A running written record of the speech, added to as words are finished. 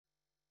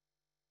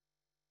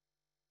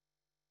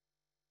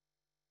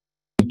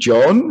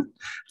John.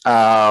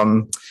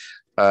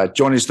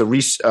 John is the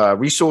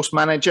resource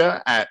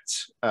manager at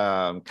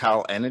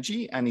Cal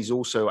Energy, and he's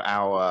also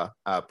our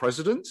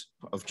president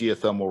of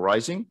Geothermal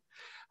Rising.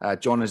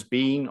 John has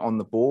been on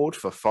the board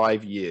for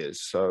 5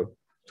 years, so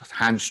just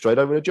hand straight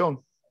over to John.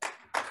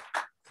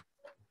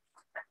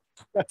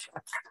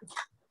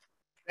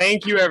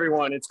 Thank you,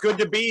 everyone. It's good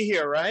to be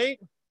here, right?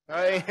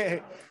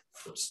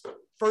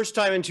 First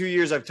time in 2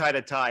 years I've tied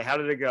a tie. How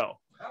did it go?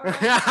 All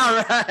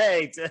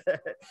right.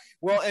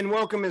 Well, and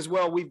welcome as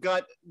well. We've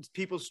got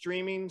people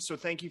streaming, so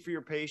thank you for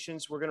your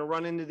patience. We're going to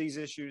run into these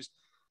issues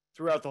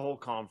throughout the whole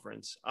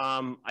conference.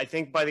 I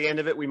think by the end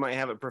of it, we might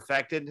have it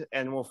perfected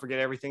and we'll forget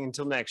everything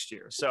until next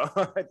year. So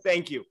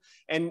thank you.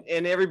 And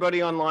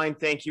everybody online,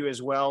 thank you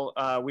as well.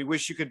 We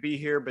wish you could be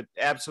here, but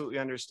absolutely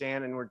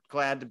understand, and we're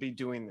glad to be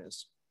doing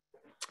this.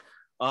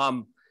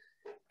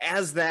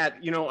 As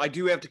that, you know, I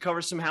do have to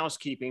cover some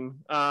housekeeping.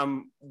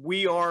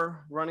 We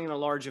are running a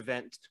large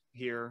event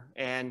here,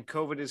 and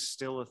COVID is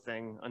still a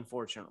thing,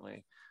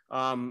 unfortunately.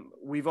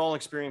 We've all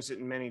experienced it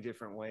in many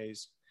different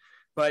ways.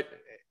 But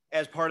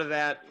as part of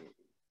that,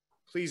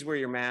 please wear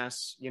your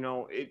masks. You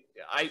know,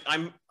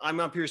 I'm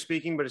up here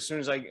speaking, but as soon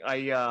as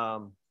I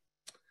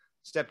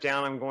step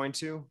down, I'm going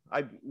to.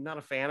 I'm not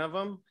a fan of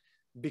them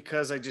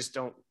because I just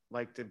don't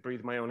like to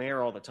breathe my own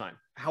air all the time.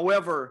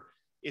 However,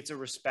 it's a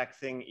respect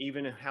thing.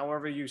 Even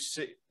however you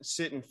sit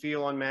and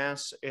feel on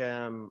masks,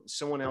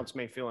 someone else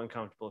may feel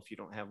uncomfortable if you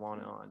don't have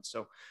one on.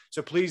 So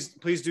please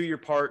do your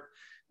part.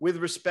 With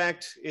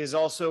respect is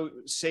also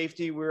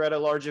safety. We're at a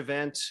large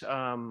event.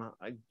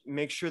 I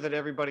make sure that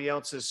everybody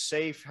else is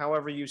safe.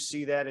 However you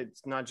see that,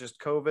 it's not just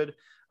COVID.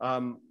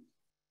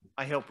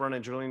 I help run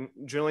a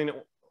drilling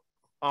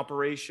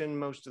operation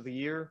most of the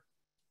year.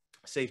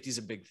 Safety is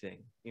a big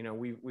thing. You know,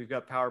 we've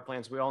got power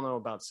plants. We all know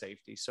about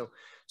safety. So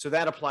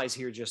that applies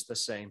here just the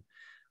same.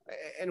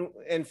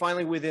 And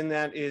finally, within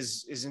that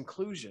is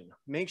inclusion.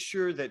 Make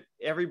sure that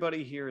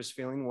everybody here is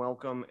feeling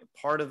welcome.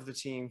 Part of the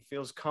team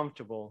feels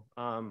comfortable.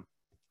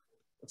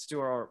 Let's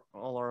do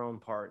all our own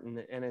part.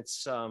 And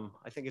it's,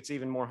 I think it's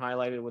even more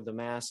highlighted with the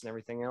masks and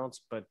everything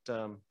else. But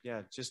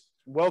yeah, just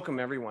welcome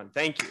everyone.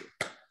 Thank you.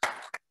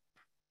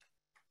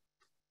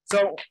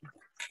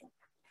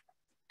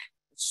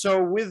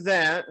 So with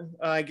that,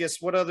 I guess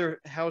what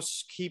other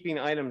housekeeping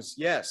items?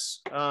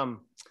 Yes.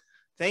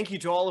 Thank you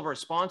to all of our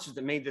sponsors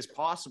that made this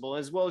possible,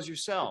 as well as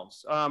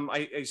yourselves.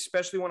 I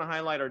especially want to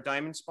highlight our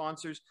diamond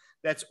sponsors.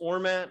 That's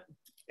Ormat,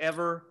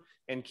 Ever,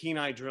 and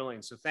Kenai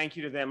Drilling. So thank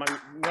you to them.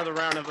 Another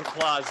round of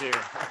applause here.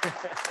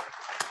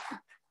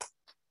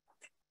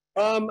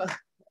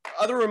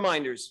 Other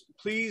reminders,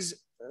 please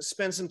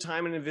spend some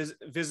time and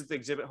visit the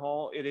exhibit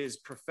hall. It is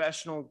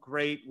professional,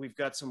 great. We've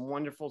got some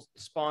wonderful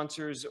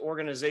sponsors,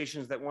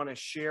 organizations that want to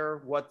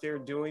share what they're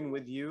doing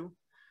with you.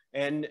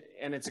 And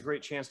it's a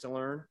great chance to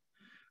learn.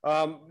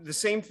 The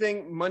same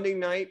thing, Monday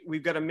night,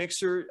 we've got a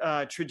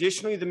mixer.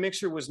 Traditionally, the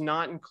mixer was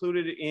not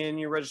included in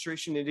your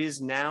registration. It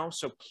is now,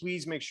 so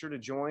please make sure to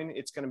join.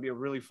 It's going to be a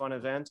really fun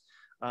event.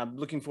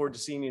 Looking forward to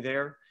seeing you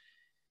there.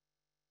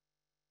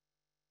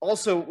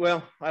 Also,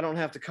 well, I don't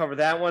have to cover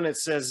that one. It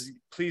says,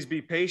 please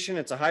be patient.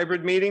 It's a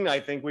hybrid meeting.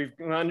 I think we've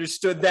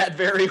understood that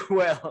very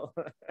well.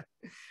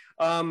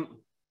 And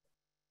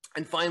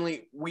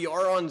finally, we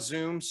are on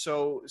Zoom.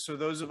 So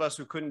those of us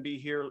who couldn't be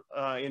here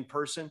in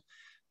person,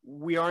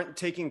 we aren't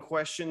taking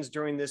questions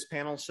during this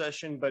panel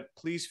session, but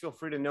please feel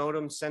free to note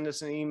them, send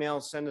us an email,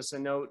 send us a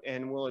note,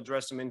 and we'll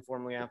address them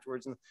informally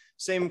afterwards. And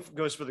same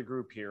goes for the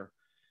group here.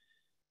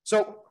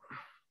 So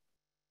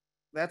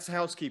that's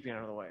housekeeping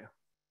out of the way.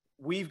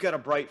 We've got a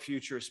bright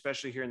future,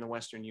 especially here in the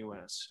Western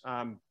US.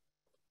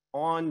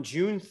 On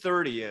June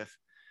 30th,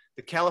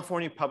 the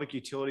California Public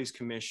Utilities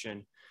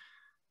Commission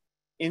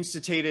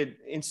initiated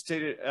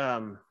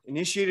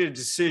a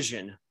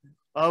decision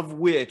of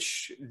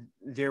which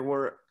there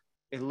were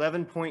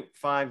 11.5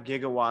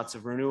 gigawatts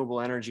of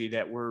renewable energy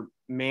that were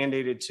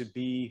mandated to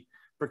be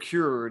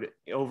procured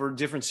over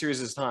different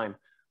series of time.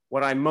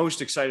 What I'm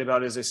most excited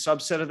about is a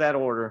subset of that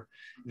order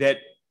that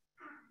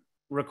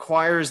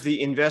requires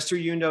the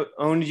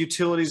investor-owned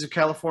utilities of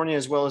California,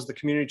 as well as the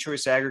community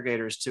choice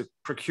aggregators, to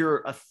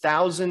procure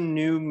 1,000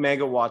 new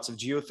megawatts of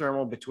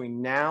geothermal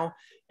between now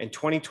and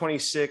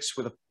 2026,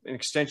 with an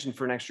extension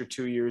for an extra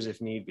 2 years if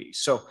need be.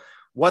 So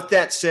what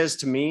that says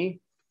to me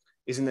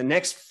is, in the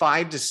next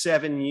 5 to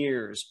 7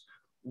 years,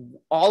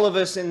 all of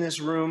us in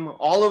this room,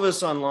 all of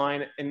us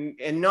online, and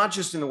not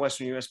just in the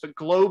Western US, but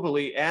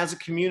globally as a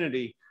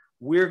community,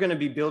 we're going to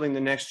be building the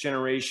next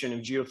generation of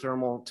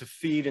geothermal to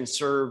feed and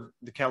serve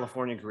the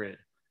California grid.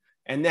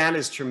 And that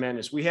is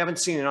tremendous. We haven't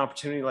seen an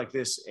opportunity like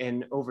this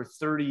in over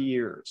 30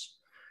 years.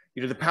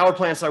 You know, the power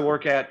plants I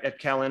work at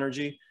Cal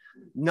Energy,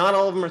 not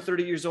all of them are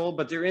 30 years old,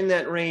 but they're in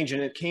that range.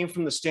 And it came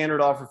from the standard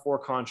offer 4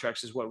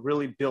 contracts is what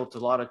really built a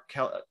lot of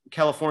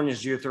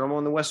California's geothermal,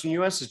 and the Western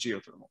US is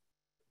geothermal.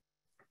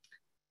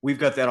 We've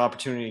got that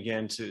opportunity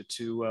again to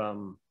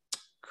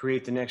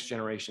create the next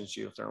generation's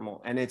geothermal,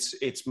 and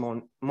it's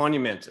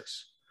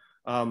monumentous.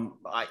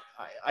 I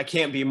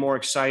can't be more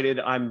excited.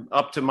 I'm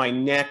up to my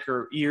neck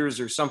or ears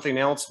or something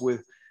else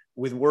with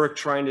with work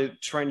trying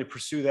to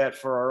pursue that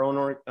for our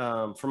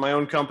own for my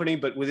own company,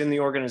 but within the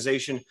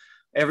organization,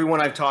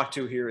 everyone I've talked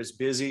to here is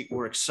busy.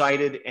 We're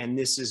excited, and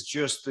this is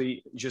just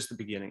the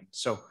beginning.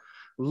 So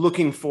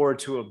looking forward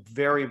to a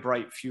very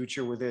bright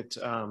future with it.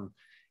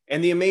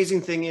 And the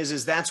amazing thing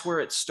is that's where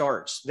it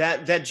starts.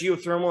 That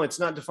geothermal, it's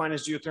not defined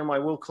as geothermal. I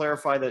will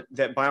clarify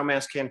that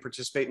biomass can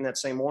participate in that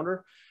same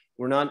order.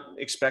 We're not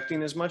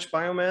expecting as much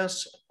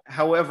biomass.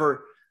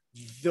 However,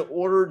 the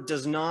order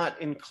does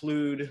not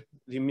include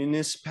the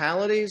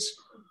municipalities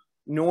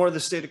nor the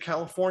state of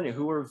California,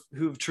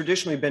 who've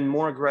traditionally been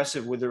more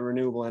aggressive with their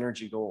renewable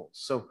energy goals.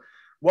 So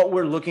what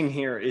we're looking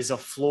here is a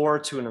floor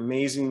to an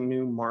amazing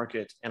new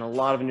market and a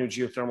lot of new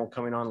geothermal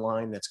coming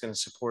online that's going to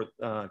support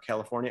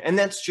California. And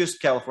that's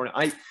just California.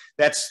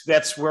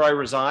 That's where I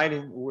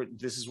reside.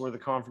 This is where the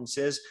conference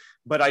is.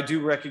 But I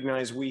do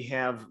recognize we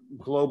have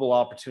global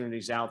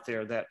opportunities out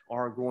there that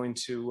are going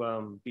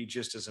to be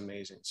just as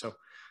amazing. So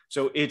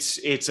it's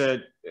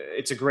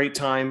a great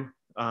time.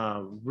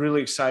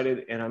 Really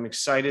excited, and I'm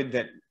excited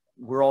that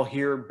we're all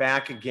here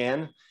back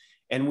again,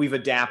 and we've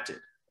adapted.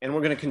 And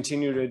we're going to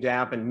continue to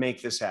adapt and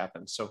make this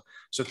happen. So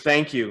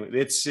thank you.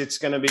 It's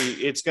going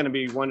to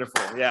be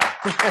wonderful. Yeah,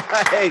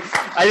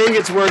 I think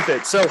it's worth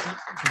it. So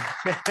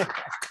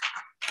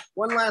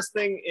one last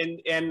thing,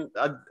 and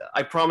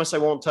I promise I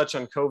won't touch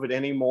on COVID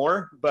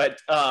anymore, but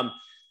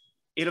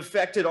it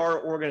affected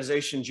our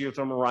organization,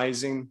 Geothermal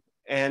Rising,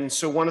 and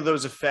so one of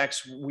those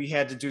effects, we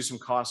had to do some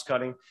cost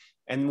cutting,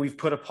 and we've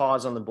put a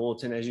pause on the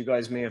bulletin, as you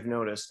guys may have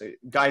noticed,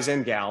 guys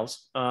and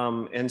gals.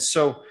 And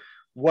so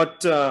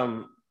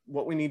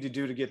what we need to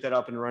do to get that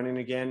up and running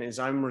again is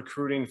I'm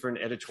recruiting for an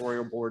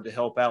editorial board to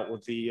help out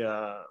with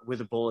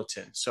the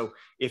bulletin. So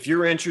if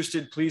you're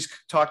interested, please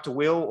talk to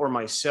Will or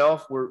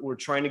myself. We're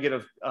trying to get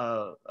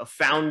a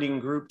founding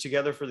group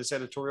together for this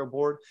editorial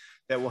board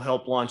that will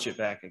help launch it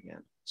back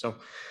again. So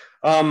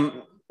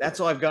that's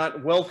all I've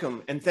got.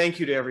 Welcome and thank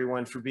you to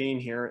everyone for being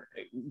here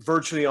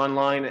virtually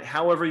online.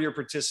 However you're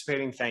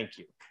participating, thank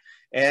you.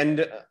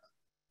 And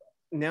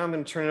now I'm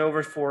going to turn it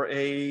over for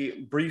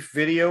a brief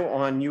video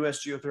on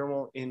U.S.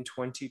 geothermal in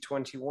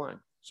 2021.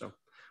 So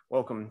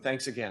welcome.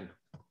 Thanks again.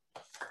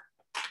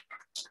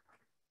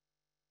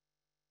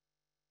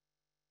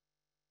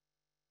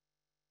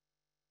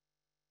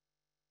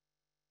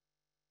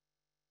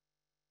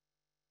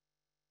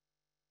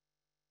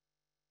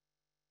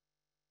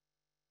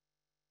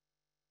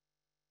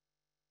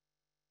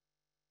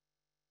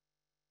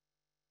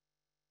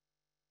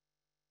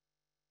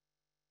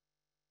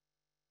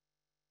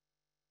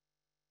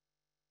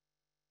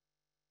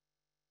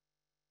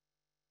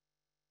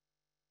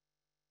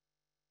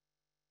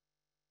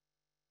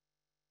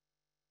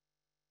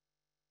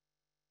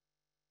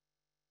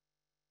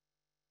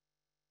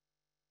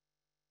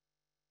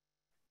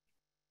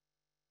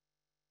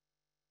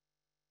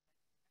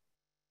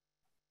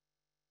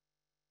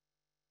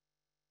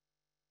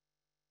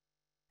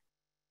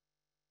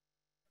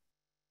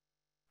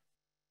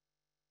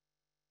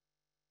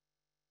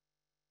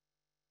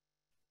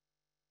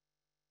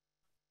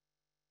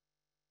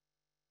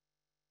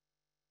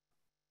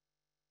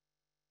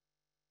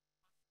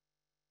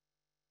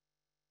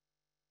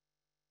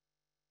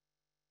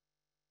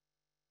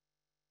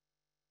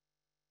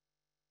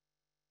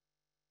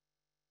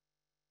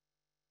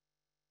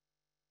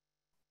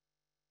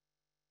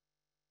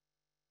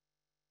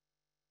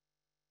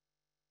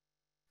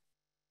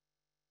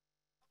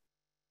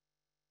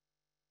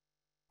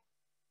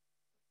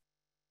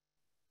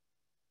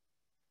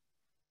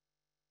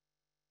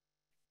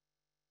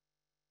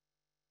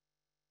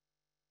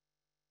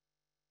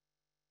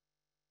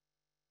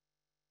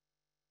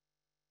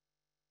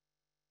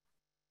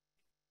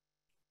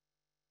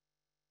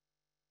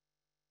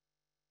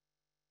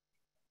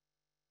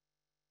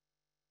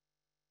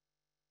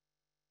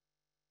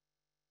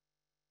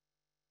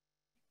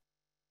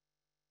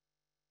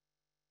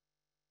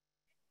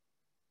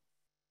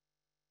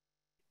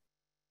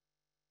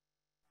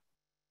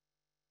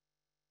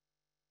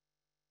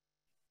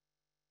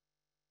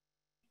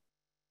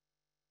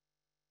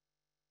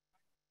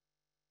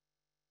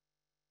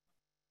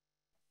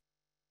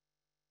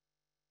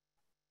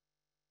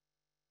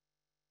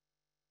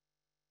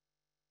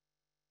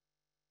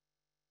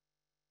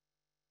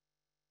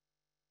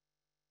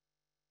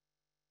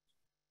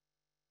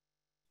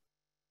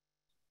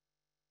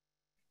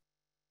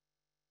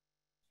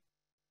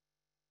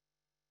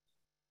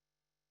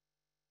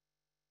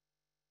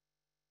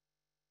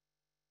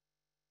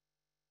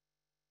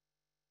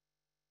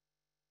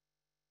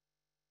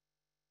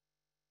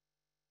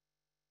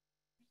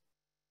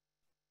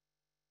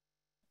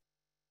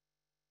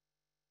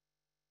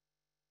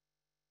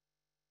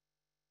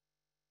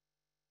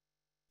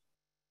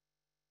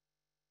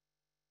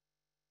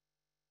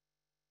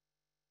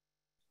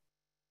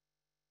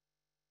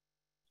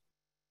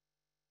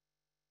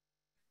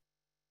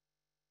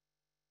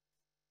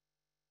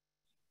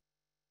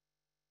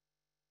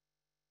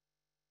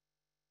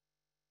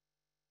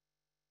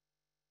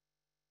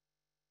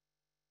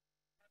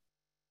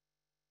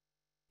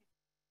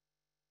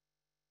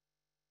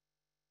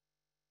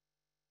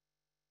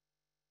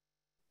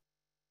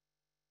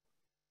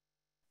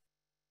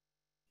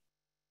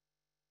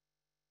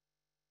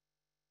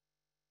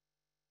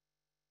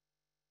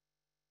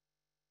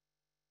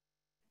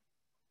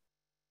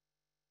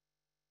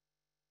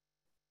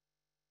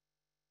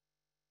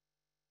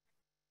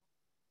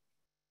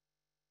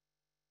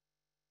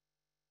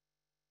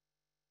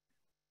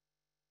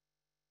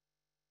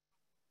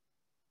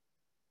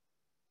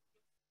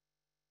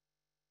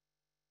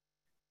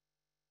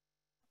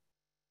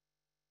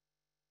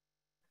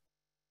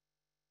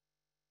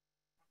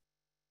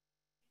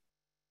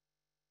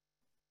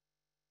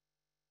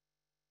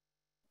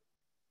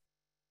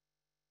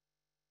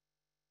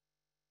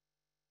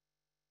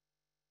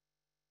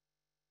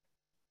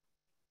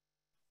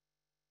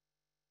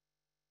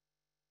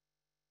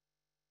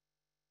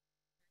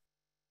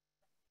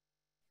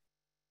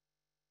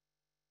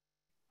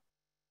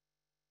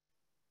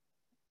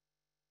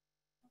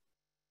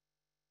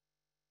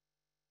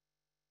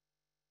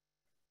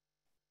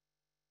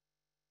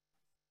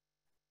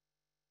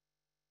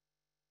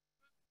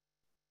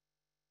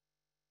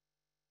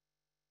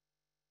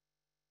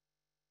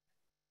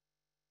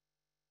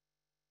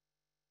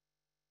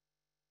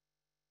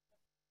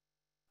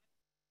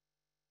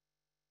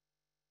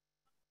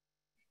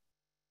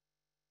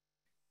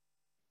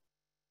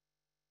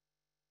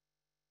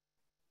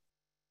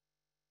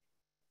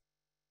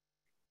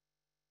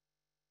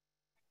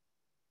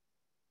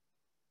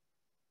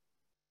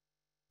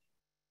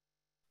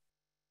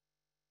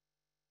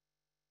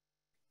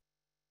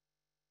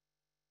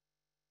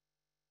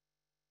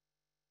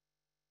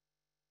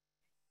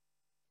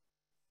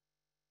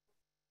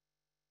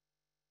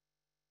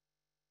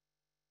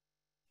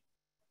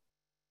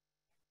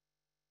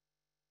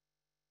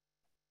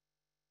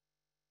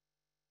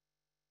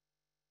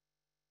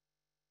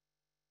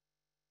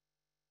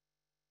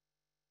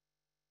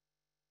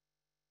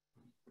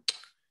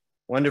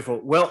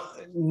 Wonderful. Well,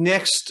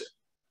 next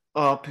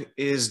up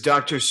is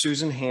Dr.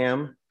 Susan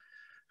Ham,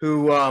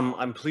 who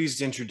I'm pleased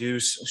to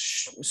introduce.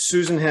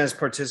 Susan has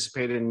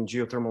participated in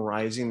geothermal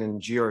rising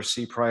and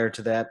GRC prior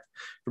to that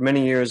for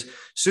many years.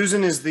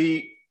 Susan is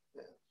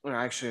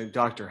actually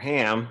Dr.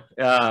 Ham.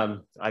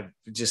 I'm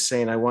just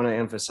saying I want to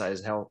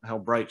emphasize how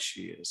bright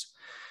she is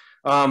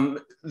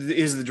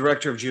the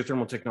Director of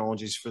Geothermal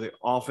Technologies for the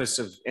Office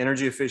of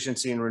Energy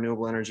Efficiency and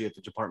Renewable Energy at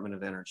the Department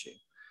of Energy.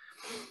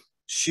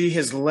 She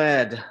has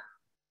led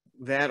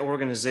that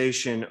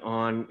organization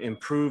on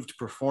improved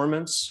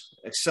performance,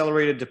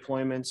 accelerated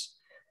deployments,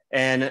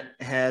 and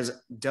has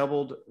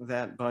doubled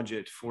that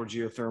budget for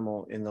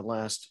geothermal in the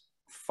last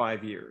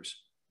 5 years.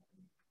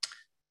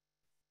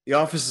 The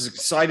office is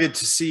excited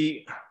to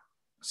see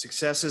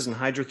successes in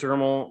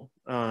hydrothermal,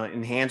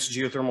 enhanced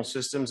geothermal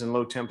systems and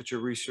low temperature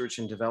research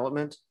and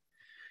development,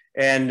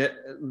 and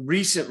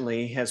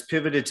recently has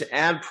pivoted to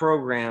add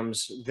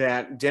programs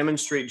that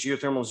demonstrate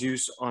geothermal's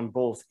use on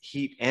both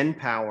heat and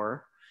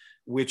power,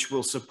 which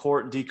will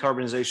support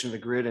decarbonization of the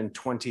grid in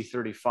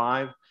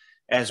 2035,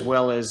 as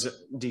well as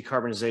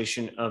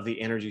decarbonization of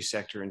the energy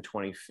sector in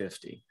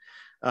 2050.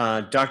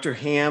 Dr.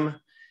 Ham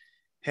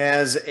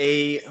has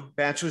a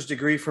bachelor's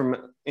degree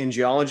in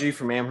geology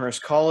from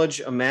Amherst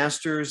College, a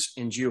master's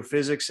in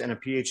geophysics, and a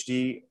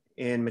PhD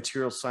in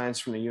material science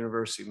from the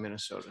University of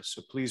Minnesota.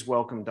 So please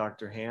welcome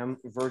Dr. Ham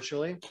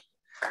virtually.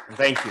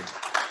 Thank you.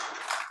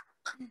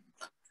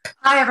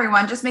 Hi,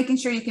 everyone. Just making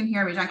sure you can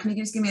hear me. John, can you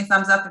just give me a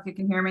thumbs up if you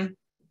can hear me?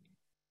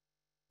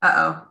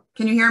 Uh-oh.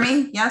 Can you hear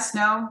me? Yes,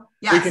 no?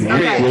 Yes. We can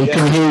hear you. We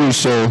can hear you,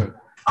 sir.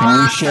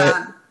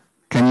 Awesome.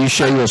 Can you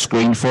share your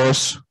screen for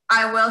us?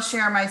 I will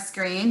share my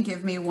screen.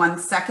 Give me 1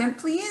 second,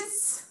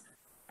 please.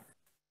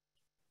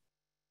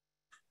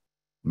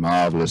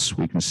 Marvelous.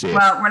 We can see it.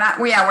 Well, we're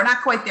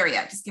not quite there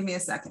yet. Just give me a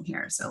second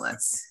here. So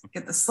let's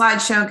get the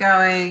slideshow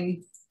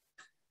going.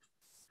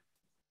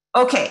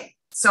 Okay.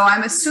 So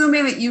I'm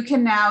assuming that you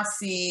can now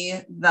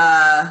see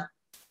the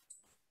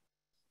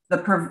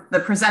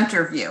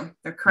presenter view,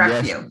 the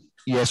correct view.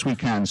 Yes, we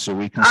can. So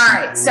we can. All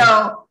right.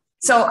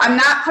 So I'm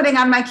not putting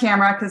on my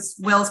camera because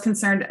Will's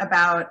concerned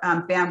about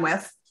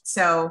bandwidth.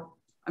 So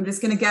I'm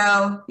just going to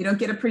go. You don't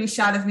get a pretty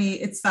shot of me.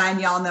 It's fine.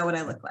 Y'all know what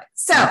I look like.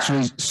 So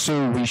actually,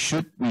 so we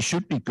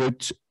should be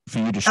good for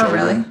you to show. Oh,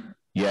 really? Them.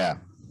 Yeah.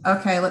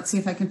 Okay. Let's see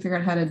if I can figure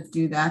out how to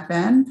do that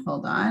then.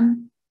 Hold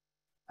on.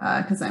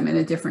 Because I'm in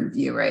a different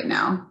view right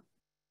now.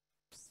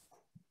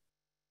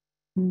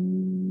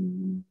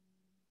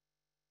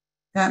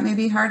 That may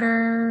be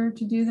harder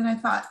to do than I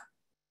thought.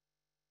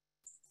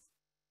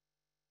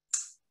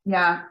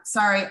 Yeah,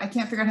 sorry, I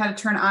can't figure out how to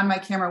turn on my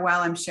camera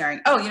while I'm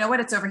sharing. Oh, you know what?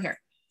 It's over here.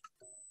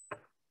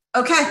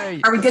 Okay,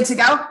 are we good to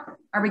go?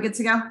 Are we good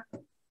to go?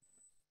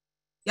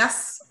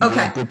 Yes? Okay.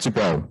 Yeah, good to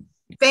go.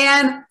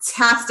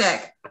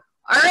 Fantastic.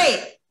 All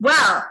right,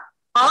 well,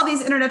 all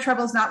these internet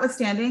troubles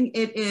notwithstanding,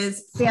 it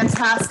is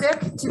fantastic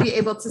to be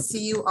able to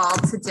see you all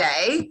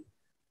today.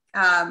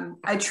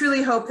 I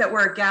truly hope that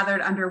we're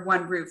gathered under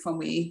one roof when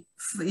we,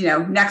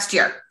 next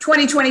year,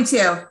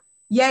 2022,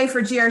 yay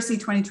for GRC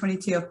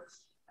 2022.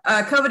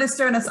 COVID has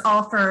thrown us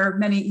all for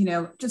many,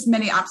 just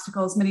many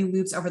obstacles, many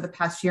loops over the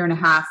past year and a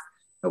half,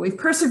 but we've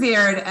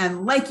persevered,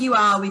 and like you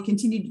all, we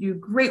continue to do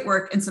great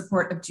work in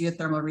support of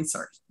geothermal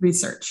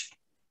research.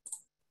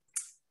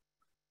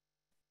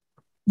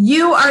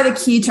 You are the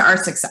key to our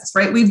success,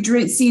 right? We've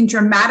seen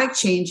dramatic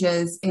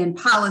changes in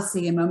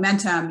policy and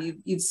momentum.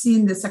 You've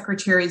seen the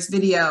Secretary's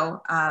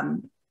video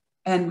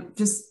and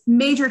just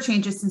major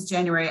changes since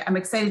January. I'm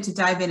excited to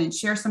dive in and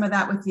share some of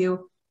that with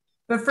you.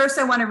 But first,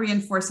 I want to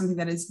reinforce something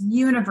that is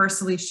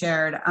universally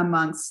shared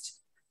amongst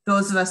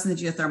those of us in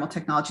the Geothermal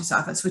Technologies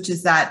Office, which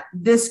is that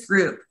this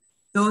group,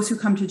 those who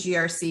come to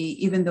GRC,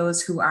 even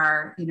those who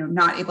are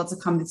not able to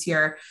come this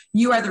year,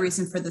 you are the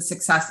reason for the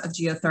success of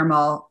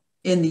geothermal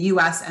in the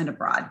US and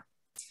abroad.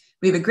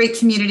 We have a great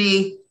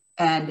community,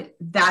 and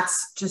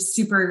that's just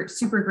super,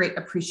 super great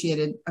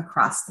appreciated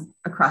across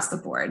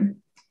the board.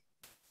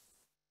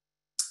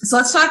 So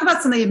let's talk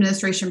about some of the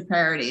administration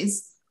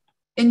priorities.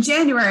 In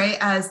January,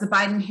 as the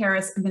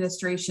Biden-Harris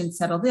administration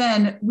settled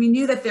in, we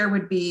knew that there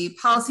would be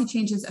policy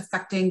changes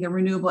affecting the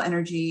renewable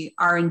energy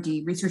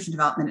R&D, research and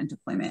development and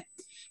deployment.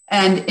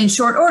 And in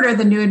short order,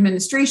 the new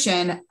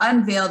administration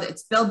unveiled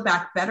its Build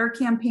Back Better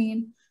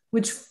campaign,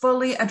 which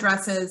fully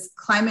addresses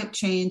climate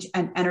change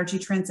and energy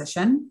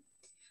transition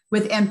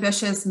with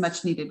ambitious,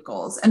 much needed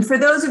goals. And for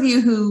those of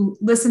you who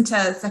listened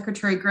to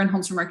Secretary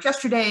Granholm's remarks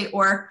yesterday,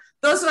 or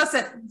those of us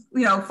that,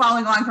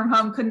 following along from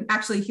home couldn't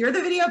actually hear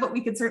the video, but we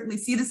could certainly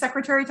see the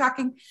Secretary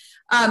talking,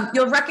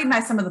 you'll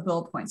recognize some of the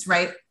bullet points,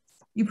 right?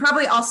 You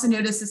probably also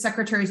noticed the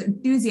Secretary's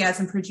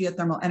enthusiasm for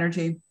geothermal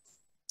energy.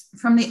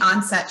 From the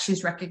onset,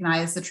 she's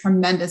recognized the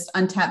tremendous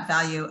untapped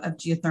value of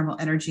geothermal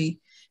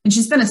energy, and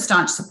she's been a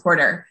staunch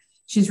supporter.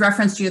 She's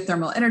referenced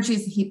geothermal energy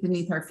as the heat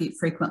beneath our feet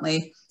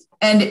frequently.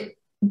 And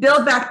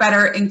Build Back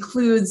Better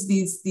includes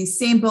these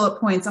same bullet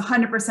points: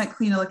 100%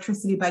 clean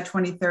electricity by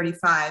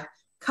 2035,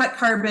 cut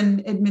carbon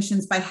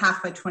emissions by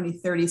half by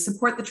 2030,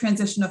 support the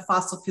transition of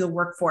fossil fuel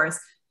workforce,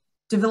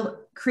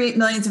 create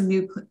millions of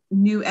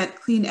new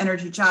clean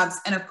energy jobs.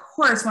 And of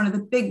course, one of the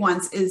big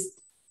ones is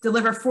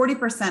deliver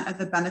 40% of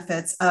the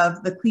benefits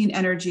of the clean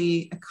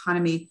energy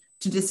economy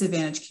to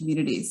disadvantaged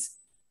communities.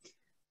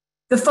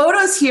 The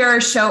photos here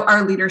show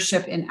our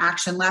leadership in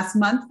action. Last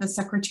month, the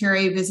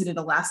Secretary visited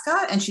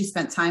Alaska and she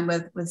spent time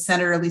with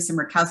Senator Lisa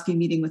Murkowski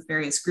meeting with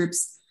various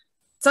groups.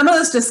 Some of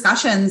those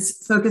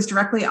discussions focus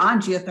directly on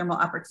geothermal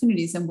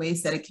opportunities and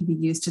ways that it can be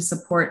used to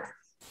support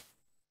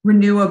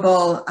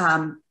renewable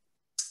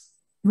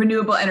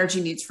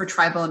energy needs for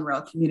tribal and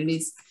rural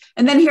communities.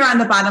 And then here on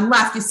the bottom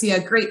left, you see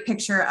a great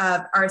picture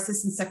of our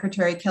Assistant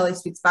Secretary, Kelly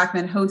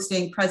Speaks-Bachman,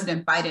 hosting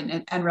President Biden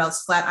at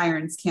NREL's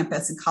Flatirons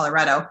campus in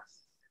Colorado,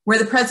 where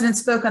the president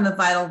spoke on the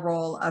vital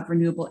role of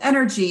renewable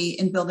energy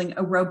in building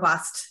a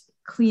robust,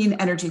 clean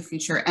energy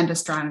future and a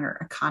stronger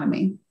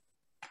economy.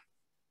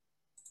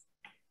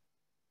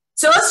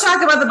 So let's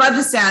talk about the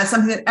budget status,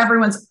 something that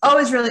everyone's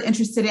always really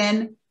interested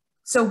in.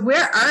 So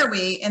where are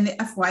we in the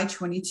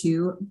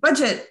FY22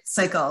 budget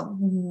cycle?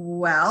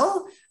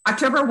 Well,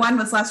 October 1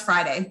 was last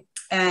Friday,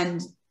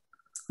 and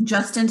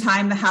just in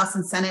time, the House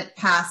and Senate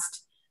passed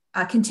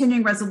a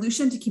continuing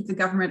resolution to keep the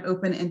government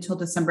open until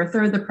December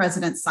 3rd. The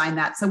president signed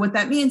that. So what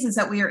that means is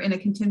that we are in a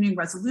continuing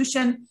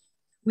resolution.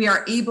 We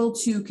are able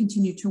to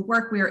continue to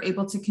work. We are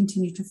able to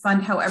continue to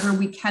fund. However,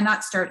 we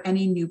cannot start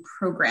any new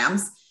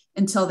programs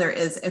until there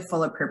is a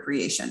full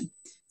appropriation.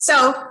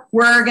 So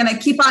we're going to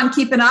keep on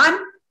keeping on.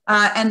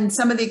 And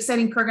some of the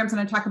exciting programs I'm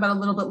going to talk about a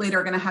little bit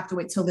later are going to have to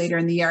wait till later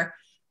in the year.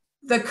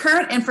 The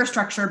current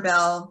infrastructure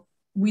bill,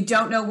 we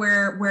don't know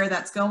where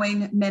that's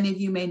going. Many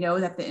of you may know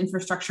that the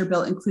infrastructure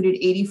bill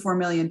included $84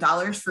 million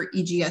for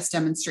EGS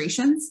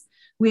demonstrations.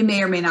 We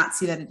may or may not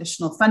see that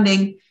additional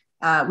funding.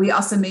 We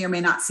also may or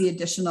may not see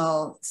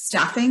additional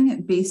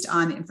staffing based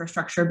on the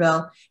infrastructure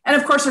bill. And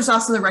of course, there's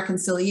also the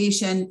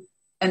reconciliation,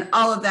 and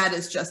all of that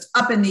is just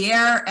up in the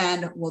air,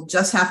 and we'll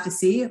just have to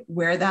see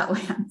where that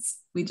lands.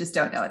 We just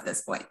don't know at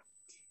this point.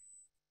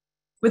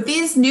 With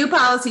these new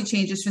policy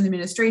changes from the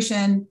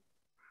administration,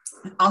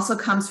 also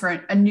comes for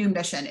a new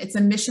mission. It's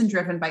a mission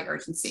driven by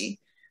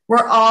urgency.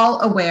 We're all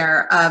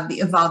aware of the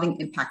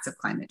evolving impacts of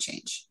climate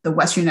change. The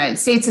Western United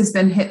States has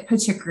been hit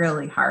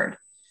particularly hard.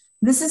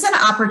 This is an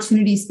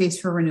opportunity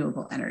space for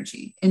renewable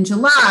energy. In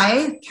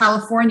July,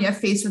 California,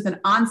 faced with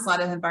an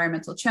onslaught of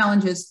environmental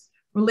challenges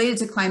related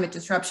to climate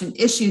disruption,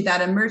 issued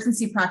that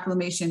emergency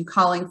proclamation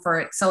calling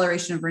for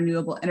acceleration of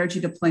renewable energy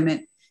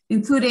deployment,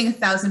 including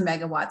 1,000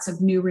 megawatts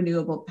of new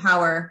renewable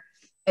power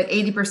at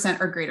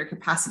 80% or greater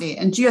capacity.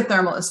 And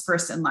geothermal is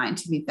first in line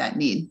to meet that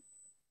need.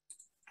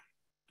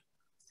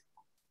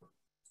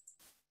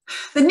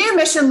 The new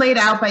mission laid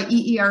out by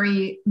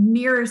EERE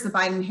mirrors the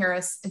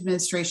Biden-Harris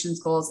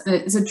administration's goals, and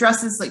it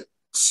addresses like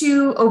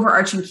two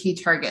overarching key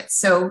targets.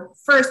 So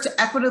first,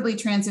 to equitably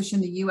transition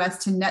the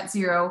US to net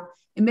zero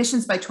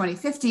emissions by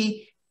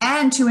 2050,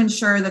 and to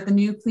ensure that the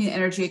new clean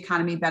energy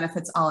economy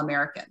benefits all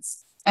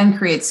Americans and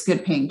creates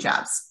good paying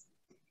jobs.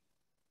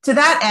 To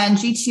that end,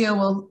 GTO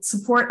will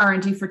support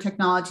R&D for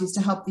technologies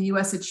to help the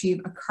US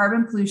achieve a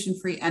carbon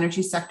pollution-free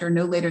energy sector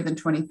no later than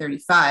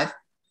 2035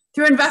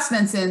 through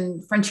investments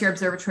in Frontier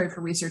Observatory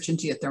for Research in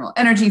Geothermal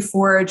Energy,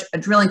 Forge, a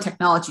drilling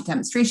technology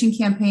demonstration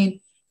campaign,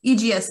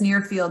 EGS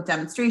near-field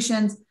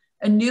demonstrations,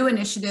 a new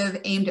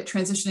initiative aimed at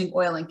transitioning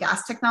oil and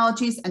gas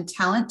technologies and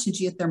talent to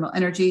geothermal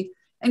energy,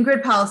 and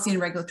grid policy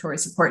and regulatory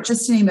support,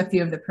 just to name a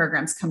few of the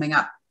programs coming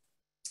up.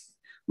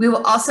 We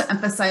will also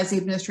emphasize the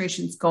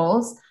administration's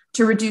goals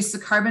to reduce the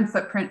carbon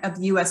footprint of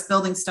the US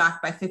building stock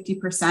by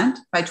 50%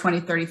 by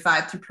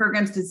 2035 through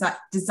programs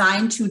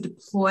designed to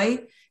deploy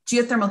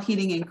geothermal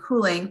heating and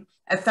cooling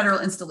at federal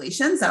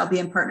installations. That'll be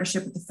in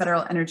partnership with the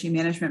Federal Energy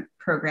Management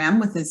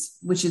Program,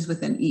 which is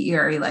within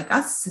EERE like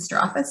us, sister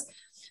office.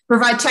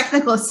 Provide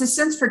technical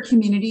assistance for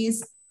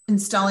communities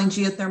installing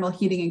geothermal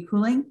heating and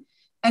cooling,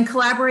 and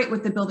collaborate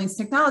with the Buildings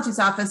Technologies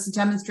Office to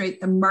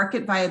demonstrate the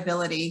market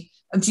viability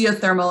of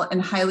geothermal in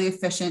highly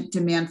efficient,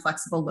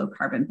 demand-flexible,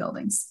 low-carbon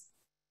buildings.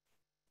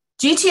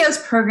 GTO's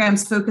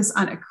programs focus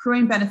on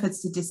accruing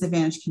benefits to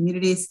disadvantaged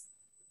communities.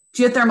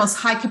 Geothermal's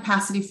high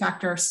capacity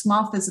factor,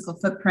 small physical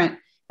footprint,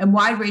 and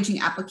wide-ranging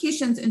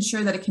applications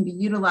ensure that it can be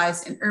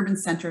utilized in urban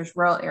centers,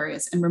 rural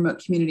areas, and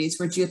remote communities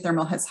where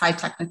geothermal has high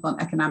technical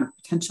and economic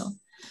potential.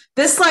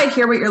 This slide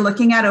here, what you're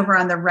looking at over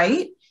on the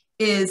right,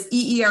 is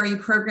EERE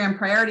program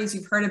priorities.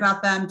 You've heard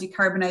about them: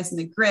 decarbonizing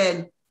the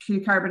grid,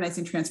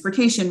 decarbonizing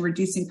transportation,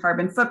 reducing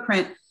carbon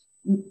footprint,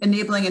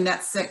 enabling a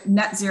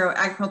net zero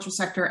agriculture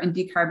sector, and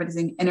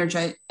decarbonizing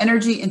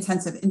energy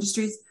intensive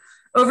industries.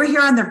 Over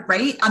here on the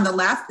right, on the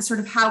left, is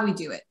sort of how we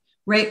do it,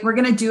 right? We're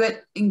gonna do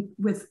it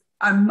with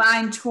our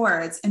mind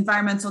towards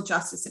environmental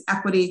justice and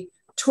equity,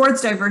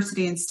 towards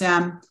diversity and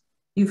STEM.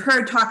 You've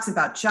heard talks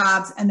about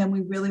jobs, and then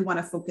we really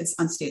wanna focus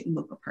on state and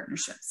local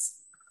partnerships.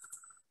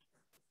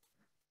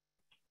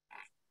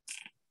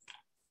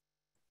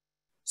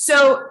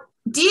 So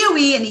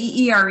DOE and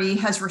EERE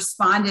has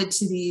responded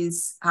to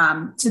these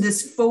to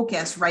this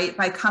focus, right,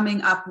 by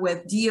coming up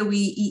with DOE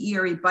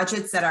EERE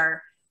budgets that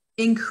are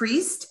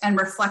increased and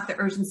reflect the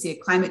urgency of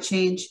climate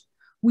change.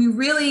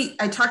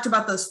 I talked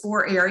about those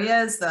 4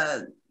 areas,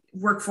 the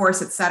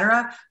workforce, et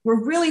cetera.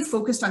 We're really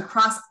focused on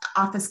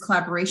cross-office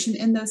collaboration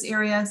in those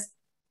areas.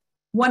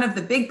 One of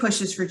the big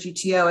pushes for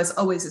GTO, as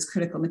always, is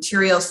critical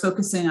materials,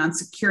 focusing on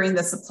securing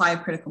the supply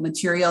of critical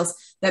materials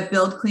that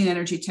build clean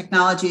energy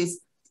technologies.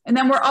 And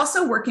then we're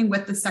also working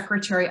with the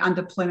Secretary on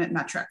deployment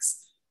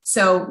metrics.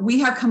 So we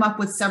have come up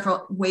with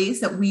several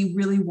ways that we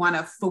really want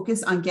to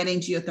focus on getting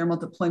geothermal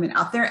deployment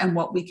out there and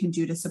what we can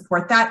do to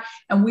support that.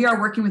 And we are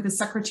working with the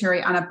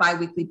Secretary on a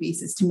bi-weekly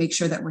basis to make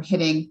sure that we're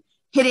hitting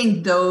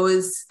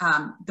those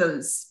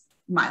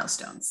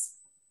milestones.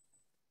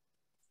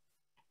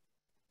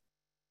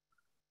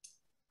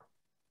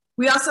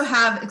 We also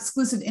have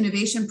Exclusive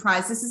Innovation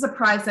Prize. This is a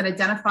prize that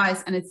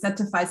identifies and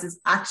incentivizes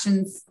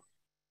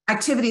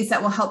activities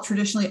that will help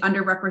traditionally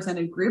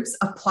underrepresented groups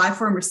apply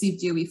for and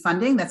receive DOE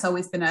funding. That's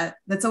always been a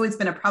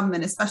problem,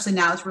 and especially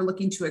now as we're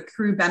looking to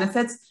accrue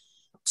benefits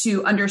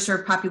to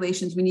underserved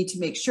populations, we need to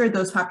make sure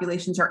those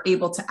populations are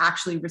able to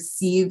actually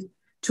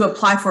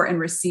apply for and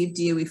receive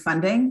DOE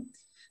funding.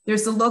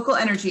 There's the Local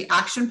Energy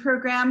Action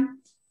Program,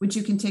 which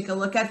you can take a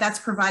look at. That's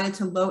provided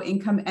to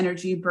low-income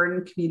energy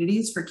burdened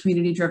communities for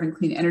community-driven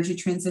clean energy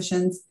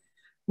transitions.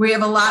 We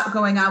have a lot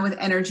going on with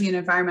energy and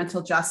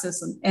environmental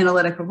justice and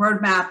analytical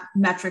roadmap,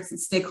 metrics, and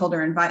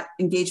stakeholder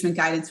engagement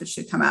guidance, which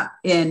should come out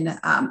in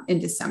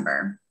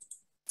December.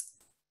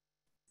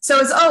 So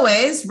as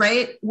always,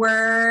 right,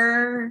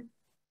 we're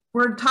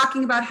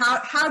talking about how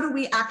does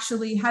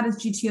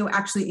GTO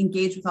actually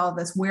engage with all of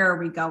this? Where are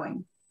we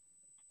going?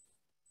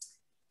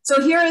 So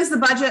here is the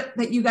budget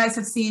that you guys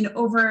have seen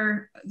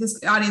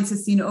this audience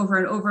has seen over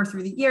and over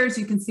through the years.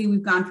 You can see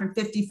we've gone from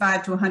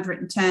 55 to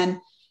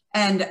 110,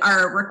 and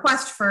our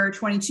request for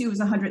 22 was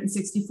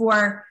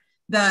 164.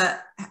 The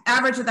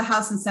average of the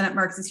House and Senate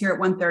marks is here at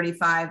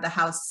 135. The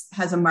House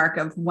has a mark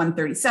of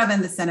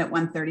 137, the Senate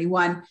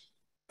 131.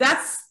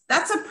 That's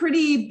a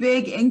pretty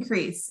big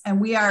increase, and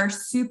we are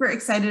super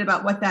excited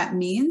about what that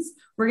means.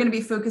 We're going to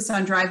be focused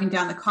on driving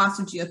down the cost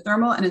of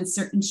geothermal and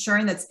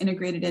ensuring that's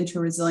integrated into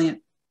a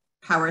resilient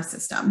power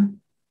system.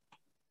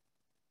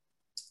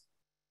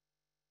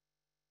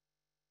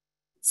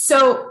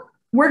 So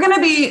what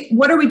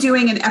are we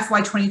doing in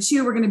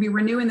FY22? We're going to be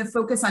renewing the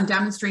focus on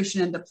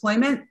demonstration and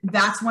deployment.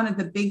 That's one of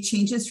the big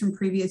changes from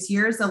previous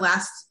years.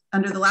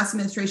 Under the last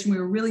administration, we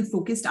were really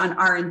focused on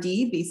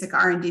R&D, basic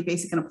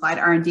and applied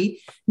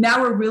R&D.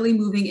 Now we're really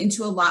moving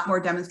into a lot more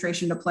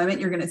demonstration deployment.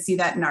 You're going to see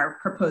that in our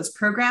proposed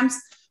programs.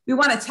 We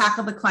want to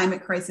tackle the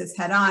climate crisis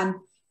head on.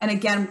 And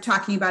again,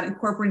 talking about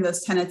incorporating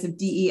those tenets of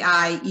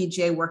DEI,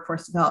 EJ,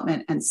 workforce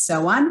development, and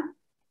so on.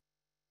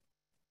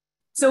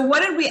 So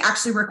what did we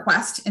actually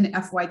request in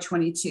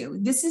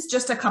FY22? This is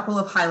just a couple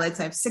of highlights.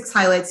 I have 6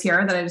 highlights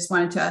here that I just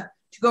wanted to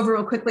go over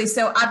real quickly.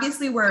 So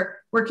obviously we're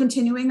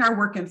continuing our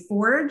work in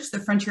Forge, the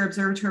Frontier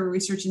Observatory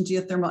Research in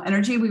Geothermal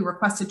Energy. We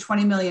requested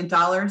 $20 million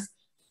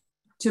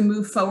to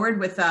move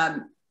forward with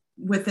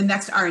the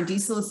next R&D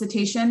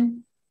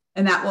solicitation.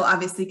 And that will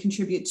obviously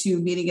contribute to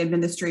meeting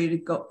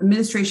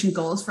administration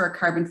goals for a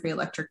carbon-free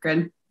electric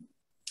grid.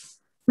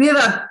 We have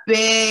a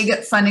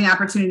big funding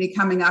opportunity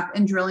coming up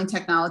in drilling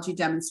technology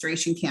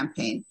demonstration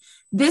campaign.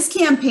 This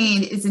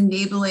campaign is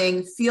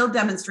enabling field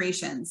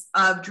demonstrations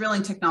of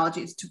drilling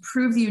technologies to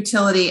prove the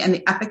utility and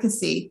the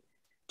efficacy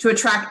to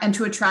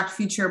attract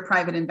future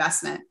private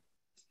investment.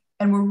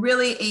 And we're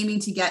really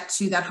aiming to get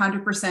to that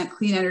 100%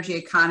 clean energy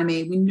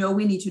economy. We know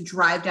we need to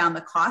drive down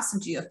the cost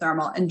of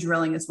geothermal, and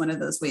drilling is one of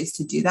those ways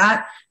to do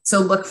that. So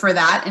look for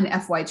that in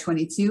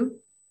FY22.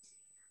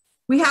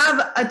 We have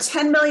a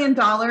 $10 million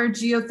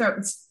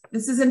geothermal.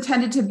 This is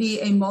intended to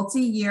be a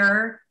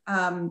multi-year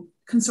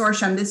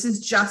consortium. This is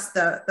just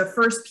the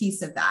first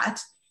piece of that.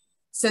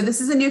 So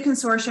this is a new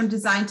consortium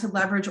designed to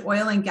leverage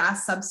oil and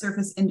gas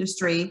subsurface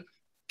industry,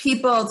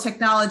 people,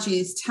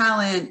 technologies,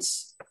 talent,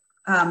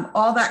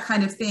 all that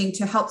kind of thing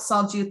to help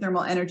solve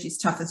geothermal energy's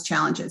toughest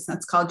challenges.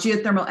 That's called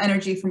Geothermal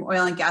Energy from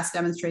Oil and Gas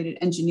Demonstrated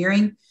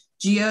Engineering.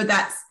 GEOD,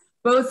 that's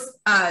both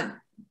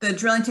the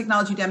Drilling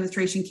Technology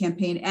Demonstration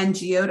Campaign and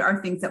GEOD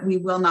are things that we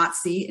will not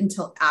see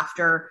until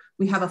after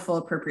we have a full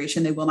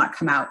appropriation. They will not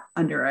come out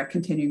under a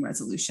continuing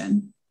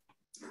resolution.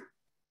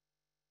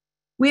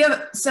 We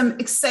have some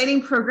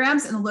exciting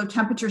programs in the low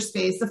temperature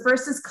space. The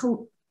first is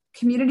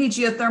Community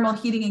Geothermal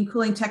Heating and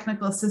Cooling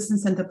Technical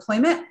Assistance and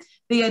Deployment.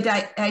 The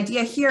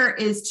idea here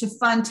is to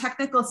fund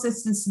technical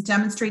assistance to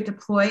demonstrate,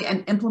 deploy,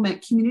 and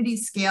implement community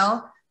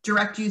scale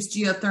direct use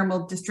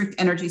geothermal district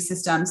energy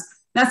systems.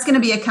 That's going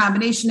to be a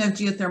combination of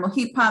geothermal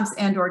heat pumps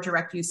and or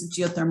direct use of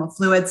geothermal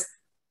fluids.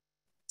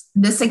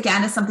 This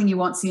again is something you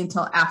won't see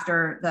until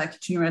after the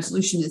continuing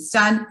resolution is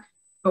done,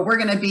 but we're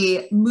going to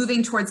be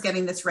moving towards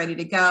getting this ready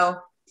to go.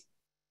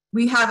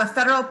 We have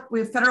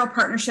federal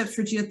partnerships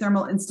for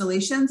geothermal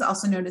installations,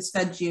 also known as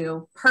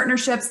FedGeo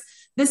partnerships.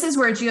 This is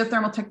where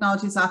Geothermal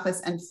Technologies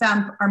Office and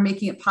FEMP are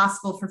making it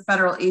possible for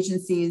federal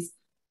agencies,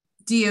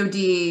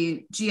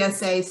 DOD,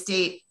 GSA,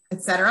 state,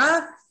 et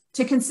cetera,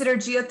 to consider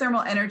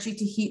geothermal energy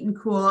to heat and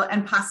cool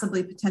and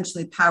possibly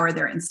potentially power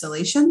their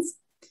installations.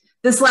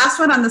 This last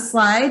one on the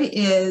slide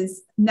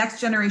is Next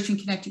Generation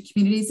Connected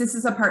Communities. This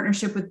is a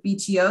partnership with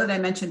BTO that I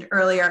mentioned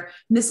earlier.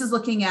 And this is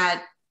looking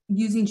at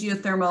using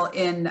geothermal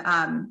in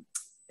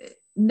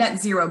net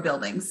zero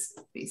buildings,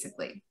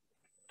 basically.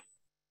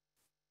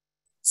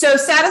 So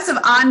status of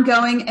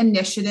ongoing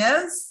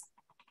initiatives.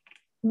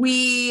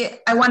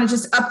 I want to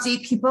just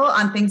update people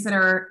on things that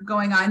are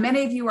going on.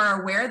 Many of you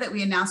are aware that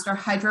we announced our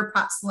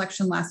hydroprop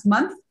selection last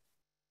month,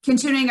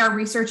 continuing our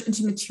research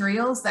into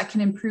materials that can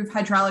improve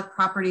hydraulic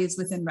properties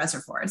within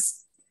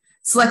reservoirs.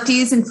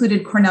 Selectees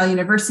included Cornell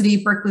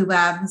University, Berkeley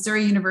Lab,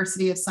 Missouri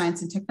University of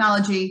Science and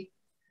Technology,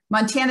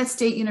 Montana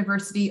State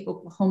University,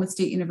 Oklahoma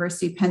State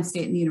University, Penn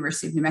State, and the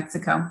University of New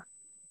Mexico.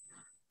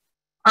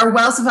 Our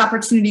Wells of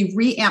Opportunity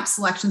re-amp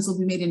selections will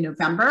be made in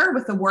November,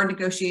 with award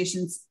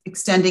negotiations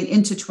extending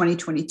into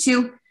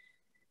 2022.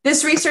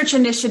 This research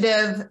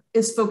initiative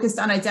is focused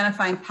on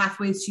identifying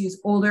pathways to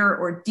use older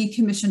or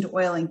decommissioned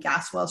oil and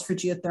gas wells for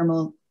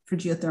geothermal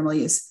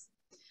use.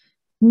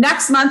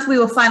 Next month, we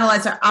will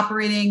finalize our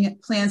operating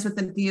plans with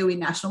the DOE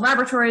National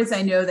Laboratories.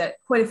 I know that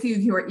quite a few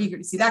of you are eager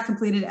to see that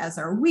completed, as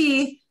are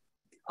we.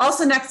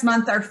 Also next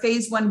month, our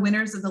phase 1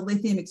 winners of the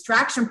Lithium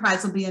Extraction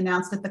Prize will be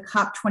announced at the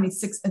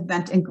COP26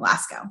 event in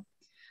Glasgow.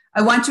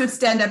 I want to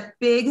extend a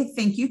big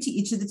thank you to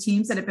each of the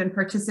teams that have been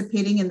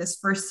participating in this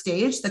first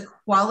stage. The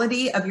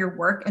quality of your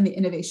work and the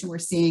innovation we're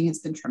seeing has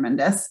been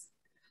tremendous.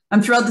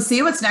 I'm thrilled to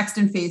see what's next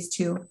in phase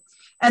 2.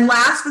 And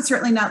last, but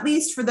certainly not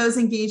least, for those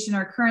engaged in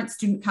our current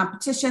student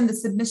competition, the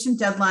submission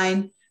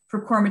deadline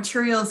for core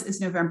materials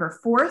is November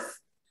 4th.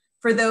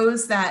 For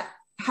those that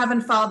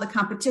haven't followed the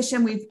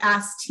competition, we've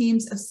asked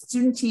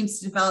student teams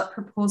to develop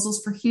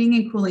proposals for heating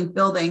and cooling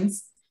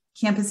buildings,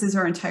 campuses,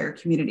 or entire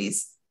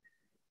communities.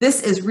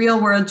 This is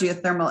real-world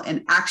geothermal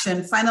in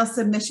action. Final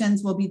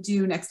submissions will be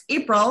due next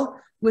April,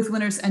 with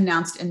winners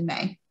announced in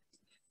May.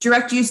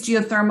 Direct use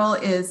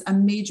geothermal is a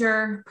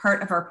major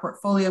part of our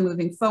portfolio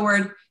moving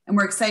forward, and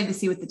we're excited to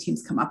see what the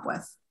teams come up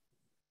with.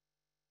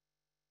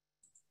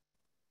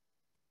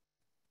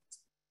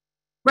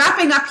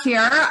 Wrapping up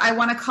here, I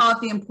want to call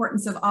out the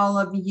importance of all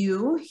of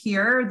you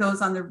here,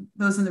 those in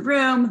the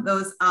room,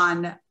 those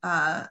on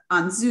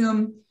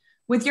Zoom.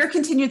 With your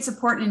continued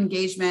support and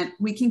engagement,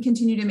 we can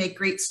continue to make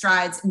great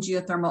strides in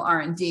geothermal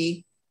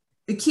R&D.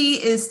 The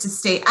key is to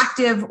stay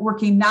active,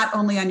 working not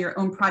only on your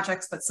own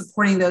projects, but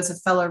supporting those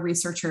of fellow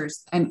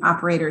researchers and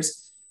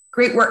operators.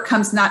 Great work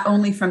comes not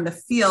only from the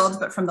field,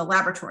 but from the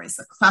laboratories,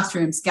 the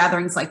classrooms,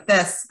 gatherings like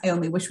this. I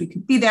only wish we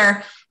could be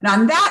there. And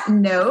on that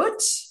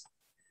note,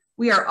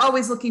 we are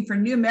always looking for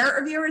new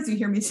merit reviewers. You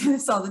hear me say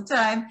this all the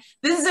time.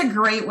 This is a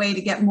great way to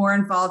get more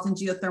involved in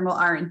geothermal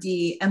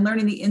R&D and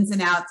learning the ins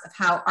and outs of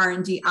how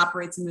R&D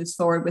operates and moves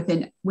forward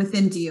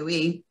within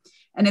DOE.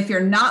 And if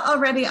you're not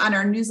already on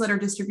our newsletter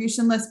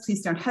distribution list,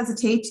 please don't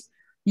hesitate.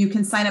 You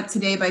can sign up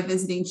today by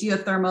visiting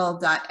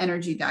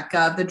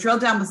geothermal.energy.gov. The drill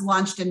down was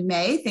launched in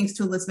May, thanks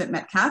to Elizabeth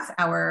Metcalf,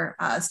 our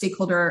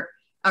stakeholder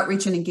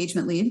outreach and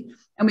engagement lead.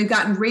 And we've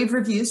gotten rave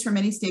reviews from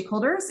many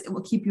stakeholders. It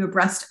will keep you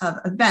abreast of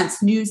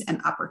events, news,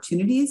 and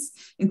opportunities,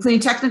 including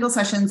technical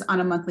sessions on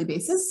a monthly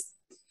basis.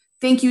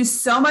 Thank you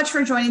so much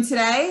for joining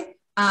today.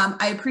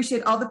 I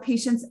appreciate all the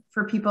patience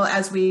for people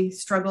as we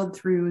struggled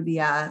through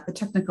the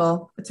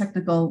technical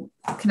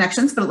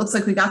connections, but it looks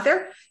like we got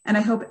there. And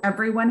I hope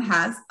everyone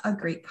has a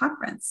great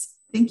conference.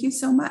 Thank you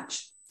so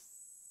much.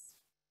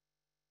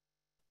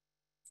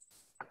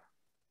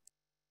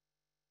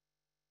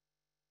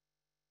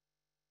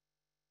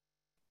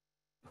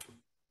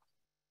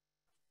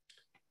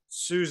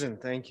 Susan,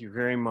 thank you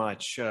very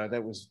much.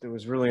 That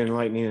was really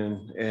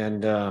enlightening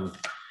and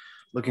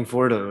looking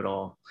forward to it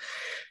all.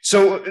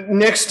 So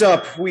next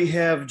up, we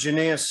have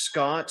Janaea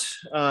Scott.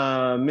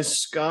 Ms.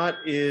 Scott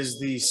is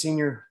the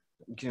senior,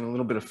 getting a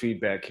little bit of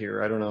feedback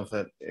here. I don't know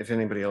if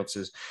anybody else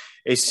is.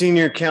 A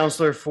senior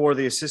counselor for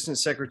the Assistant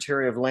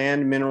Secretary of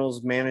Land,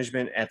 Minerals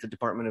Management at the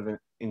Department of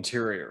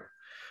Interior.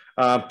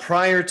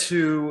 Prior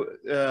to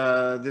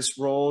this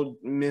role,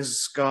 Ms.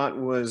 Scott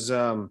was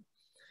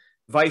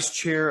Vice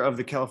Chair of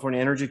the California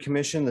Energy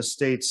Commission, the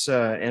state's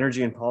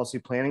energy and policy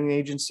planning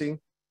agency.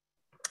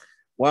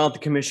 While at the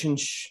commission,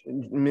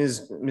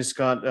 Ms.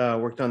 Scott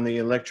worked on the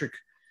Electric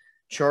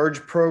Charge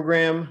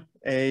Program,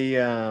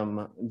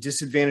 a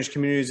Disadvantaged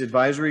Communities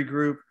Advisory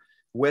Group,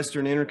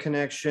 Western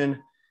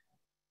Interconnection,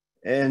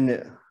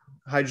 and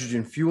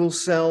hydrogen fuel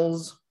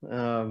cells.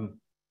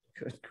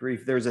 Good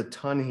grief, there's a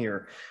ton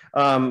here.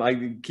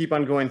 I keep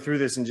on going through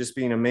this and just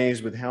being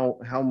amazed with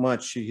how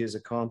much she has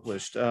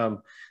accomplished.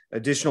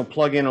 Additional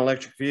plug-in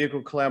electric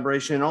vehicle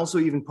collaboration, and also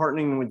even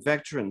partnering with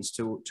veterans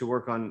to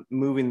work on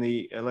moving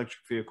the electric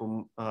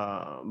vehicle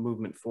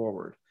movement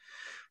forward.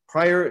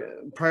 Prior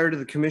to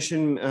the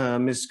commission,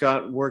 Ms.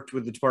 Scott worked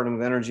with the Department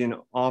of Energy and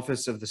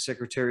Office of the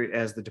Secretary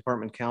as the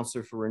Department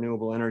Counselor for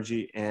Renewable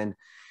Energy and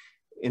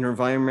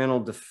Environmental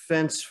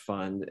Defense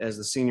Fund as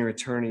the Senior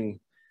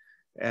Attorney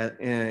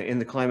in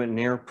the Climate and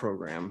Air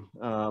program.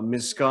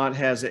 Ms. Scott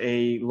has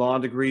a law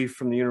degree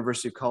from the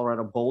University of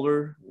Colorado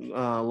Boulder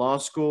Law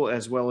School,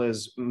 as well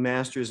as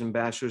master's and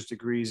bachelor's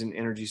degrees in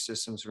energy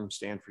systems from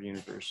Stanford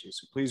University.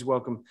 So please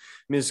welcome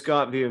Ms.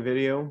 Scott via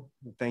video.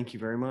 Thank you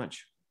very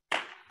much.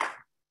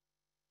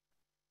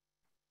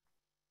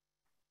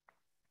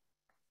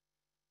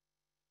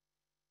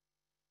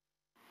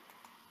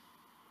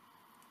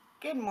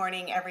 Good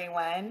morning,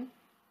 everyone.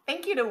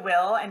 Thank you to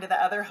Will and to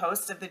the other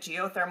hosts of the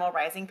Geothermal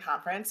Rising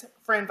Conference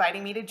for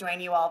inviting me to join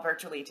you all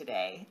virtually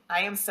today.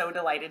 I am so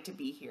delighted to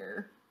be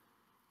here.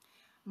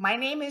 My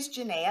name is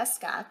Janaea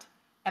Scott,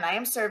 and I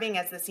am serving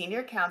as the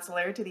Senior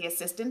Counselor to the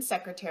Assistant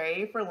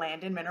Secretary for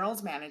Land and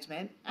Minerals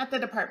Management at the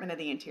Department of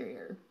the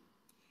Interior.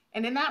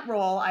 And in that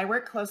role, I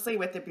work closely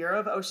with the Bureau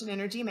of Ocean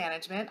Energy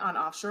Management on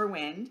offshore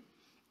wind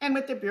and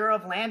with the Bureau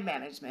of Land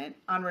Management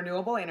on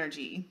renewable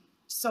energy,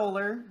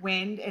 solar,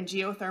 wind, and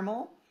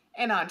geothermal,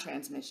 and on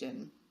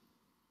transmission.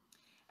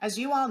 As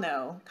you all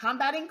know,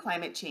 combating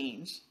climate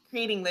change,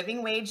 creating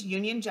living wage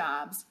union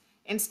jobs,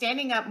 and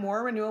standing up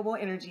more renewable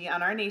energy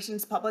on our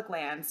nation's public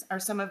lands are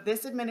some of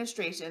this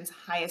administration's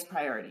highest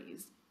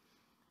priorities.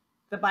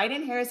 The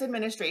Biden-Harris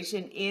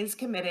administration is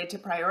committed to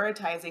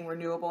prioritizing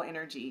renewable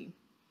energy.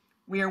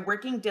 We are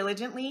working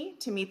diligently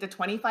to meet the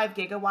 25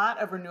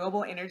 gigawatt of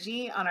renewable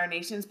energy on our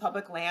nation's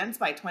public lands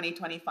by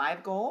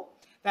 2025 goal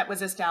that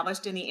was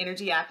established in the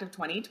Energy Act of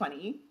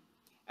 2020.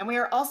 And we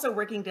are also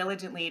working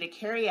diligently to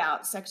carry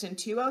out Section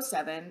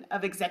 207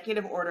 of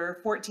Executive Order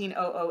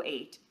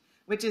 14008,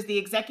 which is the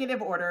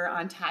executive order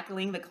on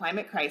tackling the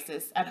climate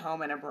crisis at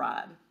home and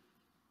abroad.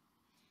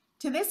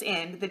 To this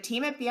end, the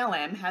team at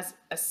BLM has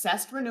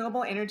assessed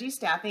renewable energy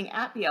staffing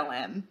at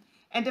BLM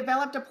and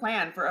developed a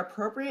plan for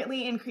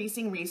appropriately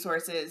increasing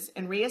resources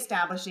and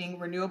reestablishing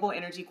renewable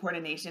energy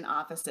coordination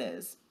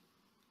offices.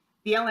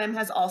 BLM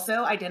has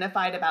also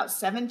identified about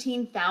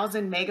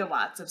 17,000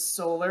 megawatts of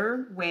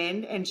solar,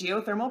 wind, and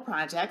geothermal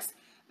projects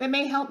that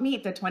may help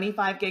meet the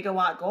 25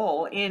 gigawatt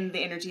goal in the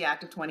Energy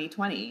Act of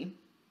 2020.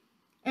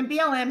 And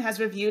BLM has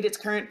reviewed its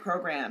current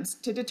programs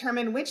to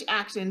determine which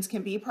actions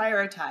can be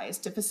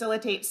prioritized to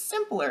facilitate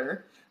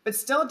simpler, but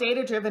still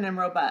data-driven and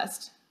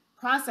robust,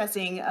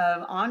 processing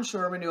of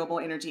onshore renewable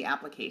energy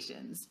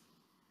applications.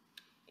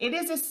 It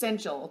is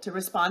essential to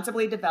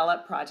responsibly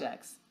develop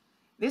projects.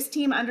 This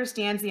team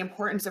understands the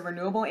importance of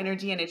renewable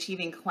energy in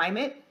achieving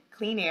climate,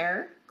 clean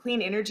air,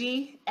 clean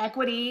energy,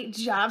 equity,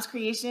 jobs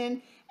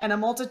creation, and a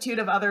multitude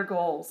of other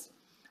goals.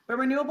 But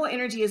renewable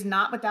energy is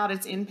not without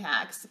its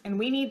impacts, and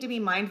we need to be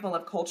mindful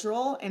of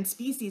cultural and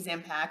species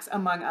impacts,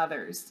 among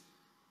others.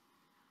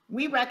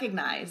 We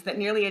recognize that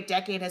nearly a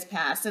decade has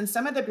passed since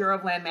some of the Bureau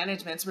of Land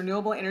Management's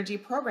renewable energy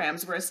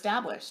programs were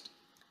established.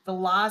 The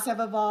laws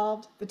have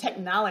evolved, the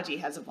technology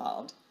has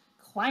evolved,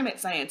 climate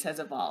science has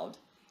evolved,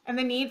 and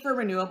the need for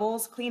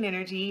renewables, clean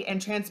energy, and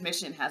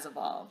transmission has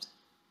evolved.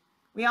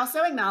 We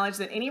also acknowledge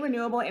that any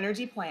renewable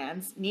energy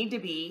plans need to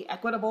be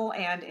equitable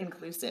and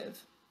inclusive.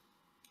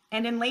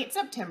 And in late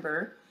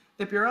September,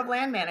 the Bureau of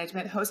Land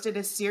Management hosted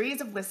a series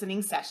of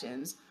listening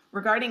sessions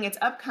regarding its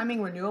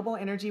upcoming renewable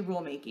energy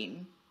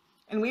rulemaking.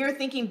 And we are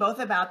thinking both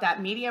about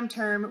that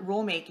medium-term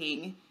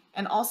rulemaking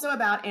and also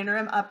about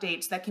interim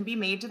updates that can be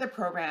made to the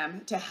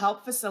program to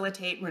help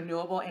facilitate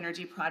renewable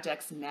energy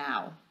projects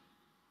now.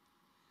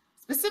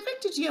 Specific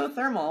to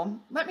geothermal,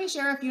 let me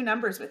share a few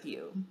numbers with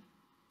you.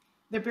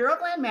 The Bureau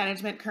of Land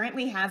Management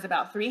currently has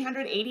about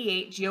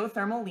 388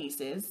 geothermal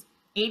leases,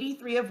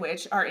 83 of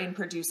which are in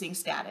producing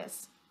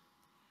status.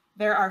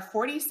 There are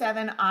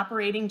 47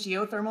 operating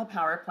geothermal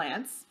power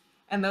plants,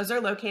 and those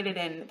are located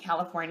in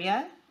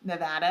California,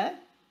 Nevada,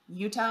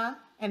 Utah,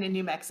 and in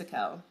New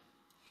Mexico.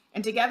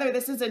 And together,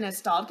 this is an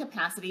installed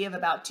capacity of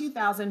about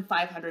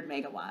 2,500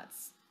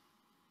 megawatts.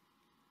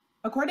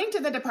 According to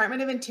the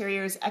Department of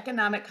Interior's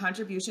Economic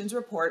Contributions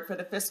Report for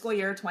the fiscal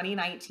year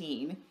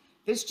 2019,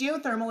 this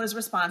geothermal is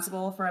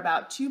responsible for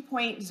about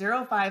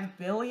 $2.05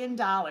 billion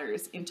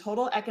in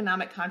total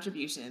economic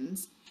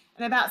contributions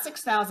and about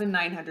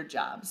 6,900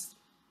 jobs.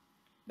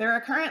 There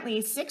are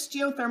currently 6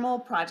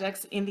 geothermal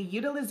projects in the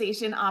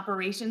utilization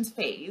operations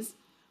phase,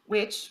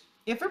 which,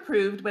 if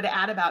approved, would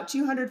add about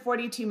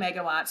 242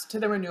 megawatts to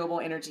the renewable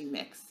energy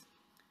mix.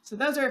 So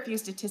those are a few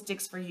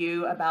statistics for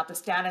you about the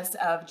status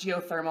of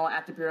geothermal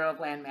at the Bureau of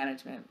Land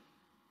Management.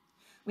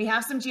 We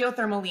have some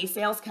geothermal lease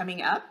sales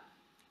coming up,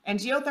 and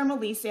geothermal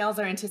lease sales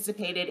are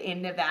anticipated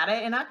in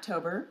Nevada in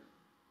October,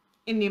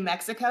 in New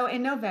Mexico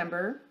in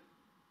November,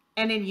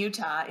 and in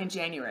Utah in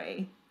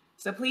January.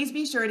 So please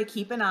be sure to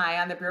keep an eye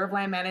on the Bureau of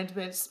Land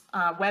Management's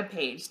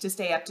webpage to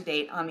stay up to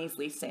date on these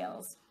lease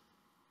sales.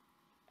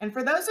 And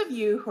for those of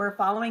you who are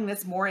following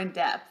this more in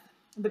depth,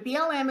 the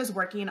BLM is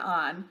working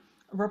on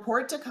a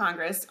report to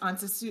Congress on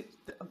the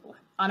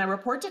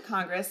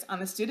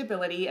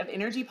Suitability of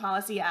Energy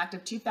Policy Act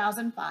of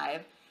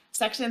 2005,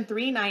 Section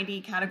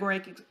 390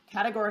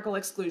 categorical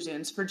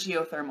exclusions for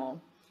geothermal.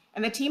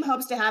 And the team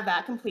hopes to have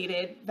that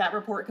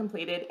report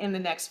completed in the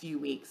next few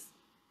weeks.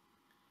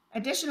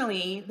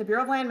 Additionally, the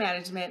Bureau of Land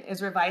Management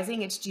is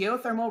revising its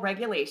geothermal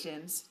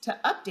regulations to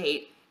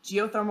update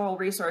geothermal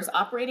resource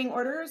operating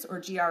orders, or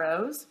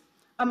GROs,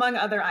 among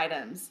other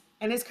items,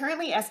 and is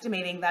currently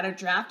estimating that a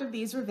draft of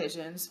these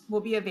revisions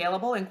will be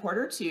available in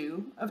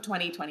Q2 of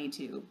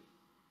 2022.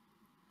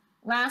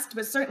 Last,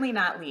 but certainly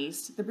not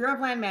least, the Bureau of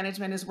Land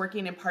Management is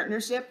working in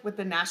partnership with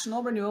the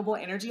National Renewable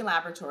Energy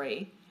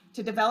Laboratory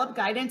to develop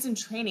guidance and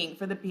training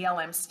for the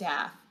BLM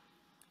staff.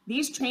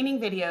 These training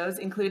videos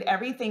include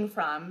everything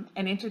from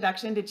an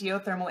introduction to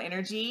geothermal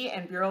energy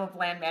and Bureau of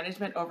Land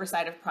Management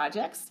oversight of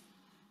projects,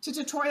 to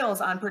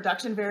tutorials on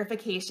production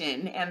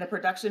verification and the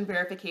production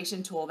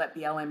verification tool that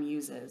BLM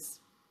uses.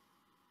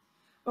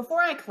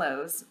 Before I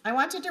close, I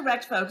want to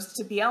direct folks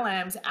to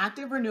BLM's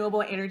Active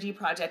Renewable Energy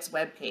Projects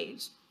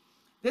webpage.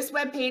 This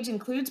webpage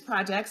includes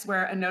projects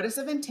where a notice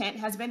of intent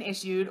has been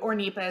issued or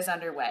NEPA is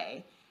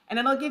underway, and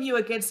it'll give you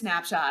a good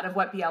snapshot of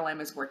what BLM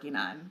is working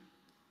on.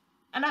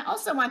 And I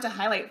also want to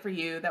highlight for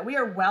you that we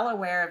are well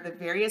aware of the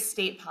various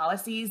state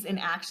policies and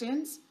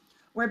actions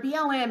where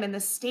BLM and the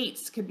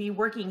states could be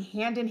working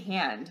hand in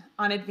hand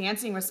on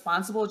advancing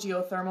responsible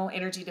geothermal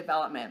energy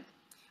development.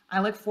 I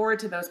look forward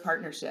to those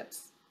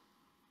partnerships.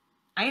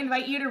 I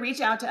invite you to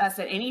reach out to us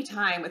at any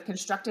time with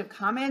constructive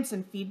comments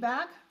and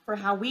feedback for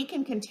how we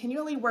can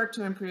continually work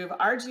to improve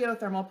our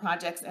geothermal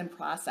projects and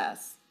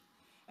process.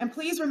 And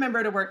please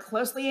remember to work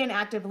closely and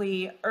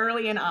actively,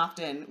 early and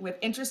often, with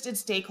interested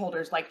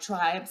stakeholders like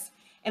tribes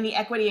and the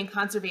equity and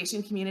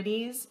conservation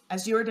communities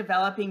as you are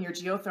developing your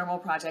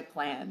geothermal project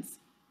plans.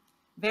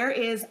 There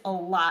is a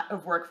lot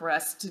of work for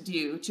us to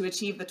do to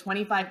achieve the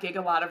 25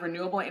 gigawatt of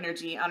renewable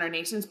energy on our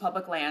nation's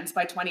public lands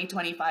by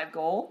 2025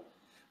 goal,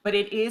 but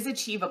it is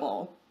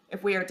achievable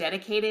if we are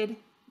dedicated,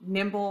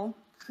 nimble,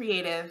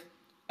 creative,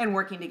 and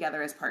working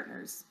together as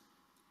partners.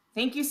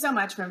 Thank you so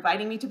much for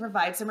inviting me to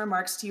provide some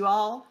remarks to you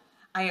all.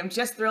 I am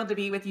just thrilled to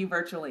be with you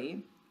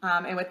virtually.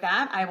 And with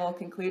that, I will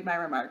conclude my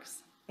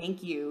remarks.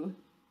 Thank you.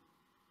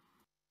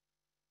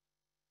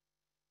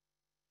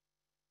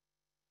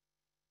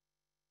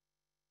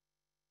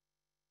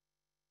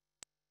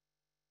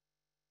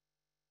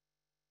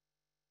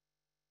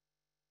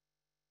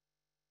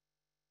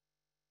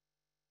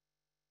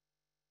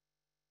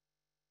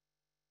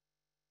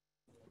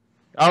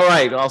 All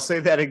right, I'll say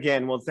that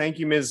again. Well, thank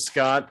you, Ms.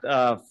 Scott,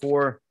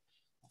 for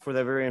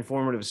that very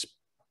informative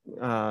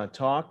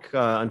talk.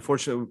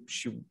 Unfortunately,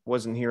 she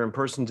wasn't here in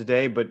person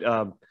today, but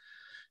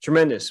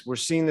tremendous. We're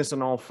seeing this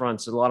on all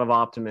fronts, a lot of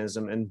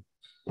optimism, and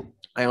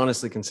I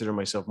honestly consider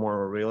myself more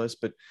of a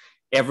realist, but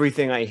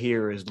everything I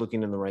hear is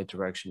looking in the right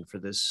direction for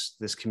this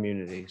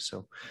community.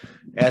 So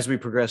as we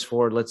progress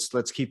forward,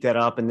 let's keep that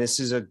up. And this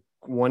is a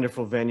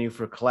wonderful venue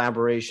for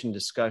collaboration,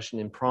 discussion,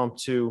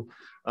 impromptu.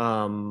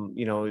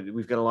 You know,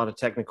 we've got a lot of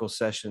technical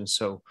sessions,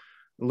 so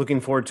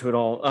looking forward to it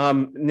all.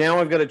 Now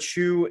I've got to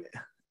chew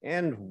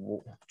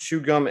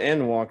gum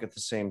and walk at the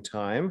same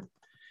time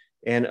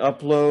and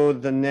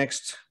upload the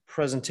next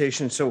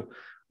presentation. So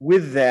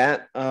with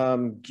that,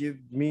 give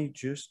me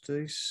just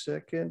a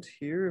second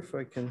here if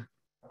I can.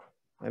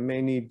 I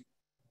may need,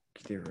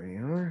 there we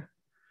are.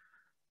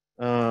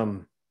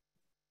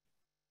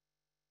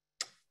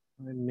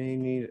 I may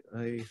need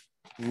a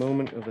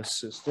moment of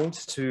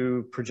assistance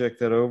to project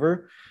that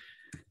over.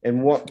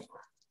 And what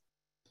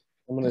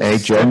I'm going to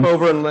step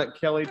over and let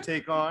Kelly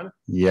take on.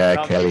 Yeah,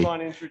 I'll Kelly. keep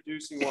on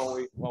introducing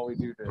while we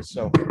do this.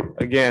 So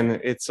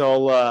again, it's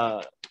all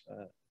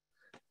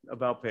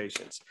about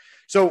patience.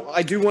 So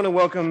I do want to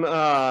welcome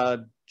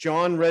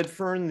John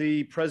Redfern,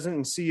 the president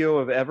and CEO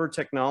of Ever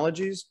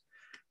Technologies.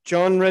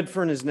 John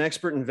Redfern is an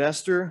expert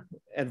investor,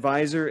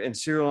 advisor, and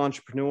serial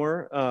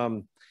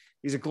entrepreneur.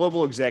 He's a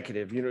global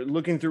executive. You know,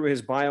 looking through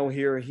his bio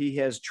here, he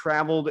has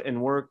traveled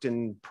and worked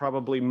in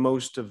probably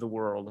most of the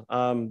world.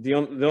 The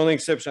only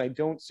exception I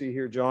don't see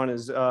here, John,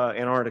 is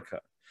Antarctica.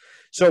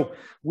 So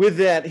with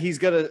that, he's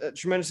got a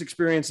tremendous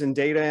experience in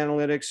data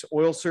analytics,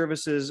 oil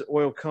services,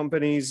 oil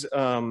companies,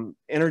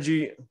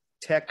 energy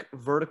tech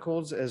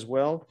verticals as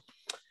well.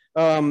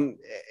 In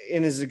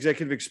his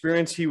executive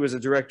experience, he was a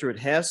director at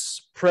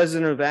Hess,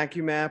 president of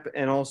AccuMap,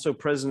 and also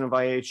president of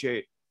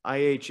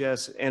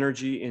IHS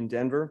Energy in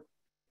Denver.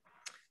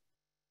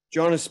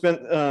 John has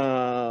spent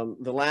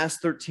the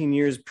last 13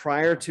 years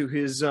prior to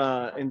his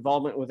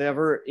involvement with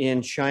Ever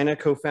in China,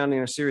 co-founding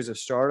a series of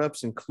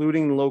startups,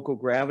 including Local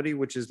Gravity,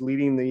 which is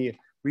leading the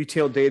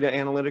retail data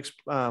analytics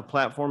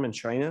platform in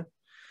China.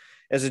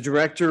 As a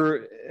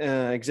director,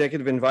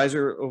 executive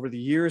advisor over the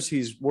years,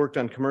 he's worked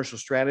on commercial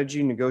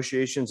strategy,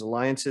 negotiations,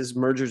 alliances,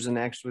 mergers and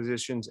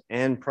acquisitions,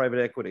 and private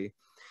equity.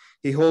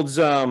 He holds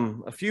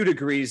a few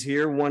degrees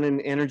here, one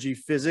in energy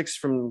physics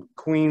from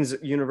Queen's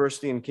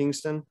University in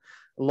Kingston,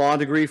 a law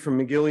degree from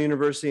McGill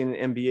University, and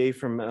an MBA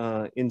from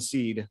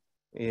INSEAD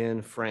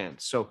in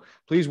France. So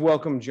please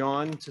welcome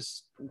John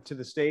to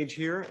the stage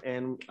here.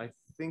 And I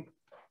think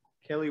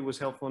Kelly was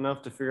helpful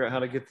enough to figure out how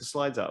to get the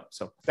slides up.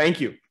 So thank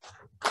you.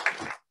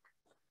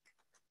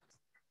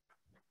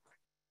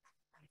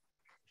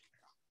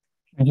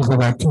 Thank you for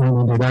that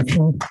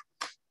introduction.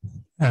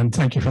 And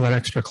thank you for that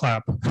extra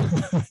clap in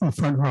the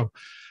front row.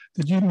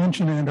 Did you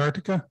mention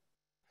Antarctica?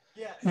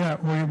 Yeah,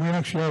 we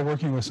actually are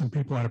working with some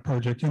people on a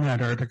project in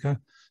Antarctica,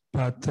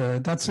 but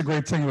that's the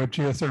great thing about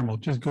geothermal.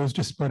 It just goes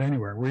just about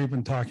anywhere. We're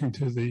even talking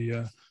to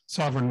the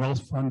Sovereign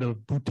Wealth Fund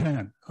of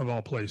Bhutan, of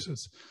all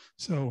places.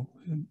 So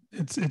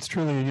it's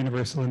truly a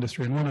universal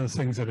industry, and one of the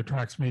things that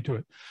attracts me to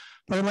it.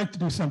 But I'd like to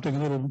do something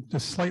a little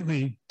just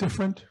slightly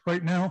different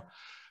right now,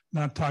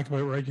 not talk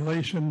about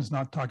regulations,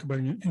 not talk about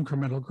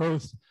incremental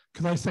growth,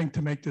 because I think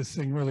to make this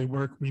thing really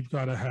work, we've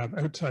got to have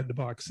outside the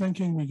box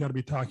thinking. We've got to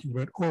be talking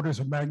about orders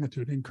of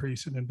magnitude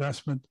increase in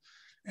investment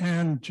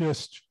and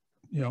just,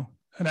 you know,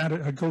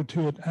 a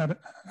go-to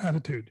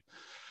attitude.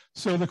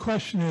 So the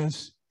question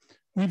is,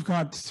 we've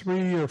got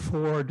 3 or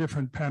 4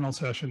 different panel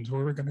sessions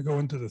where we're going to go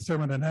into the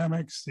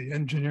thermodynamics, the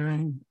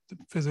engineering, the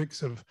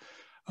physics of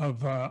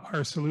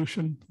our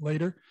solution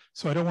later.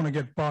 So I don't want to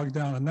get bogged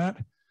down in that.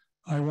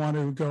 I want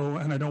to go,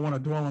 and I don't want to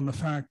dwell on the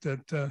fact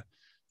that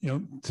you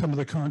know, some of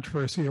the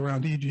controversy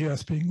around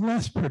EGS being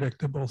less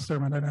predictable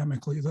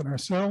thermodynamically than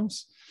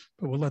ourselves,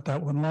 but we'll let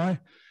that one lie.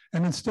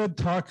 And instead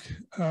talk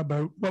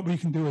about what we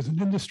can do as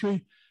an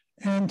industry,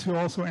 and to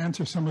also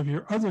answer some of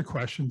your other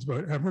questions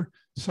about ever,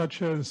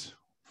 such as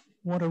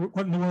what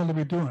in the world are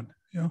we doing?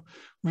 You know,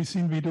 we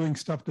seem to be doing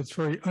stuff that's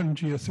very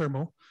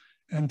un-geothermal,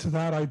 and to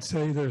that I'd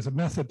say there's a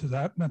method to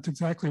that, and that's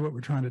exactly what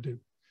we're trying to do.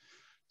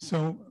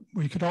 So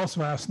we could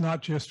also ask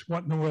not just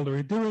what in the world are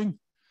we doing,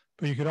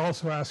 but you could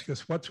also ask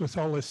us what's with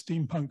all this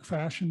steampunk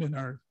fashion in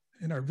our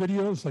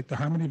videos, like the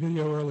Harmony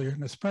video earlier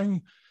in the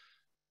spring.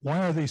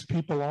 Why are these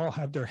people all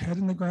have their head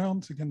in the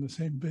ground? Again, the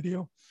same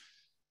video.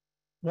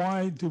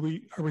 Why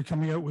are we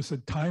coming out with a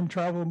time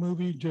travel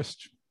movie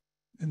just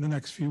in the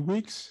next few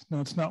weeks? No,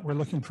 it's not. We're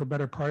looking for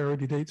better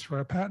priority dates for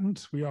our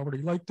patents. We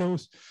already like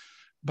those,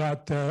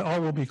 but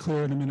all will be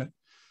clear in a minute.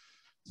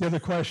 The other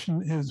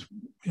question is,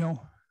 you know,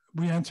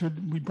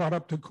 we brought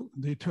up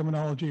the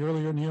terminology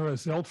earlier in the year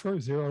as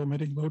ZELFR, zero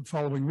emitting load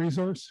following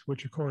resource,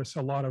 which of course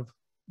a lot of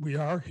we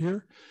are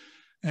here.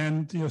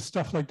 And you know,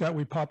 stuff like that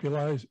we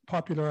popularized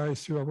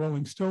through a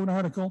Rolling Stone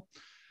article.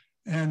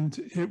 And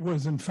it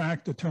was in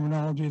fact a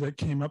terminology that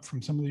came up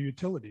from some of the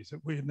utilities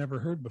that we had never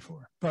heard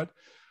before. But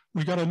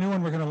we got a new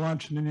one we're going to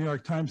launch in the New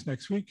York Times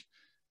next week.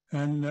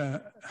 And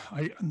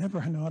I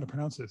never know how to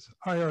pronounce this.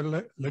 IR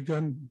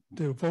Legun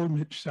de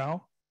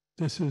Vomitsau.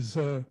 This is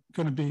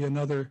going to be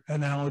another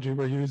analogy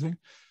we're using.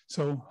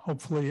 So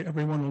hopefully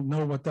everyone will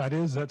know what that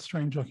is, that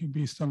strange looking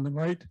beast on the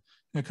right,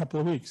 in a couple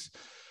of weeks.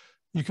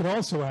 You could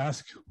also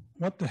ask,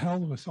 what the hell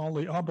was all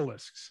the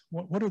obelisks?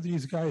 What are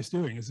these guys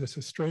doing? Is this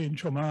a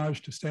strange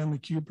homage to Stanley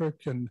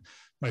Kubrick and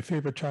my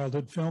favorite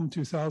childhood film,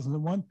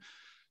 2001?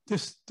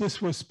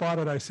 This was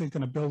spotted, I think,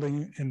 in a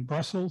building in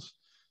Brussels,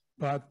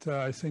 but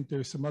I think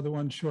there's some other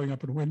ones showing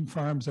up in wind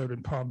farms out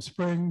in Palm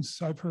Springs,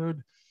 I've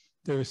heard.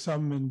 There's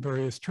some in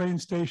various train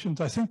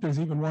stations. I think there's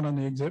even one on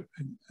the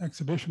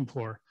exhibition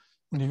floor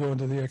when you go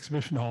into the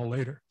exhibition hall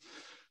later.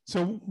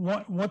 So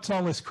what's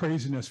all this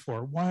craziness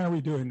for? Why are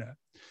we doing that?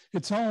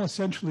 It's all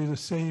essentially the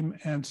same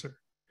answer.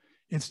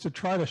 It's to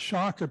try to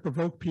shock or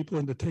provoke people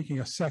into taking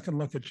a second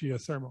look at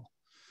geothermal.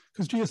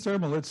 Because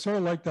geothermal, it's sort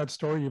of like that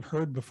story you've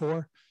heard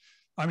before.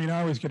 I mean,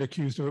 I always get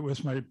accused of it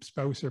with my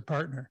spouse or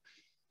partner.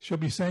 She'll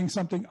be saying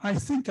something, I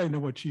think I know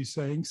what she's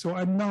saying, so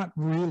I'm not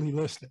really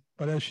listening.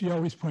 But as she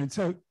always points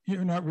out,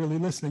 you're not really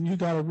listening. You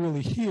got to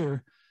really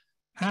hear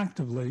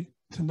actively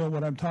to know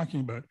what I'm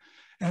talking about.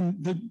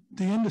 And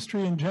the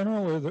industry in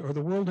general, or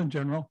the world in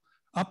general,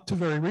 up to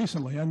very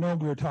recently, I know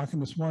we were talking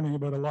this morning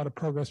about a lot of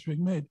progress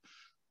being made,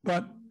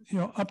 but you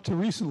know, up to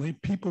recently,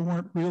 people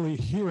weren't really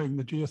hearing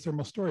the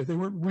geothermal story. They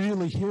weren't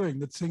really hearing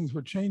that things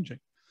were changing.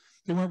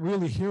 They weren't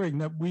really hearing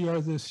that we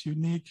are this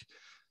unique,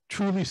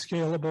 truly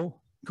scalable,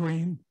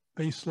 green,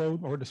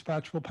 baseload, or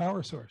dispatchable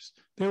power source.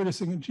 They were just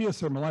thinking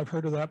geothermal. I've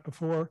heard of that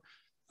before.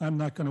 I'm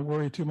not going to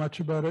worry too much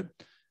about it,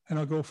 and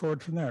I'll go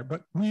forward from there.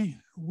 But we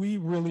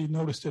really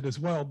noticed it as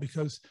well,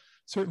 because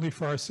certainly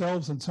for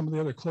ourselves and some of the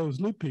other closed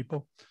loop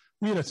people,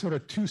 we had a sort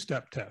of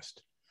two-step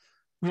test.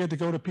 We had to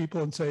go to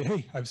people and say,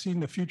 hey, I've seen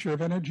the future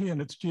of energy and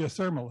it's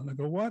geothermal. And I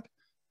go, what?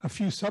 A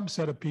few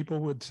subset of people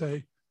would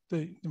say,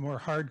 the more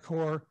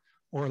hardcore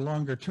or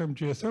longer term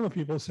geothermal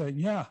people saying,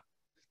 yeah,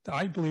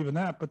 I believe in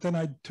that. But then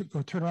I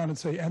go turn around and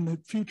say, and the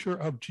future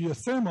of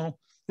geothermal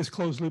is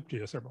closed loop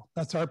geothermal.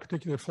 That's our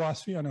particular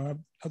philosophy. I know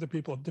other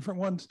people have different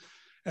ones.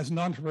 As an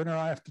entrepreneur,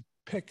 I have to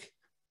pick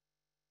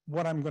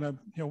what I'm going to,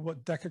 you know,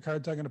 what deck of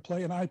cards I'm going to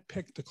play. And I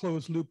picked the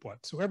closed loop one.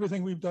 So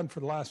everything we've done for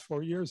the last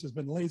 4 years has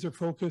been laser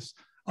focused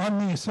on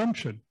the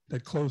assumption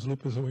that closed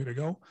loop is the way to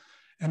go.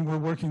 And we're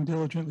working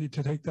diligently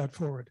to take that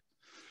forward.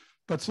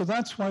 But so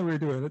that's why we're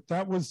doing it.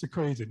 That was the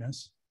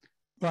craziness.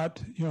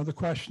 But, you know, the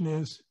question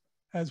is,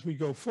 as we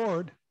go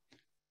forward,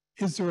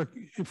 is there,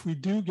 if we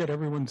do get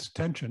everyone's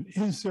attention,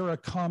 is there a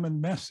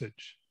common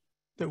message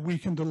that we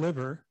can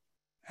deliver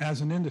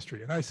as an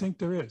industry? And I think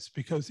there is,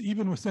 because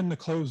even within the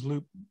closed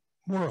loop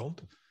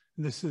world,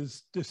 this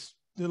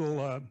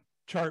little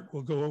chart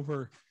we'll go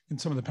over in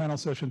some of the panel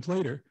sessions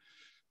later,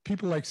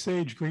 people like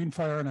Sage,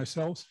 Greenfire, and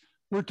ourselves,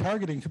 we're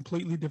targeting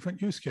completely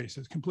different use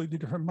cases, completely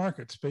different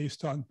markets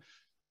based on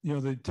you know,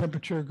 the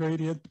temperature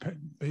gradient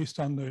based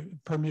on the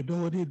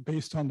permeability,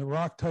 based on the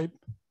rock type,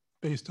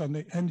 based on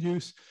the end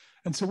use.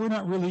 And so we're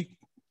not really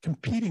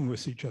competing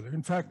with each other.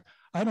 In fact,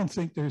 I don't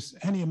think there's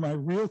any of my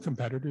real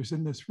competitors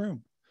in this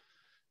room.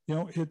 You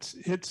know, it's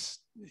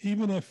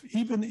even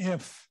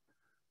if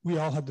we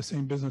all have the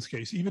same business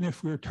case, even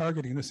if we're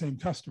targeting the same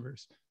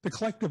customers, the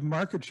collective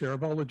market share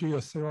of all the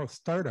geothermal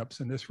startups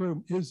in this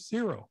room is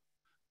 0.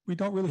 We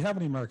don't really have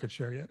any market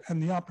share yet.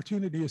 And the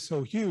opportunity is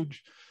so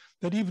huge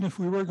that even if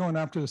we were going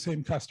after the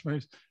same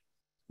customers,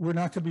 we're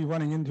not going to be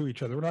running into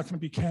each other. We're not going to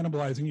be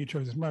cannibalizing each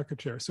other's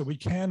market share. So we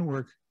can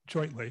work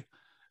jointly.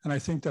 And I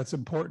think that's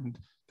important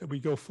that we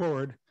go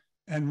forward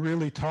and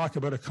really talk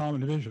about a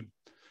common vision.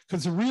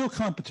 Because the real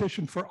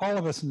competition for all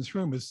of us in this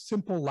room is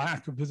simple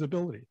lack of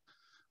visibility.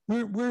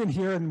 We're in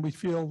here and we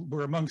feel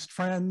we're amongst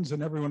friends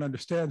and everyone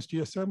understands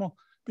geothermal,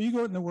 but you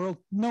go out in the world,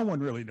 no one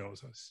really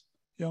knows us,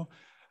 you know.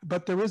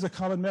 But there is a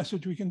common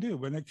message we can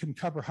do, and it can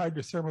cover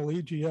hydrothermal,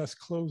 EGS,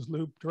 closed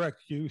loop,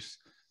 direct use,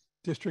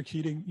 district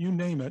heating, you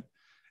name it.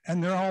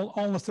 And they're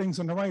all the things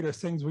on the right are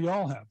things we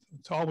all have.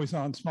 It's always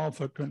on, small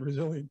footprint,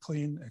 resilient,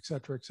 clean, et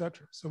cetera, et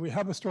cetera. So we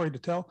have a story to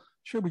tell.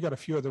 Sure, we got a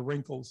few other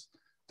wrinkles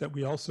that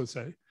we also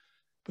say,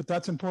 but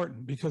that's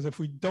important because if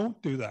we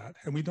don't do that,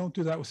 and we don't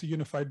do that with a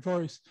unified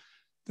voice,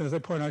 then as I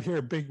point out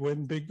here, big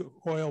wind, big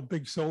oil,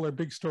 big solar,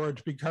 big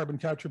storage, big carbon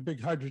capture,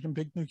 big hydrogen,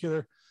 big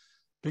nuclear,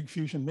 big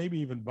fusion, maybe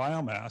even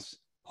biomass,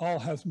 all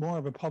has more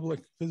of a public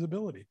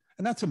visibility.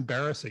 And that's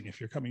embarrassing if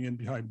you're coming in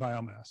behind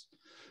biomass.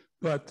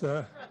 But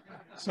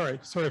sorry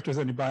if there's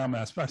any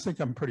biomass, but I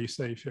think I'm pretty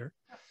safe here.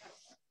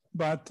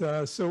 But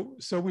so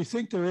we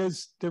think there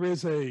is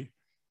a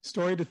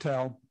story to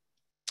tell.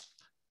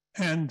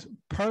 And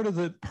part of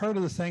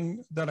the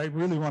thing that I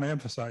really want to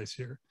emphasize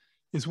here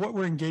is what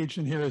we're engaged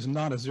in here is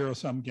not a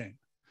zero-sum game.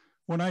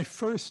 When I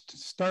first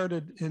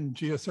started in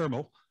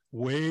geothermal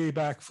way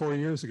back 4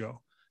 years ago,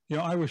 you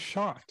know, I was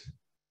shocked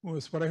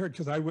was what I heard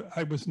because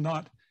I was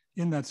not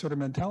in that sort of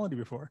mentality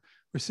before.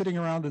 We're sitting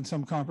around in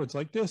some conference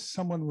like this.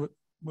 Someone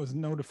was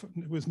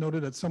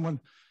noted that someone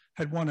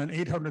had won an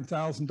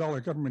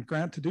 $800,000 government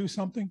grant to do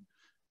something.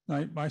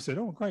 I said,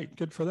 oh, great,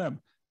 good for them.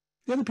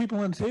 The other people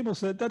on the table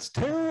said, that's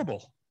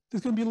terrible.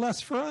 There's going to be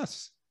less for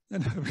us.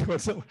 And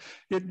so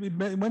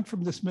it went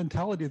from this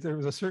mentality that there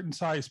was a certain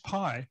size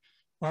pie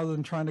rather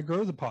than trying to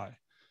grow the pie.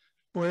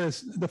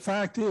 Whereas the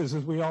fact is,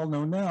 as we all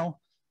know now,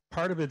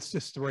 part of it's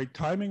just the right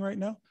timing right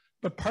now.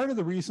 But part of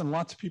the reason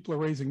lots of people are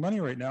raising money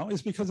right now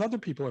is because other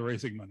people are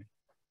raising money.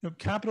 You know,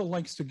 capital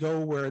likes to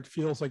go where it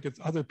feels like it's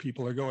other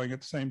people are going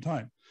at the same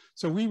time.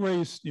 So we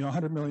raised, you know,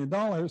 $100 million.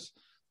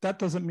 That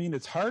doesn't mean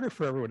it's harder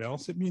for everyone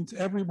else. It means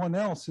everyone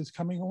else is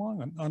coming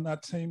along on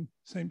that same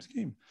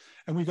scheme.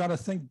 And we got to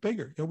think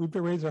bigger. You know, we've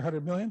raised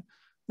 $100 million.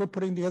 We're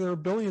putting together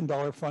 $1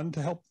 billion fund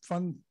to help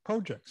fund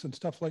projects and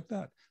stuff like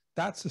that.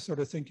 That's the sort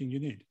of thinking you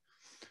need.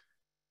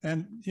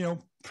 And, you know,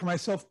 for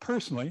myself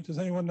personally, does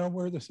anyone know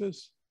where this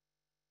is?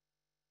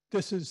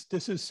 This is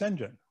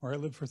Shenzhen, where I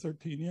lived for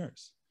 13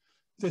 years.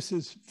 This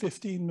is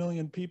 15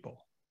 million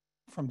people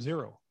from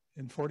 0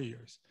 in 40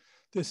 years.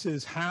 This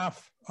is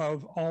half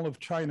of all of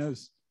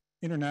China's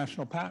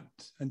international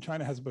patents, and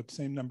China has about the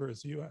same number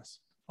as the US,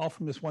 all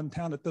from this one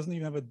town that doesn't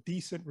even have a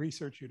decent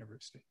research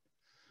university.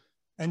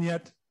 And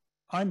yet,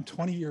 I'm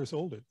 20 years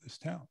old at this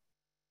town.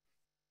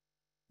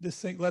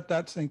 Let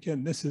that sink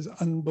in. This is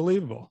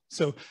unbelievable.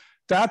 So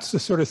that's the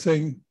sort of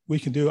thing we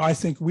can do. I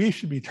think we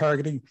should be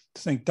targeting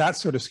to think that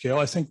sort of scale.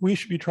 I think we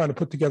should be trying to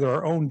put together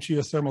our own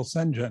geothermal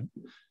Shenzhen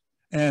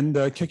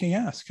and kicking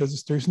ass,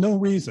 because there's no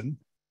reason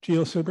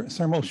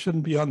geothermal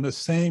shouldn't be on the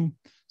same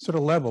sort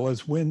of level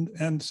as wind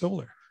and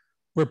solar.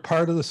 We're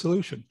part of the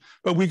solution,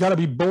 but we got to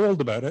be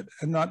bold about it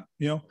and not,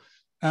 you know,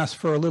 ask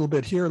for a little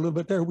bit here, a little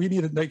bit there. We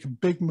need to make a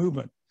big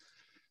movement.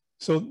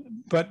 So,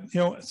 but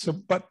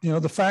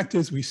the fact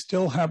is we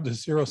still have the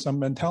zero-sum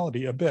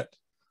mentality a bit.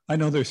 I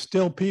know there's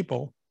still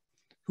people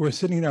who are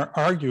sitting there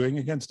arguing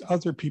against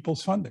other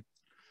people's funding.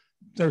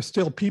 There's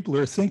still people who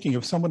are thinking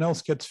if someone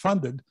else gets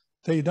funded,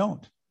 they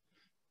don't.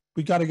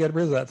 We got to get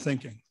rid of that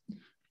thinking.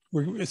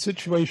 We're in a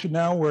situation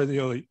now where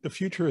the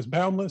future is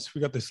boundless.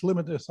 We got this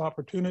limitless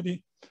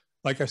opportunity.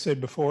 Like I said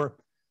before,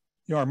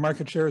 you know, our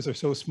market shares are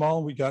so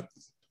small.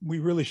 We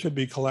really should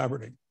be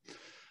collaborating.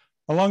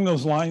 Along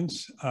those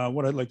lines,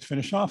 what I'd like to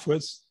finish off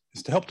with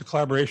is to help the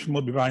collaboration.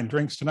 We'll be buying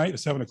drinks tonight at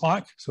 7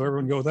 o'clock, so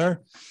everyone go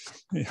there.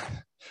 Yeah,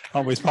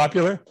 always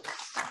popular.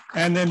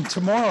 And then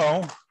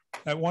tomorrow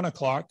at 1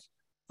 o'clock,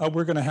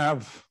 we're going to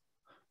have,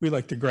 we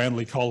like to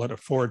grandly call it a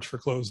forge for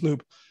closed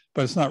loop,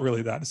 but it's not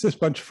really that. It's this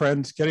bunch of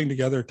friends getting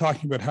together,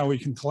 talking about how we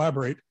can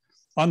collaborate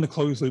on the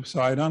closed loop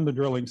side, on the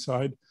drilling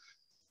side.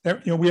 You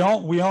know,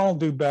 we all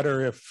do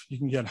better if you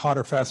can get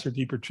hotter, faster,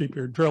 deeper,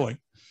 cheaper drilling.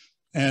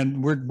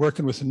 And we're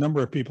working with a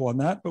number of people on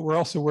that, but we're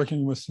also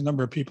working with a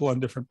number of people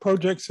on different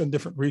projects and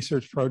different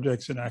research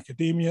projects in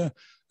academia,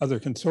 other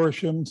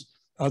consortiums,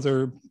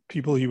 other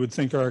people you would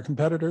think are our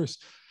competitors.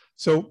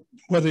 So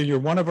whether you're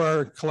one of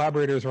our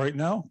collaborators right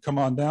now, come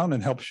on down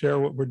and help share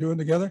what we're doing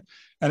together.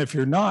 And if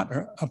you're not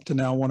up to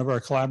now one of our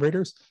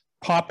collaborators,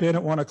 pop in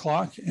at 1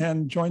 o'clock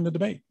and join the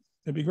debate.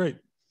 It'd be great.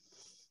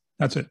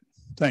 That's it.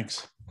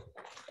 Thanks.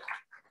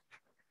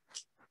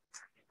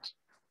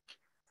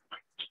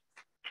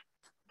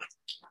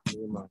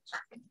 Very much.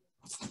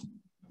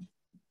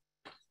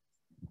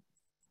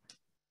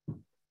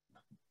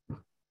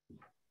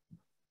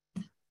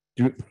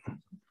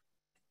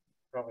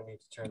 Probably need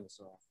to turn this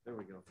off. There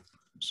we go.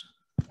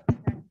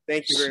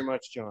 Thank you very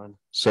much, John.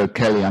 So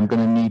Kelly, I'm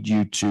going to need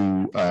you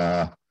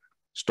to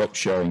stop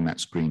sharing that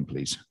screen,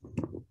 please.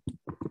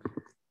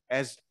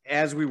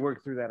 As we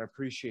work through that, I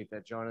appreciate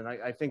that, John. And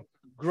I think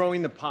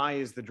growing the pie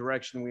is the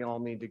direction we all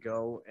need to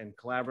go, and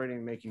collaborating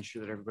and making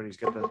sure that everybody's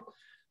got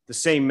the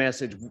same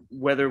message,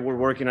 whether we're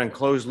working on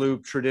closed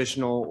loop,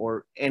 traditional,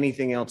 or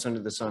anything else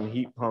under the sun,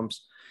 heat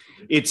pumps.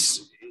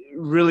 It's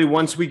really,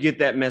 once we get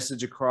that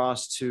message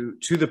across to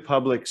the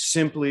public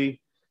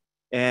simply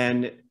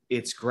and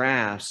it's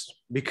grasped,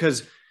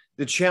 because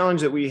the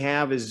challenge that we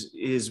have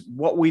is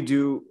what we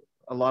do,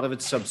 a lot of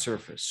it's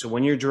subsurface. So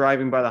when you're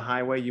driving by the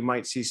highway, you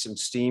might see some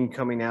steam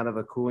coming out of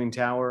a cooling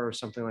tower or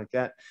something like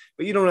that,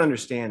 but you don't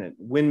understand it.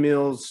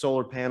 Windmills,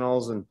 solar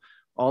panels, and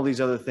all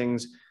these other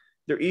things,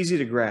 they're easy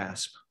to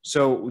grasp.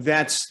 So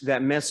that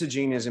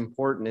messaging is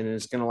important, and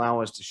it's going to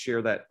allow us to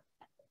share that,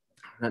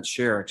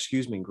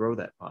 grow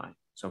that pie.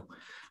 So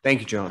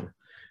thank you, John.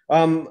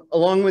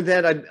 Along with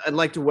that, I'd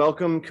like to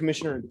welcome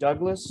Commissioner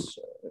Douglas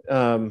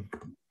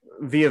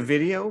via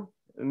video.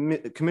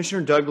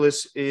 Commissioner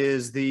Douglas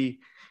is a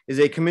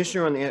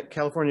commissioner on the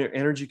California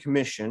Energy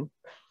Commission.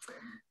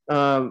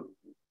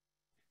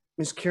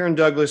 Ms. Karen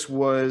Douglas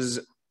was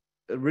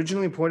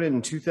originally appointed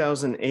in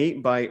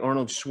 2008 by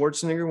Arnold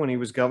Schwarzenegger when he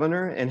was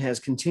governor, and has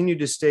continued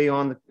to stay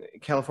on the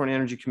California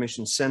Energy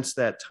Commission since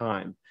that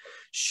time.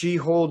 She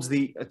holds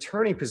the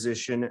attorney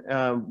position.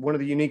 One of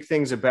the unique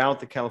things about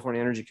the California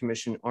Energy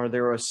Commission are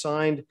there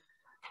assigned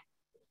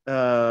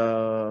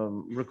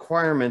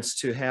requirements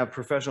to have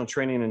professional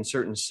training in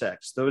certain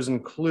sects. Those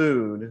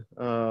include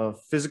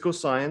physical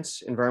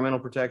science, environmental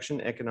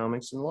protection,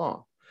 economics, and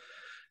law.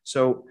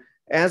 So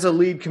as a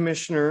lead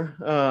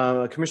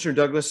commissioner, Commissioner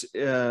Douglas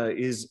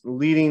is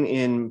leading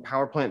in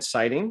power plant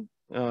siting,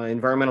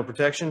 environmental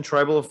protection,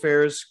 tribal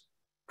affairs,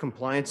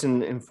 compliance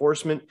and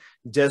enforcement,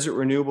 desert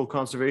renewable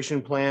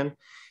conservation plan,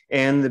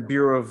 and the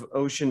Bureau of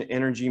Ocean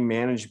Energy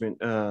Management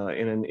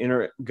in an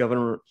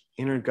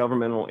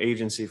intergovernmental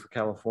agency for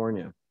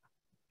California.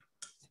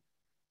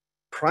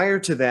 Prior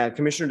to that,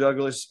 Commissioner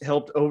Douglas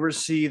helped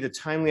oversee the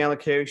timely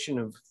allocation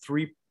of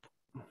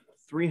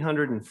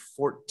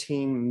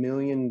 $314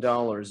 million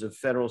of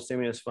federal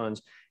stimulus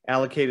funds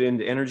allocated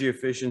into energy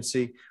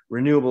efficiency,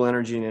 renewable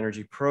energy, and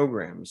energy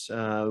programs,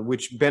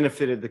 which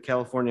benefited the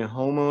California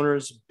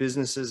homeowners,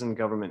 businesses, and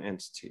government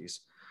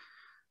entities.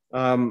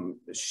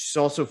 She's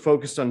also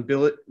focused on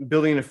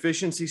building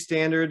efficiency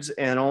standards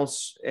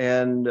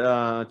and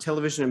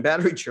television and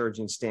battery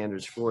charging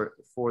standards for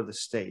the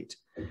state.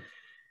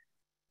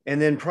 And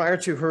then prior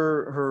to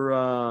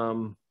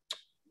her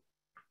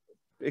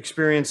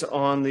experience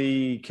on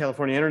the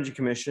California Energy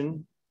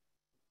Commission,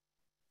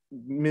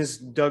 Ms.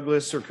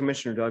 Douglas, or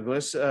Commissioner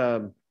Douglas,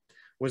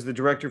 was the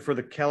director for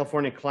the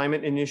California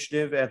Climate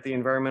Initiative at the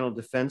Environmental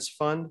Defense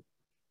Fund.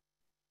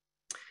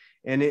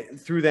 And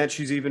through that,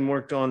 she's even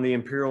worked on the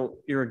Imperial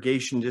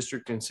Irrigation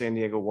District and San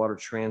Diego Water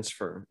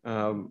Transfer.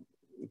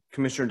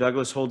 Commissioner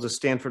Douglas holds a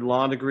Stanford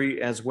Law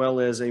degree as well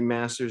as a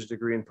master's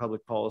degree in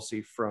public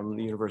policy from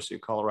the University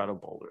of Colorado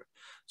Boulder.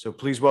 So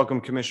please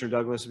welcome Commissioner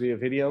Douglas via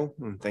video,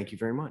 and thank you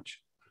very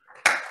much.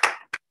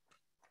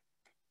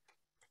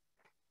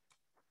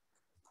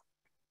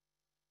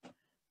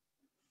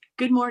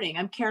 Good morning.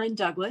 I'm Karen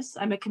Douglas.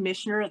 I'm a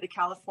commissioner at the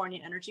California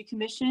Energy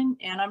Commission,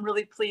 and I'm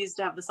really pleased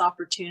to have this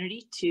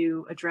opportunity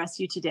to address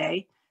you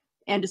today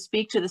and to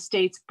speak to the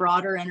state's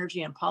broader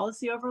energy and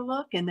policy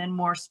overlook, and then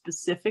more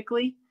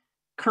specifically,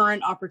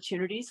 current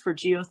opportunities for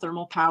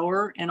geothermal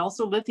power and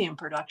also lithium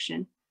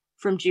production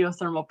from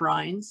geothermal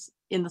brines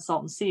in the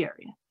Salton Sea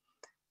area.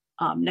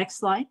 Next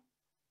slide.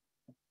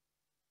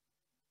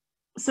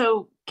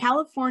 So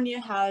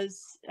California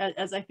has,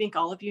 as I think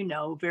all of you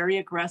know, very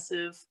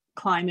aggressive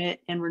climate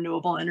and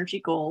renewable energy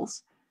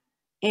goals.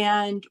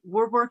 And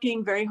we're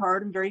working very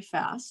hard and very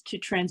fast to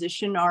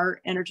transition our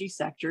energy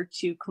sector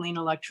to clean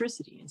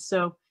electricity. And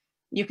so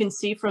you can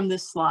see from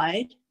this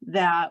slide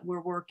that we're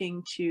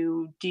working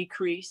to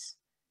decrease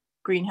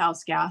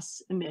greenhouse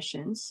gas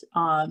emissions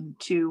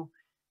to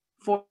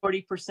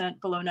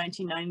 40% below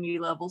 1990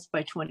 levels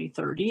by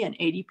 2030 and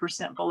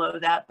 80% below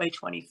that by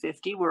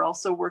 2050. We're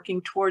also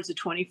working towards a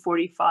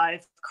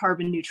 2045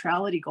 carbon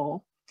neutrality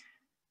goal.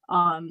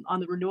 On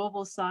the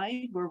renewable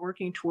side, we're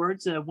working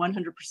towards a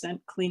 100%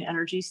 clean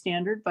energy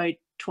standard by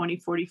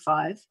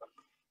 2045.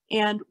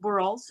 And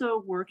we're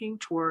also working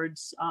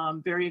towards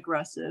very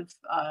aggressive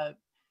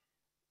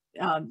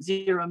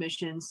zero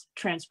emissions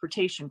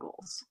transportation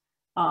goals.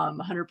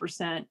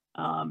 100%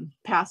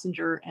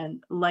 passenger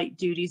and light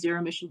duty zero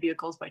emission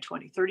vehicles by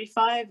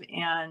 2035.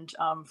 And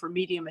for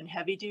medium and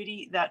heavy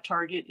duty, that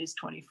target is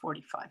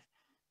 2045.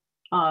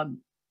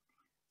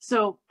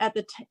 So at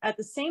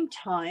the same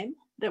time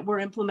that we're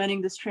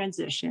implementing this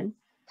transition,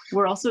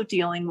 we're also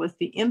dealing with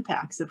the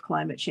impacts of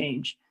climate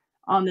change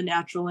on the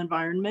natural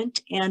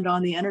environment and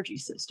on the energy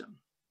system.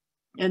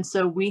 And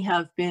so we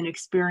have been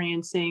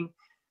experiencing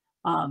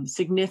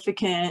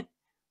significant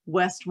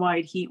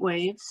west-wide heat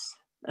waves,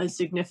 a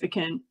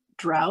significant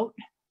drought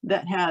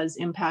that has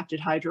impacted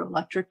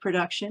hydroelectric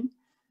production,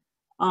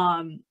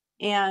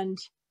 and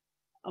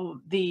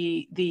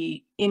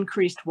the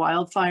increased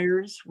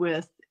wildfires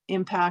with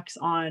impacts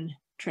on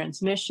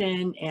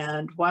transmission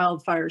and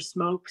wildfire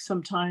smoke,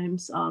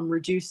 sometimes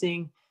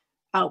reducing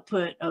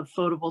output of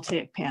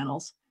photovoltaic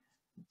panels.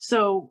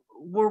 So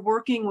we're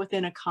working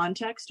within a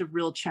context of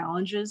real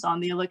challenges on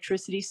the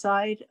electricity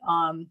side.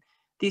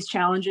 These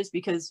challenges,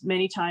 because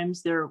many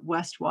times they're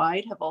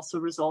west-wide, have also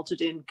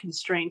resulted in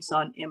constraints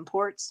on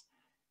imports.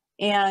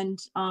 And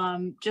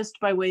just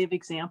by way of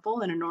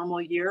example, in a normal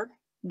year,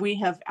 we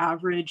have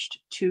averaged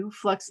 2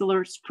 flex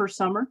alerts per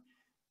summer.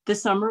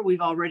 This summer,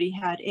 we've already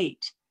had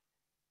 8.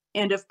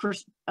 And of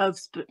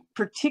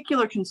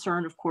particular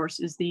concern, of course,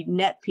 is the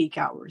net peak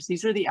hours.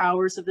 These are the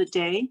hours of the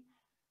day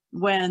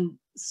when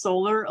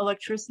solar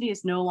electricity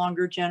is no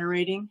longer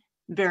generating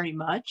very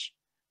much,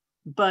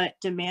 but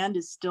demand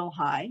is still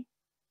high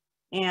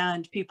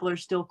and people are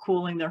still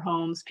cooling their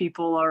homes.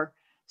 People are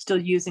still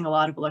using a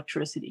lot of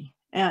electricity.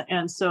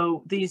 And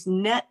so these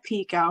net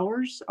peak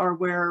hours are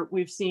where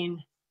we've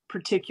seen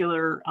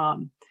particular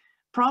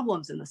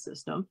problems in the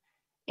system.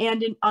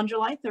 And on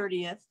July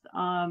 30th,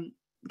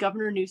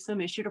 Governor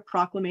Newsom issued a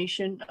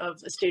proclamation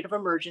of a state of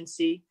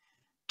emergency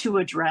to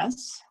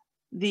address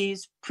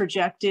these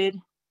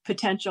projected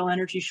potential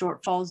energy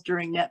shortfalls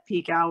during net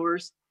peak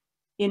hours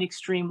in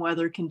extreme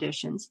weather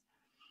conditions.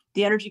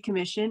 The Energy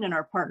Commission and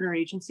our partner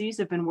agencies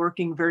have been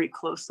working very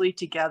closely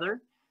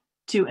together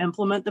to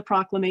implement the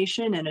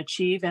proclamation and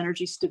achieve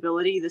energy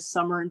stability this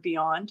summer and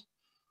beyond.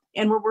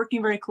 And we're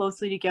working very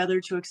closely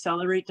together to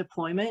accelerate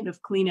deployment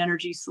of clean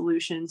energy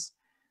solutions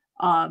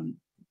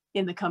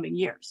in the coming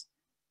years.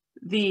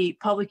 The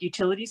Public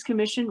Utilities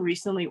Commission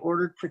recently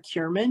ordered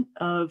procurement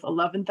of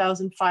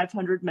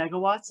 11,500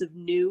 megawatts of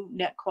new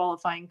net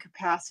qualifying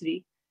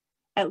capacity,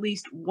 at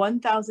least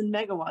 1,000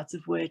 megawatts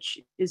of which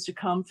is to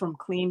come from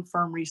clean,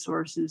 firm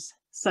resources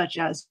such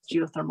as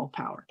geothermal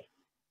power.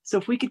 So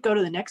if we could go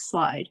to the next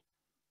slide.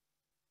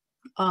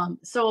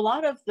 So a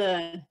lot of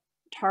the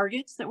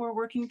targets that we're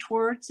working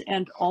towards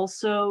and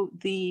also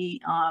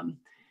the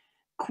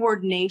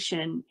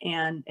coordination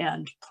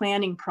and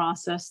planning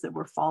process that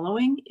we're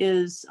following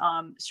is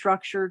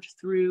structured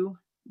through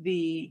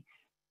the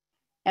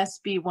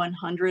SB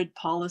 100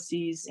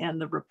 policies and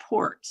the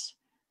reports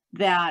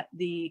that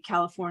the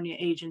California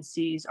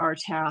agencies are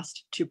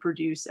tasked to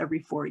produce every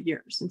 4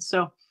 years. And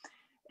so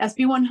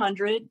SB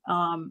 100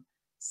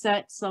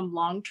 set some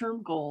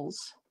long-term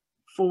goals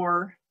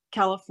for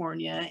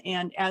California.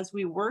 And as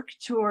we work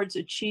towards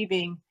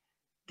achieving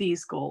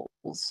these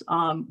goals,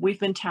 we've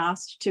been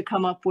tasked to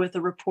come up with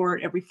a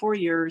report every 4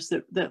 years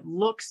that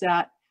looks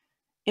at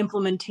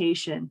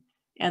implementation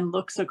and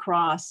looks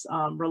across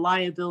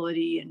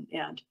reliability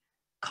and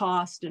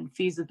cost and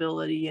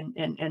feasibility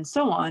and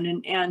so on.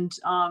 And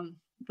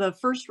the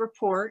first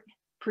report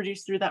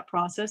produced through that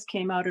process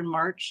came out in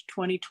March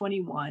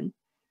 2021.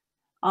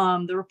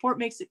 The report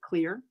makes it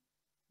clear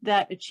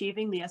that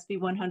achieving the SB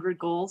 100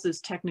 goals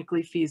is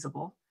technically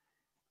feasible,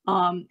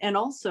 and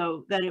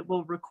also that it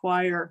will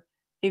require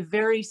a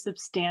very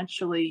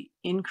substantially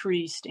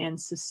increased and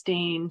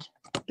sustained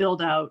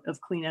build out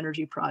of clean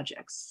energy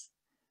projects.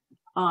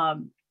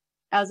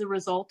 As a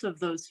result of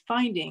those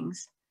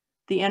findings,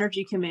 the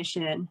Energy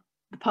Commission,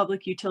 the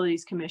Public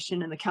Utilities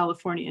Commission, and the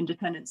California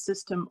Independent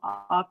System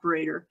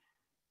Operator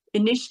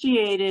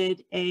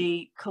initiated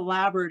a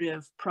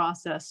collaborative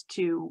process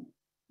to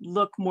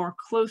look more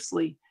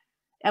closely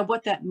at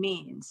what that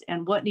means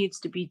and what needs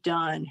to be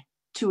done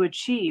to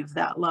achieve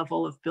that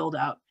level of build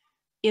out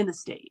in the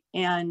state.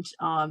 And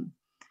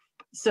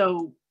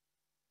so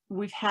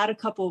we've had a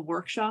couple of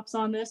workshops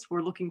on this.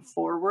 We're looking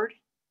forward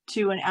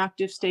to an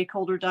active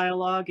stakeholder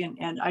dialogue.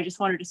 And I just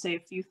wanted to say a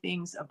few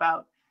things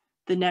about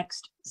the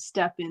next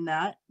step in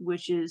that,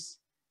 which is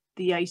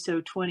the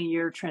ISO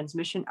 20-year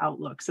transmission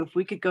outlook. So if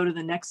we could go to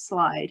the next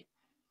slide.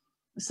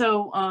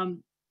 So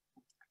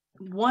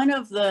one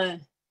of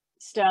the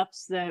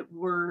steps that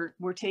we're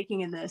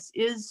taking in this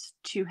is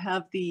to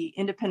have the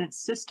independent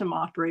system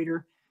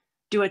operator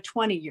do a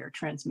 20-year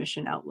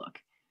transmission outlook.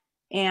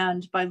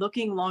 And by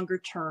looking longer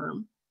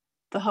term,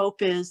 the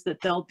hope is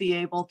that they'll be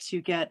able to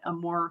get a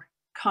more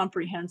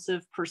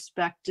comprehensive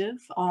perspective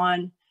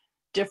on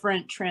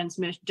different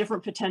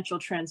potential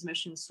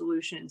transmission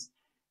solutions,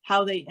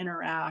 how they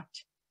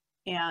interact,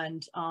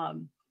 and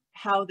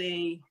how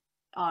they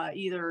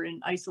either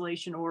in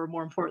isolation or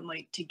more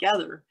importantly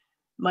together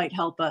might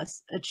help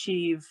us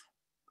achieve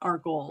our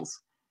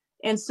goals.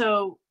 And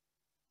so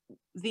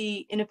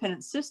the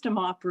independent system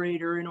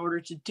operator, in order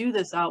to do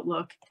this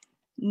outlook,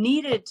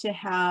 needed to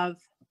have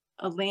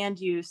a land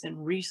use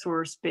and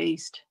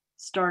resource-based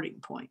starting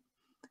point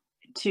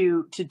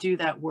to do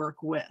that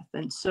work with.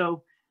 And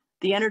so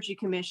the Energy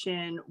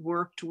Commission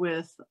worked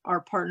with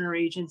our partner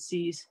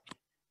agencies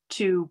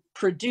to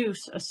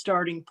produce a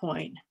starting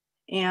point.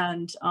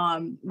 And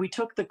we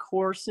took the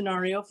core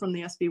scenario from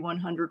the SB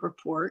 100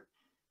 report,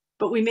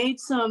 but we made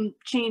some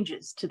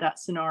changes to that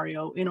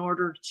scenario in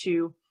order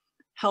to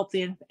help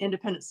the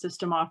independent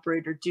system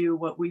operator do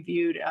what we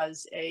viewed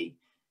as a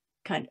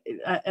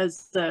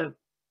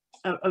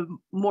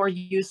more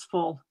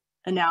useful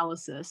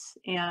analysis.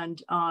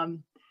 And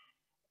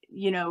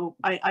you know,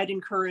 I'd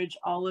encourage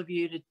all of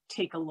you to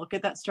take a look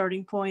at that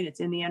starting point. It's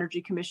in the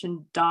Energy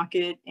Commission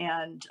docket,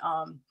 and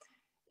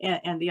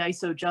the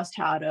ISO just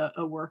had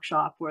a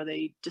workshop where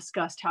they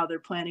discussed how they're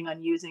planning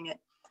on using it.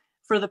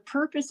 For the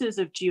purposes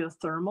of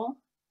geothermal,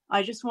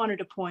 I just wanted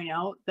to point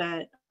out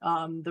that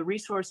the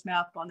resource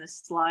map on this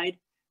slide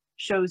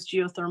shows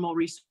geothermal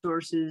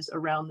resources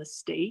around the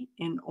state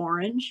in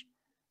orange,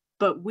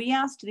 but we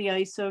asked the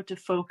ISO to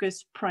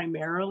focus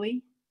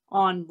primarily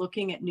on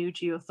looking at new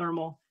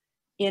geothermal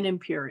in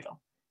Imperial.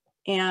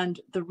 And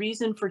the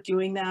reason for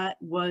doing that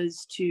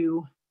was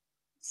to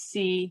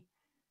see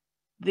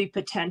the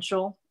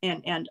potential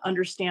and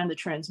understand the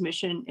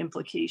transmission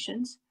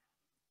implications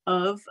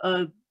of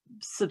a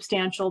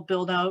substantial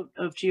build out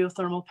of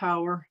geothermal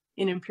power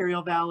in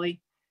Imperial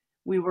Valley.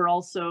 We were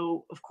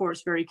also, of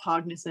course, very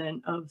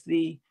cognizant of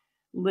the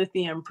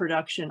lithium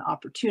production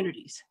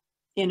opportunities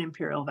in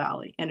Imperial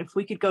Valley. And if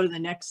we could go to the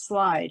next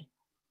slide,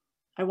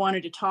 I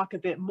wanted to talk a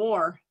bit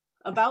more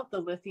about the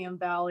Lithium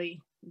Valley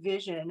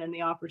vision and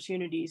the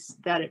opportunities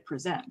that it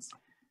presents.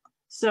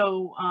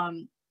 So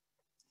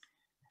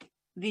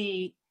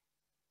the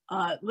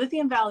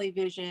Lithium Valley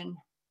vision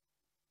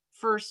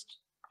first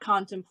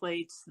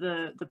contemplates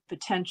the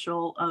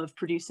potential of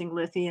producing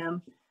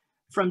lithium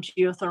from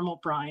geothermal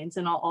brines,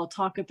 and I'll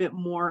talk a bit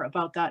more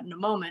about that in a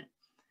moment.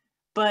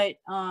 But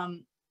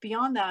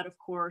beyond that, of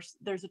course,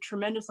 there's a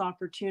tremendous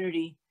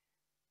opportunity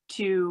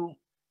to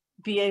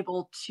be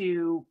able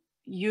to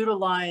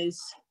utilize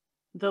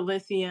the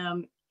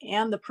lithium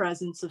and the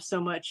presence of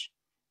so much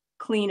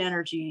clean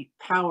energy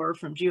power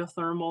from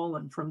geothermal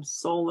and from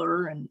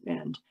solar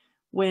and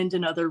wind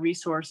and other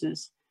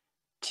resources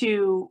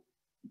to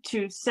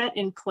set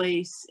in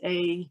place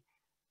a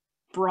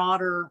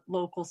broader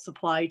local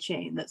supply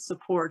chain that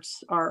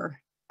supports our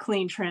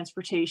clean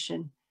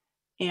transportation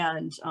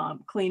and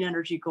clean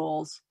energy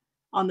goals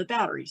on the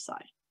battery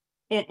side.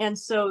 And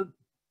so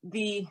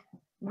the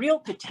real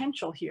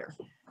potential here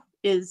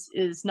is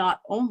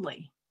not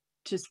only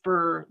to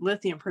spur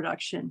lithium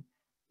production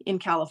in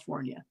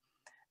California,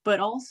 but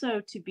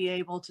also to be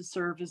able to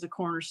serve as a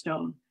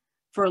cornerstone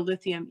for a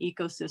lithium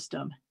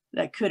ecosystem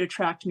that could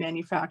attract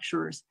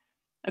manufacturers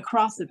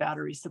across the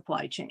battery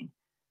supply chain.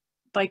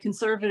 By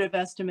conservative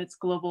estimates,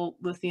 global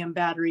lithium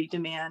battery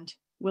demand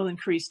will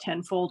increase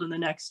tenfold in the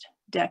next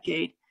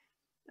decade,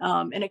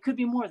 and it could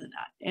be more than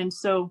that. And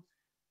so,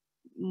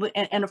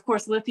 and of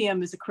course,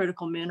 lithium is a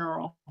critical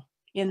mineral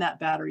in that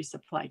battery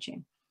supply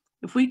chain.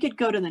 If we could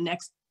go to the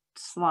next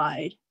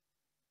slide.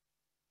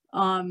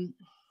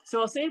 So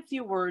I'll say a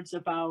few words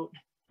about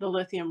the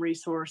lithium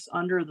resource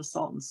under the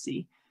Salton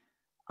Sea.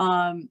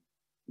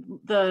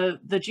 The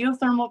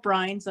geothermal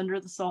brines under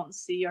the Salton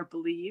Sea are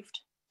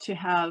believed to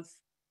have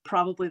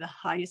probably the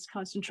highest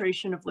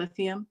concentration of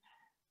lithium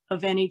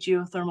of any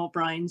geothermal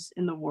brines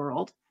in the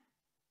world.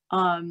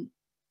 The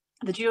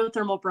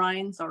geothermal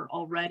brines are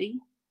already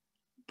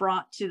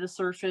brought to the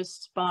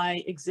surface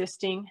by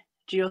existing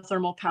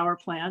geothermal power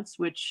plants,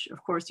 which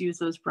of course use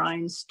those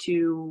brines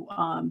to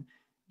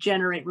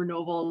generate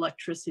renewable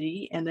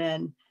electricity and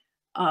then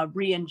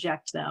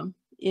re-inject them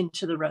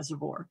into the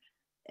reservoir.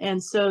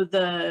 And so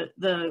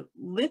the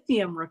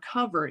lithium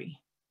recovery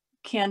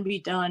can be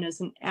done as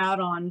an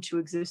add-on to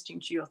existing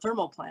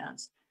geothermal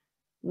plants,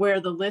 where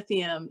the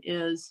lithium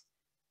is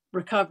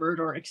recovered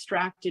or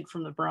extracted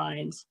from the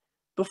brines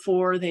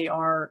before they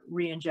are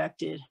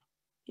re-injected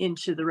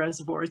into the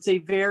reservoir. It's a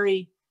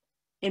very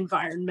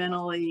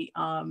environmentally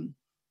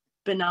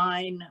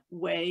benign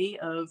way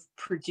of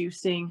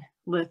producing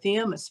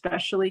lithium,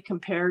 especially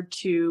compared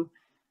to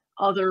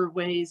other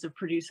ways of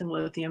producing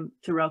lithium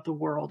throughout the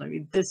world. I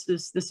mean, this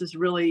is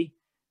really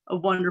a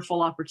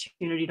wonderful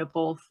opportunity to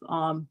both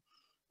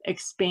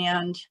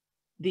expand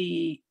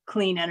the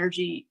clean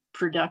energy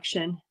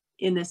production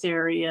in this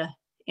area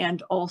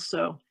and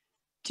also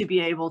to be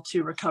able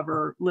to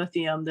recover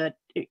lithium that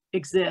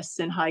exists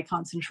in high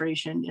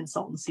concentration in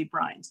Salton Sea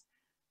brines.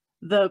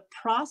 The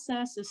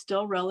process is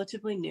still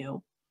relatively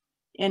new,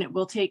 and it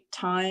will take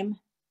time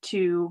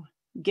to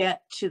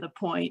get to the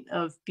point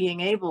of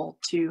being able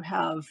to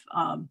have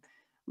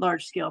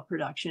large-scale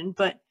production,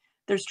 but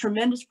there's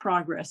tremendous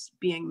progress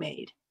being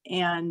made.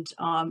 And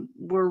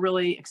we're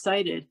really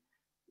excited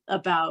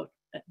about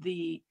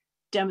the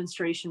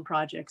demonstration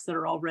projects that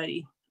are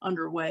already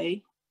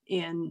underway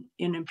in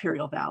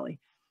Imperial Valley.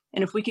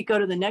 And if we could go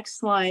to the next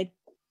slide,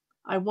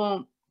 I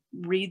won't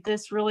read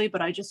this really,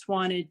 but I just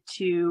wanted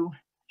to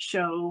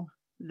show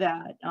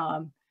that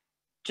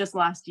just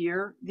last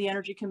year, the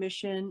Energy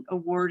Commission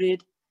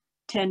awarded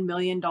 $10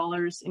 million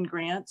in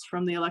grants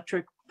from the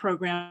Electric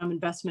program,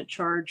 investment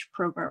charge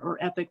program, or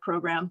EPIC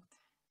program,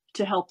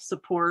 to help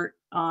support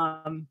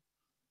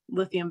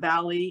Lithium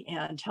Valley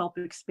and help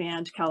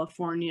expand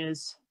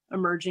California's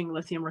emerging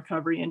lithium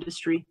recovery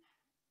industry.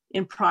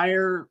 In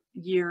prior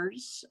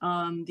years,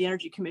 the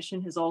Energy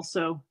Commission has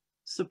also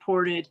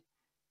supported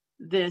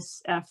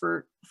this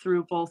effort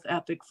through both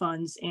EPIC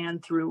funds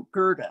and through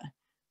GERDA,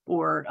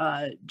 or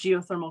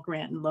Geothermal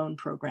Grant and Loan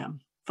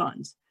Program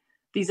funds.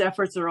 These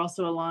efforts are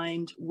also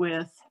aligned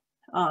with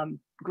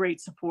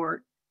great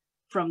support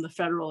from the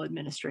federal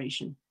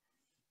administration.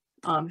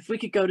 If we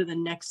could go to the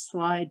next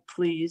slide,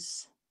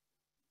 please.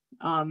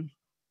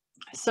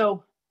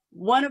 So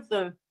one of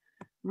the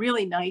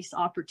really nice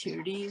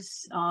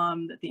opportunities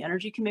that the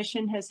Energy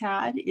Commission has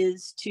had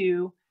is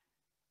to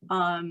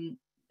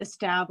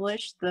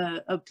establish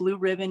a Blue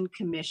Ribbon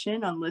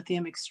Commission on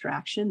Lithium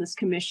Extraction. This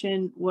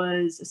commission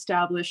was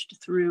established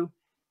through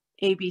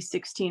AB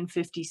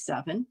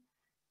 1657,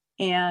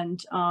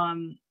 and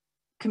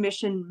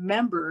commission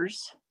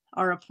members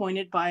are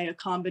appointed by a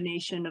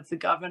combination of the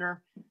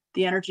governor,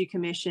 the Energy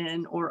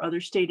Commission, or other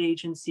state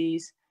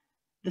agencies,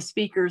 the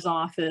Speaker's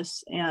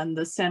office, and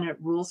the Senate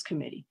Rules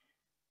Committee.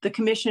 The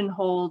commission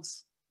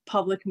holds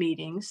public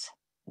meetings,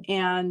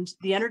 and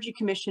the Energy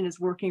Commission is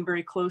working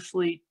very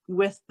closely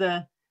with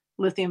the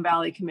Lithium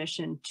Valley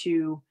Commission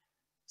to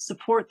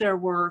support their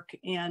work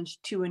and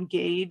to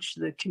engage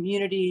the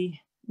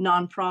community,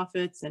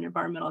 nonprofits, and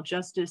environmental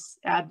justice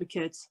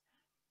advocates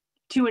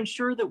to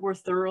ensure that we're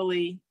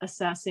thoroughly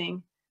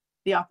assessing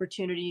the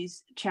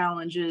opportunities,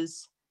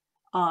 challenges,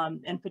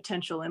 and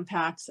potential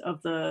impacts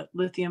of the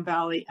Lithium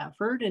Valley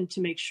effort, and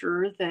to make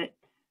sure that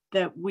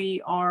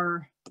we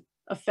are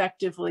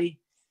effectively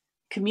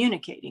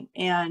communicating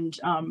and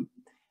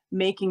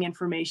making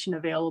information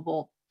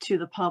available to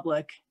the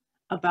public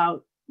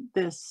about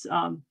this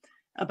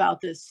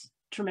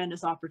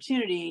tremendous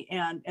opportunity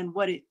and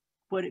what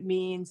it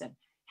means and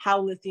how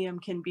lithium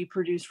can be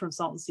produced from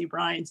salton sea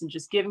brines, and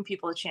just giving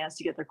people a chance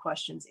to get their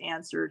questions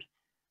answered.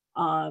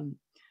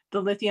 The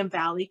Lithium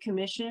Valley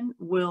Commission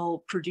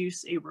will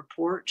produce a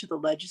report to the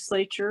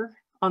legislature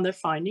on their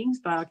findings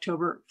by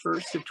October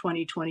 1st of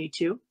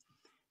 2022.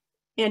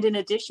 And in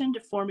addition to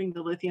forming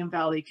the Lithium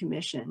Valley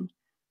Commission,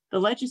 the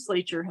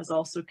legislature has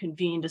also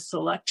convened a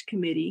select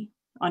committee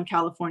on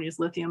California's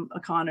lithium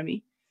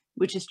economy,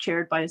 which is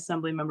chaired by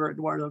Assemblymember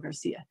Eduardo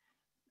Garcia.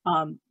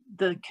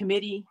 The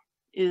committee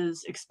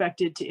is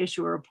expected to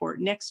issue a report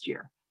next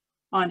year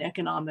on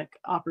economic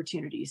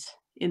opportunities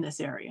in this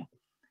area.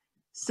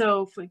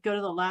 So if we go to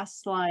the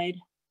last slide,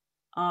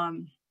 I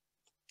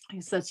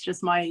guess that's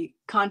just my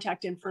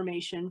contact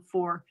information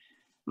for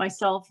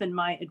myself and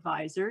my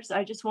advisors.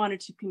 I just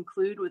wanted to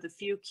conclude with a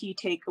few key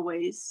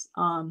takeaways.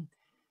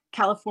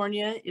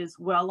 California is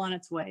well on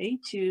its way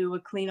to a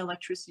clean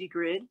electricity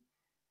grid,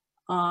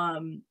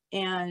 and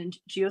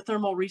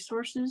geothermal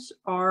resources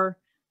are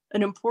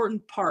an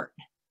important part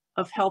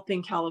of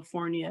helping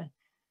California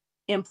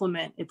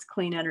implement its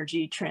clean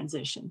energy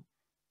transition.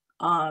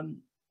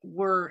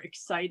 We're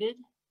excited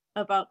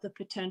about the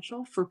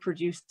potential for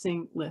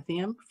producing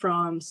lithium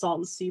from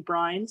salton sea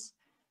brines.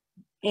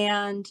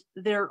 And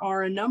there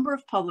are a number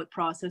of public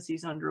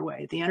processes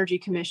underway. The Energy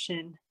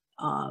Commission,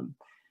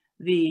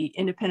 the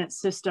Independent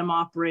System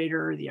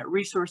Operator, the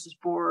Resources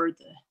Board,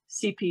 the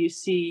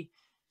CPUC,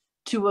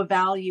 to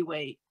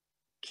evaluate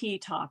key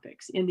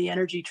topics in the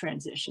energy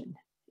transition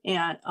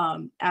and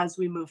as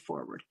we move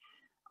forward.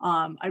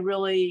 I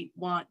really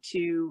want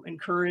to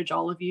encourage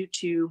all of you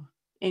to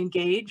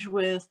engage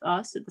with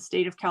us at the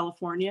state of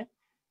California,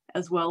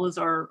 as well as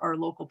our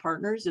local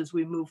partners as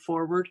we move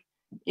forward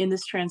in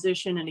this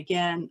transition. And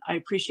again, I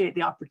appreciate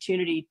the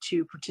opportunity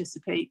to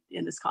participate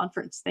in this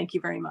conference. Thank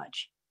you very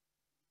much.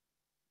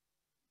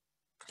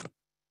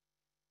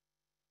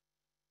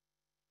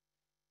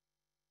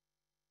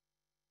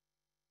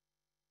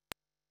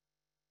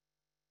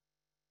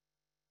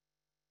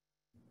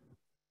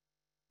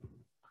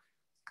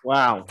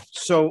 Wow.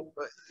 So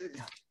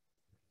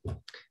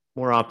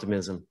more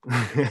optimism.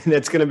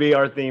 That's going to be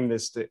our theme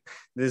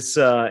this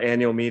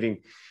annual meeting.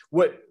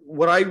 What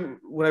I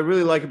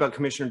really like about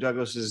Commissioner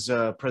Douglas's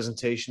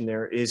presentation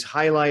there is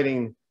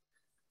highlighting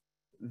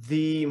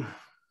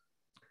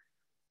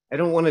I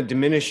don't want to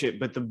diminish it,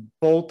 but the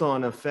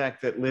bolt-on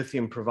effect that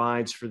lithium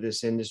provides for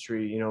this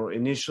industry, you know,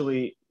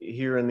 initially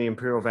here in the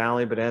Imperial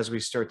Valley, but as we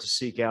start to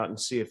seek out and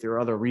see if there are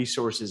other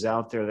resources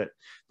out there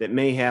that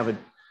may have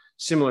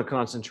similar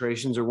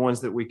concentrations or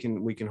ones that we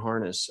can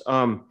harness.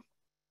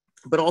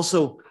 But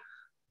also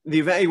the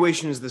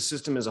evaluation is the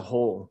system as a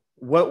whole.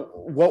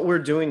 What we're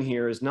doing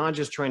here is not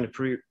just trying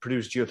to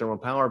produce geothermal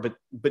power,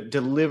 but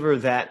deliver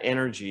that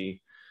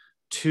energy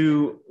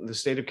to the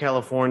state of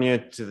California,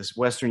 to this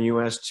Western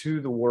US,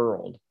 to the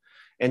world.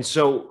 And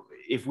so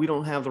if we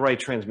don't have the right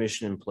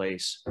transmission in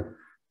place,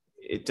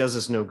 it does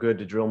us no good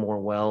to drill more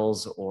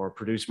wells or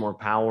produce more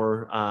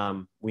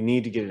power. We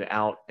need to get it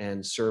out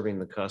and serving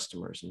the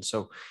customers. And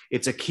so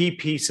it's a key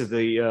piece of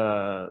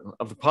the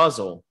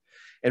puzzle.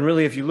 And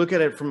really, if you look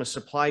at it from a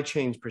supply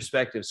chain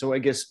perspective, so I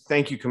guess,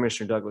 thank you,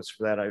 Commissioner Douglas,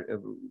 for that. I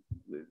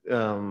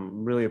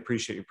really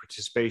appreciate your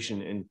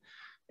participation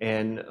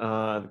and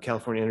the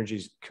California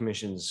Energy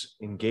Commission's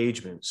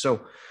engagement.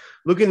 So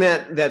looking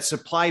at that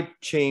supply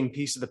chain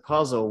piece of the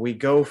puzzle, we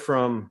go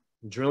from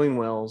drilling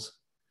wells,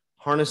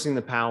 harnessing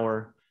the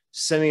power,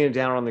 sending it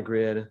down on the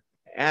grid,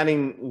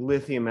 adding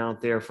lithium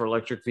out there for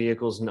electric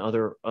vehicles and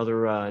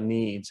other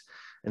needs.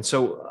 And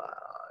so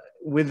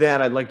with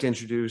that, I'd like to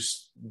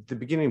introduce the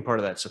beginning part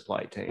of that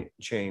supply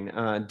chain.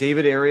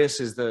 David Arias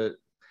is the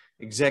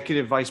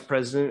Executive Vice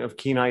President of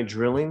Kenai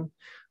Drilling.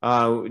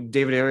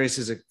 David Arias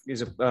is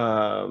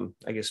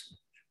I guess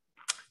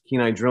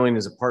Kenai Drilling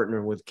is a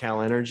partner with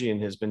Cal Energy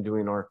and has been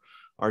doing our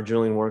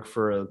drilling work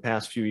for the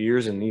past few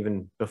years and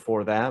even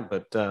before that,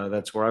 but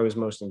that's where I was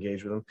most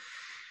engaged with him.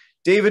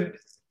 David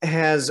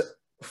has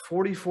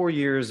 44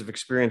 years of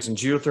experience in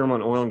geothermal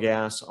and oil and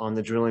gas on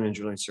the drilling and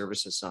drilling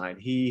services side.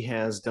 He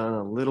has done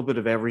a little bit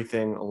of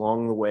everything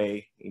along the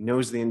way. He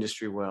knows the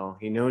industry well.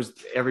 He knows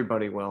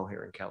everybody well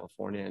here in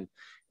California.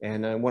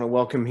 And I want to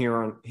welcome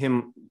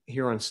him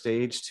here on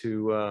stage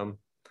to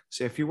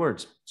say a few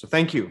words. So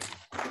thank you.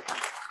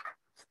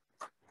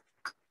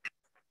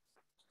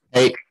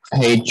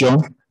 Hey,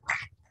 John.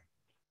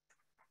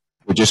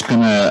 We're just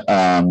gonna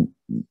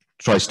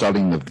try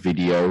starting the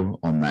video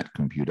on that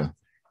computer.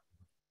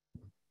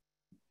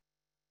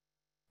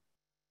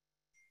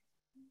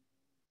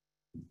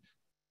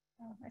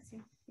 Oh, I see.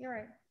 You're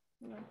right.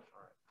 You're right.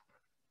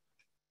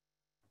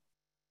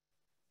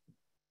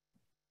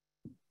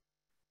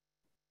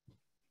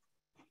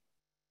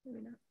 Maybe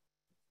not.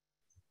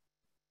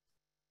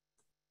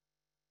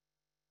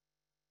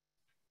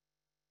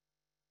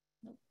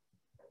 Nope.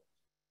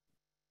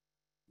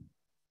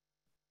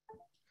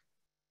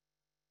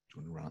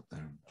 Do you want to run up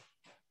there?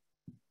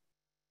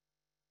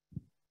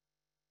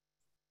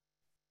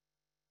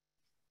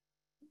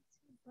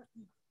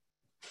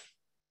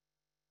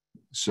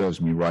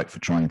 Serves me right for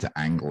trying to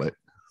angle it.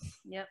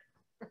 Yep.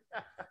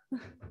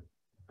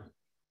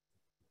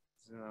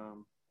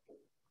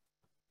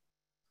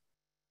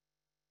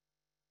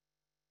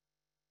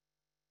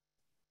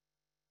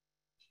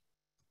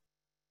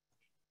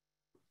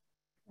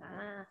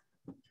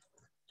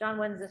 John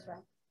wins this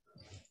round.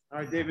 All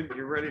right, David,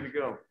 you're ready to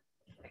go.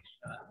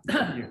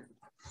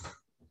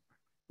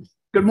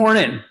 Good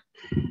morning.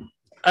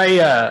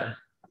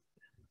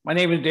 My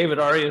name is David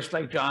Arias.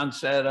 Like John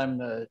said, I'm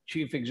the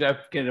Chief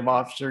Executive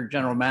Officer,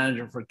 General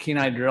Manager for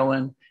Kenai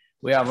Drilling.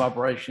 We have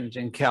operations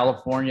in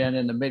California and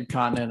in the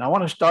Mid-Continent. I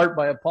want to start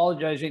by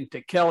apologizing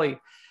to Kelly.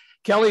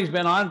 Kelly's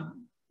been on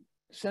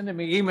sending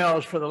me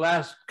emails for the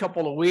last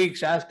couple of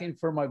weeks asking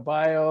for my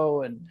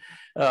bio and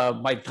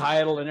my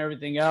title and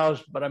everything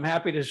else. But I'm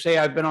happy to say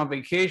I've been on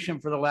vacation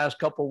for the last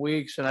couple of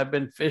weeks, and I've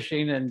been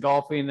fishing and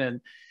golfing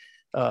and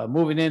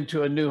moving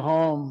into a new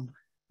home.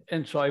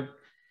 And so I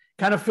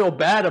kind of feel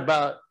bad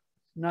about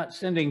not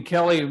sending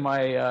Kelly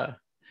my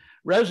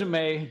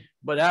resume,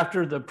 but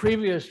after the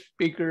previous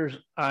speakers,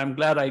 I'm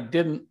glad I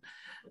didn't.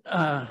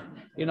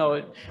 You know,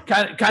 it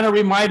kind of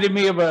reminded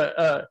me of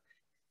a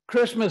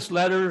Christmas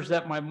letters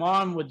that my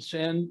mom would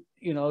send.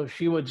 You know,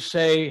 she would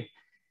say,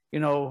 you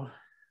know,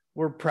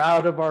 we're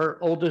proud of our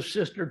oldest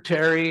sister,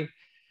 Terry.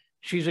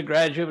 She's a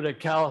graduate of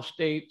Cal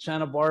State,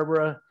 Santa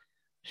Barbara.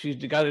 She's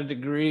got a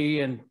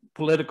degree in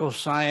political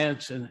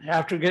science. And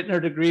after getting her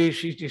degree,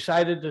 she's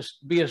decided to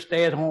be a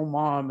stay-at-home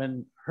mom.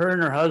 And her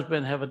and her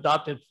husband have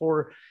adopted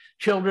 4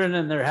 children,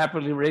 and they're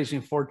happily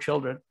raising 4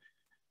 children.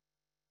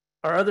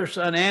 Our other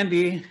son,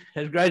 Andy,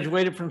 has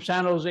graduated from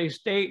San Jose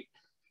State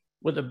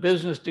with a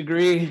business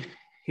degree.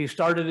 He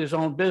started his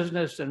own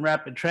business in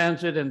rapid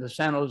transit in the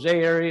San Jose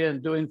area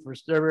and doing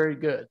very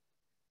good.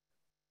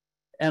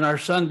 And our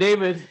son,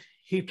 David,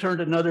 he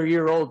turned another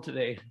year old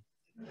today.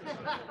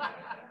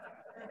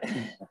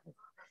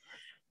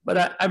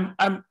 But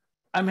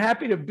I'm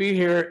happy to be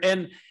here.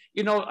 And,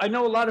 you know, I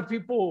know a lot of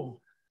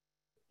people,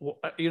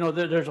 you know,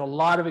 there's a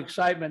lot of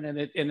excitement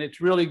and it's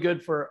really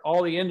good for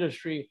all the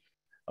industry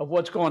of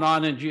what's going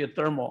on in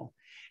geothermal.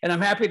 And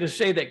I'm happy to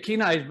say that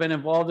Kenai has been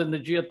involved in the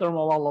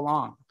geothermal all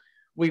along.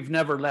 We've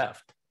never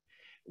left.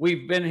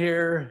 We've been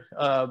here.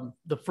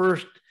 The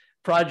first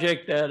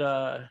project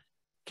that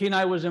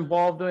Kenai was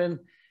involved in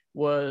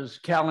was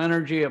Cal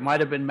Energy. It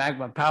might've been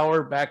Magma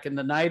Power back in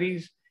the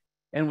 90s.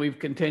 And we've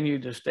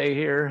continued to stay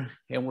here,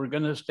 and we're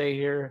going to stay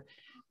here.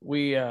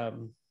 We have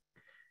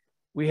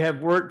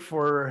worked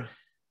for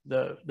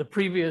the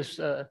previous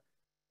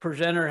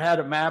presenter had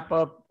a map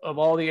up of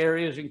all the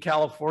areas in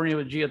California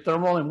with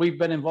geothermal, and we've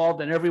been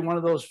involved in every one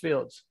of those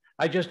fields.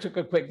 I just took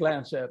a quick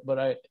glance at, but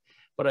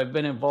I've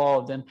been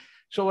involved. And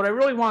so what I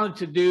really wanted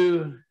to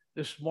do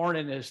this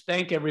morning is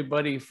thank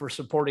everybody for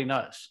supporting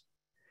us,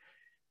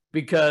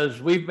 because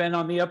we've been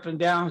on the up and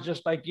downs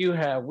just like you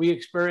have. We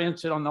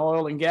experienced it on the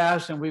oil and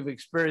gas, and we've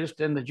experienced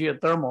it in the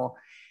geothermal.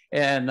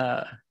 And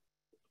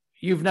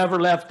you've never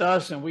left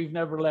us, and we've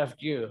never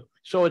left you.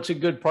 So it's a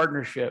good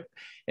partnership.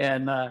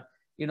 And,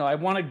 you know, I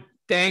want to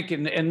thank,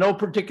 in no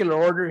particular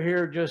order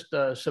here, just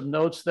some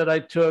notes that I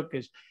took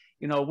is,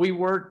 you know, we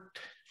worked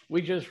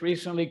we just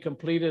recently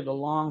completed a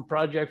long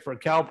project for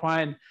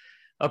Calpine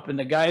up in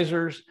the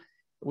geysers.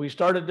 We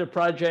started the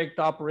project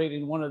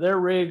operating one of their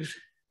rigs,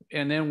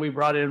 and then we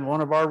brought in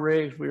one of our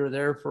rigs. We were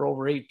there for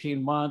over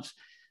 18 months.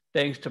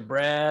 Thanks to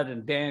Brad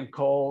and Dan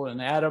Cole and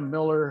Adam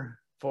Miller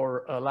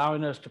for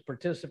allowing us to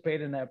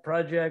participate in that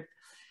project.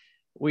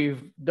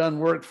 We've done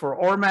work for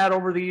Ormat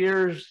over the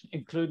years,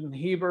 including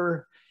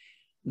Heber,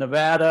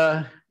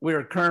 Nevada. We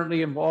are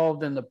currently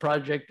involved in the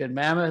project in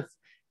Mammoth,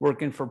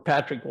 working for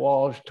Patrick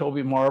Walsh,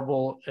 Toby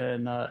Marble,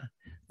 and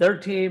their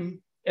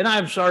team. And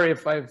I'm sorry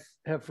if I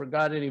have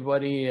forgot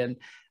anybody. And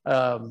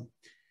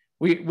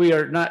we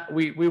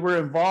were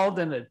involved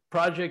in a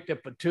project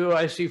at Patua.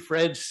 I see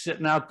Fred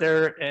sitting out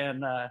there,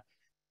 and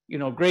you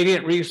know,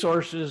 Gradient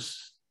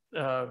Resources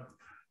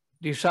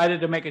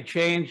decided to make a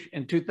change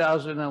in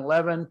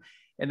 2011,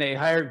 and they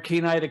hired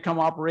Kenai to come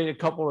operate a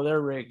couple of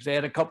their rigs. They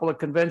had a couple of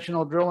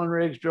conventional drilling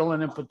rigs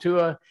drilling in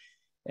Patua,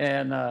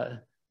 and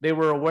they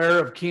were aware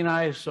of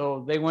Kenai,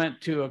 so they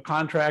went to a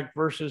contract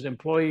versus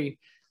employee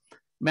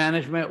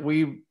management.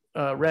 We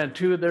ran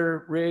two of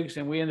their rigs,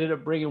 and we ended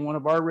up bringing one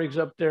of our rigs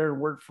up there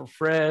and worked for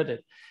Fred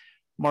and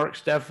Mark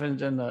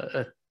Steffens and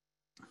the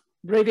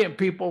Gradient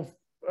people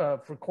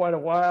for quite a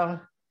while.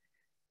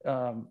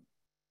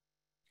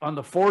 On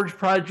the Forge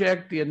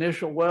project, the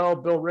initial well,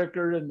 Bill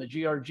Rickard and the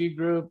GRG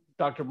group,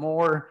 Dr.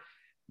 Moore,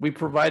 we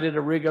provided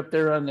a rig up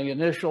there on the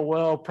initial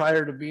well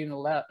prior to being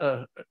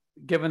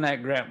given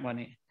that grant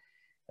money.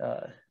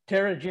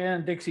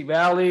 Terragen, Dixie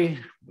Valley,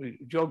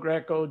 Joe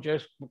Greco,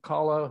 Jess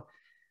McCullough,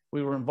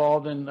 we were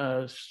involved in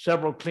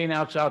several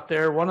cleanouts out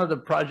there. One of the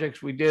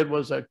projects we did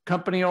was a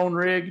company-owned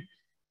rig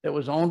that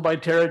was owned by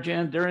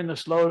Terragen during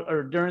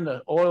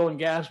the oil and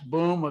gas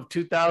boom of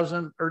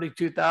 2000, early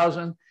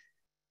 2000.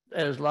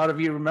 As a lot of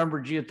you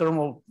remember,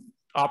 geothermal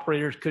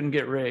operators couldn't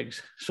get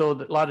rigs. So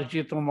a lot of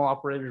geothermal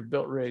operators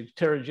built rigs.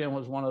 Terragen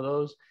was one of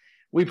those.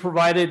 We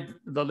provided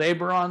the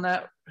labor on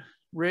that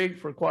rig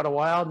for quite a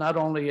while, not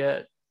only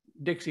at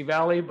Dixie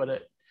Valley, but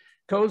at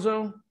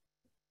Kozo.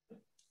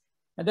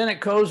 And then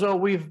at Kozo,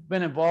 we've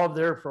been involved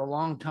there for a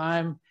long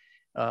time.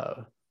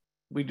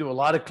 We do a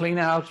lot of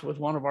cleanouts with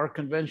one of our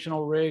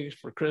conventional rigs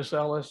for Chris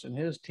Ellis and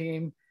his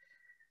team.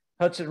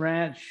 Hudson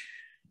Ranch,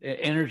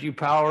 Energy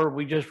Power,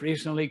 we just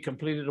recently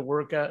completed a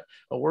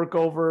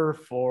workover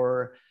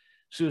for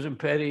Susan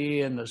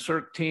Petty and the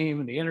CERC team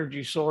and the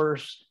Energy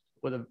Source,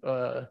 with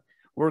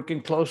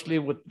working closely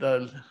with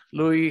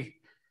Louis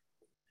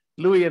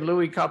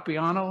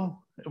Capiano,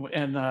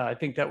 and I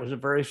think that was a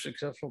very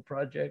successful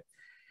project.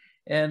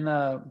 And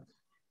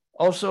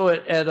also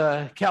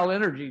at Cal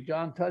Energy,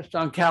 John touched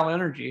on Cal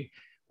Energy.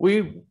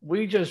 We're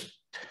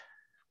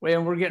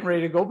getting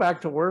ready to go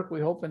back to work,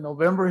 we hope in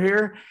November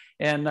here,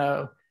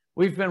 and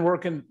we've been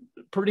working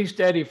pretty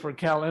steady for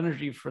Cal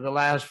Energy for the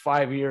last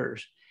 5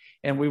 years,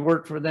 and we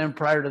worked for them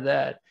prior to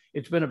that.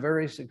 It's been a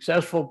very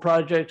successful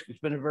project. It's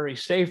been a very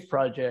safe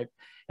project.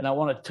 And I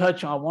want to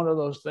touch on one of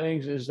those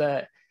things is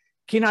that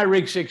Kenai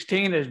Rig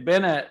 16 has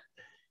been at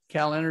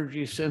Cal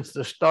Energy since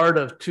the start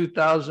of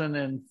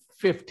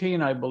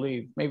 2015, I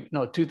believe. Maybe,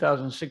 no,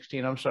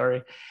 2016, I'm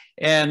sorry.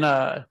 And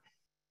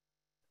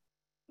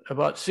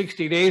about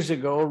 60 days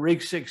ago,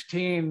 Rig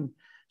 16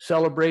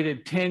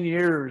 celebrated 10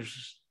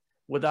 years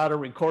without a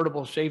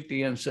recordable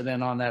safety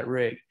incident on that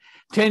rig.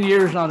 10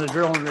 years on the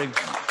drilling rig.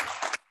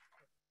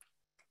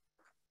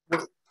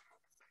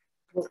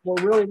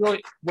 We're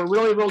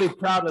really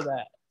proud of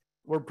that.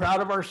 We're proud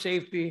of our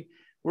safety.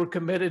 We're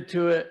committed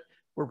to it.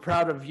 We're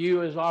proud of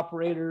you as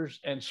operators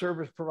and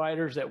service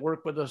providers that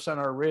work with us on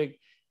our rig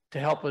to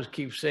help us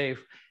keep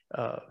safe.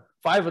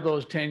 5 of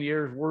those 10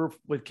 years were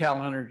with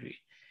Cal Energy.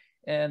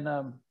 And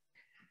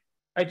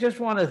I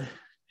just want to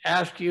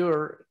ask you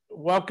or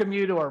welcome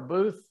you to our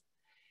booth.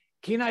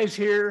 Kenai's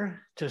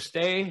here to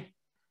stay.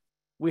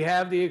 We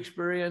have the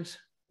experience,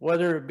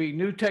 whether it be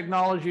new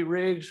technology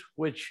rigs,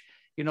 which,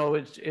 you know,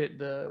 it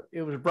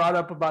was brought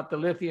up about the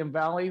Lithium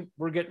Valley.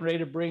 We're getting ready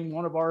to bring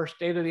one of our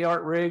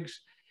state-of-the-art rigs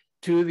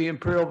to the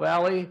Imperial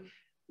Valley.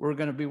 We're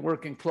going to be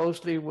working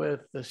closely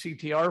with the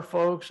CTR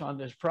folks on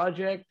this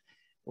project.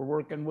 We're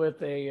working with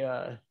they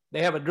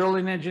have a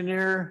drilling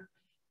engineer,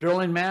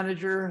 drilling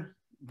manager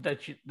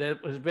that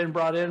has been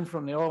brought in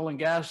from the oil and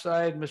gas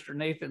side, Mr.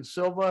 Nathan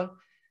Silva.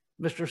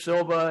 Mr.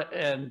 Silva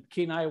and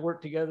Kenai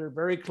worked together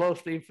very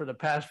closely for the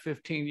past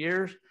 15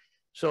 years.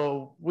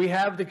 So we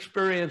have the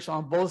experience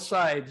on both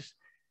sides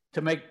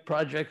to make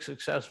projects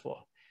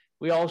successful.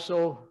 We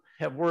also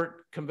have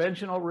worked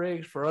conventional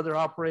rigs for other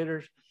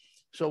operators.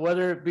 So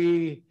whether it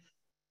be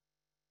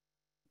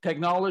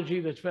technology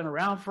that's been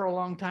around for a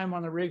long time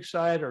on the rig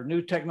side or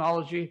new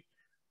technology,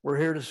 we're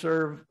here to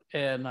serve.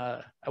 And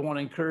I want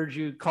to encourage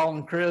you,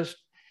 Colin Christ.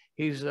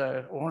 He's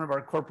one of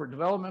our corporate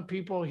development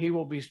people. He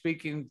will be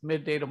speaking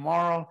midday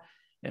tomorrow.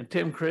 And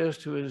Tim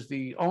Christ, who is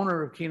the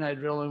owner of Kenai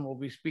Drilling, will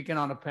be speaking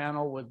on a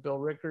panel with Bill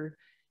Rickard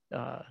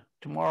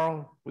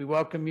tomorrow. We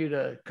welcome you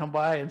to come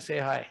by and say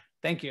hi.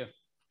 Thank you.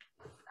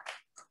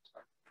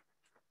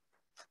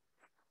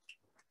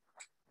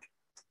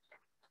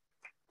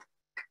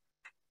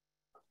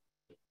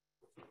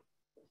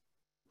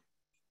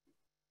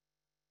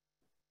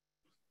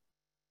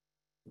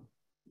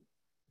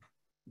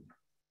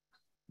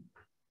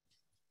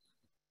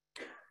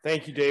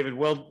 Thank you, David.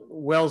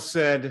 Well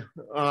said.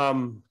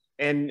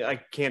 And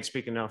I can't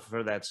speak enough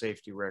for that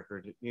safety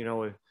record. You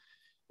know,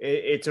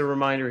 it's a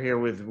reminder here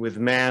with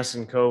masks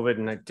and COVID,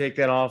 and I take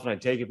that off and I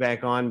take it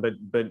back on.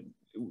 But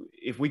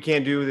if we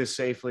can't do this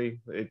safely,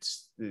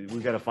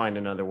 we've got to find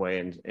another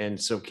way. And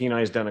so Kenai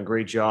has done a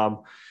great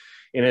job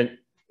in an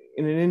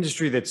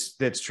industry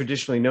that's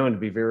traditionally known to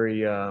be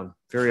very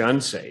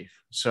unsafe.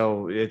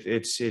 So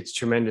it's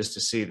tremendous to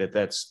see that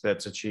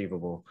that's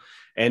achievable,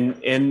 and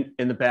in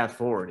the path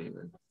forward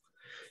even.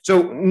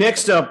 So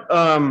next up,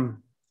 I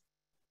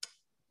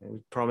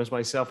promised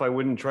myself I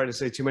wouldn't try to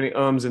say too many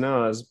ums and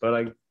ahs, but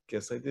I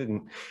guess I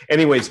didn't.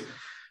 Anyways,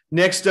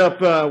 next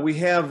up we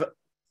have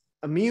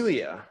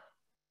Amelia.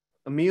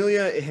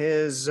 Amelia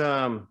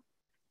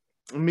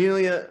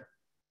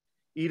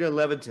Ida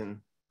Letvin,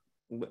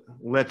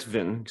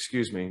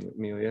 excuse me,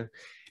 Amelia.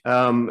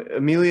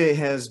 Amelia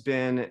has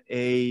been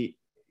a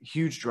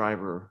huge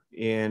driver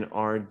in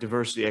our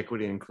diversity,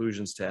 equity, and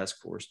inclusions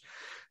task force.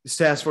 This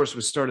task force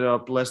was started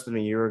up less than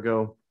a year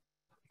ago.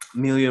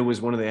 Amelia was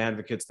one of the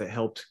advocates that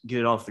helped get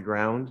it off the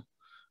ground.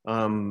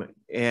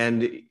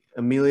 And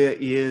Amelia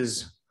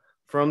is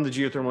from the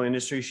geothermal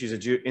industry. She's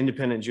an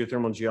independent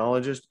geothermal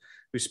geologist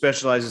who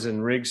specializes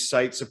in rig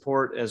site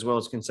support as well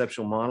as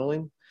conceptual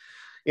modeling.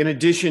 In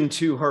addition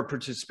to her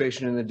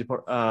participation in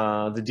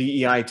the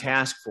DEI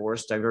task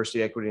force,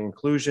 diversity, equity, and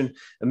inclusion,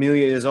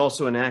 Amelia is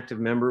also an active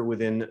member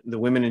within the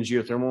Women in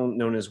Geothermal,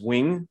 known as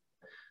WING.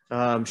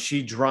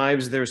 She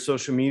drives their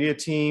social media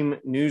team,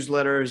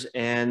 newsletters,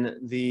 and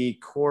the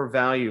Core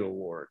Value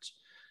Awards.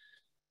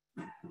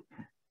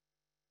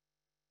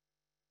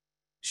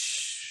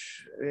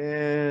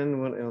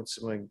 And what else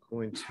am I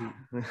going to?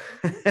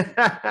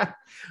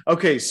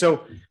 Okay,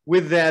 so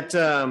with that,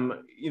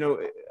 you know,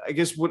 I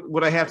guess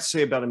what I have to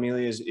say about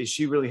Amelia is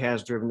she really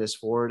has driven this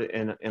forward,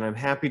 and I'm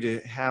happy to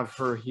have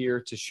her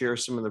here to share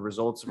some of the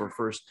results of her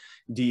first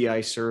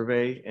DEI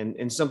survey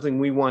and something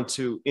we want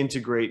to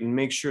integrate and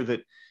make sure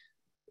that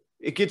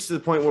it gets to the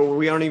point where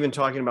we aren't even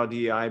talking about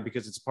DEI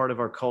because it's part of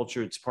our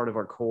culture, it's part of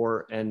our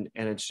core, and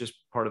it's just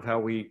part of how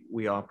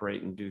we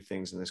operate and do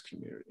things in this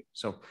community.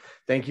 So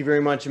thank you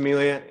very much,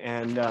 Amelia,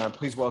 and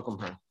please welcome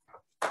her.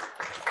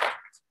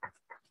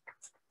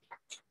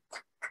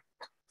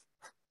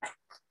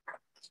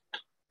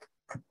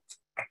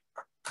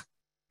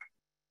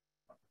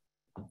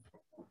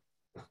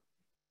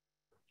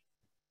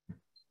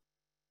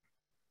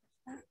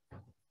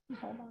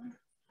 Hold on.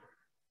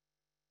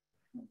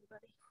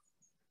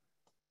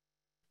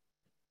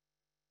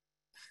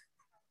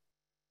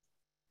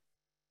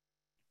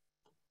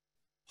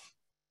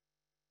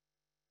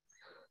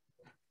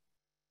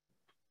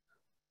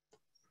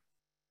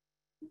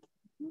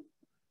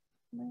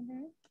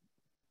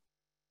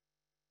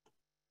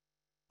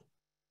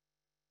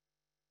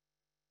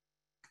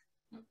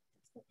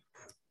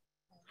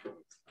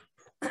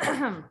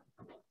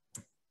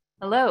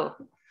 Hello.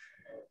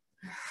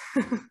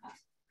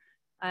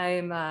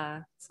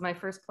 It's my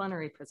first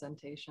plenary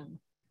presentation.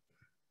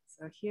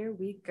 So here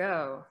we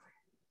go.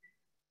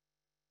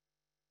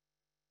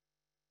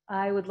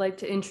 I would like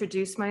to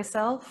introduce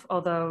myself,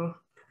 although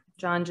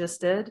John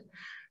just did.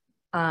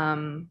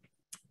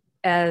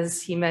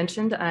 As he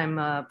mentioned, I'm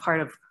a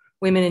part of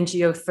Women in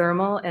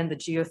Geothermal and the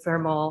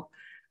Geothermal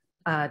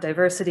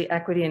Diversity,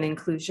 Equity, and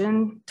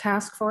Inclusion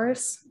Task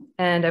Force.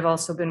 And I've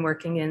also been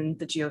working in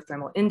the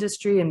geothermal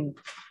industry in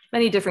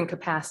many different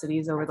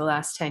capacities over the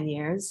last 10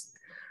 years.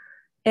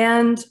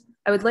 And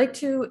I would like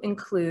to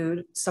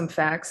include some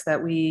facts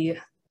that we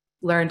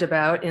learned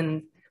about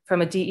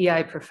from a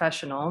DEI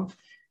professional,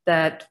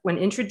 that when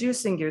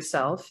introducing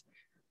yourself,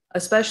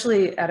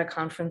 especially at a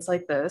conference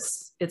like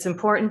this, it's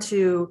important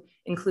to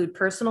include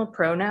personal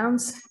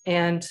pronouns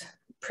and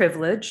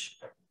privilege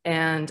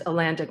and a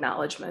land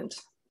acknowledgement.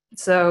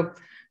 So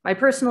my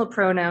personal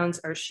pronouns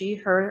are she,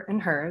 her, and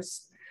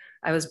hers.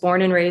 I was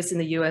born and raised in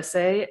the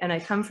USA, and I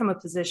come from a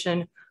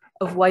position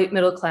of white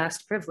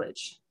middle-class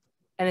privilege.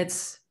 And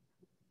it's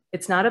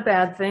not a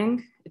bad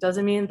thing. It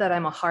doesn't mean that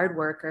I'm a hard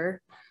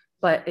worker,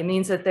 but it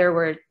means that there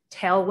were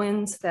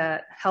tailwinds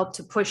that helped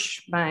to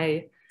push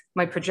my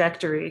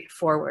trajectory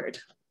forward.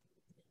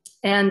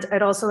 And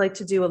I'd also like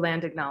to do a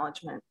land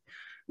acknowledgement,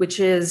 which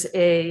is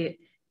a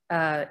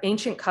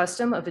ancient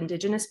custom of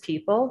indigenous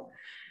people.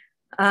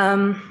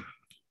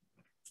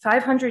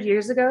 500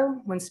 years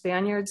ago, when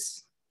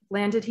Spaniards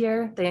landed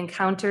here, they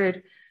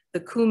encountered the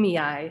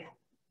Kumeyaay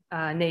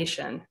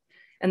nation.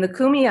 And the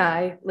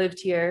Kumeyaay lived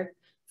here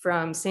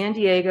from San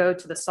Diego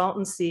to the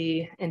Salton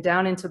Sea and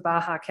down into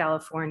Baja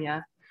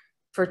California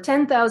for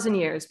 10,000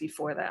 years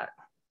before that.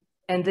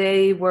 And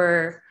they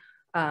were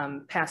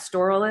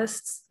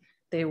pastoralists,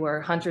 they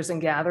were hunters and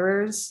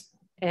gatherers,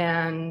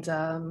 and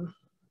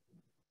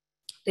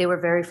they were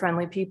very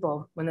friendly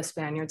people when the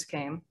Spaniards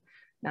came,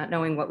 not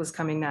knowing what was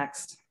coming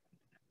next.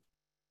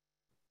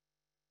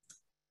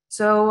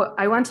 So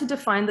I want to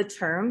define the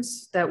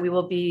terms that we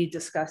will be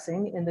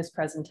discussing in this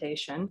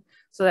presentation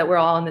so that we're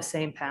all on the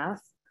same path.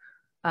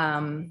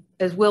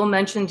 As Will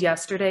mentioned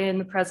yesterday in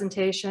the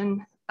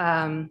presentation,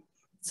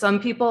 Some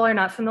people are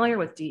not familiar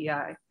with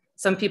DEI.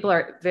 Some people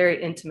are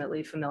very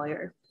intimately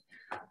familiar.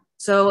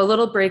 So a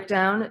little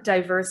breakdown,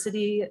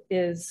 diversity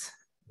is,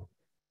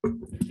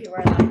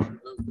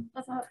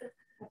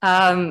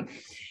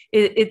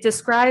 it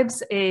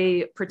describes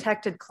a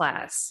protected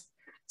class.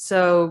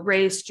 So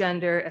race,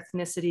 gender,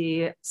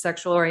 ethnicity,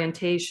 sexual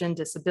orientation,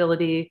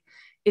 disability.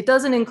 It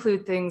doesn't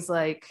include things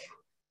like,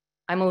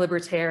 I'm a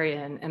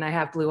libertarian and I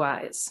have blue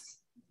eyes.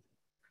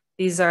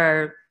 These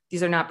are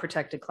not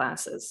protected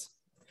classes.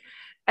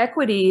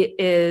 Equity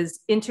is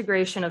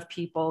integration of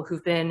people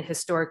who've been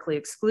historically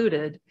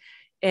excluded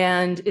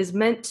and is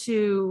meant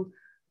to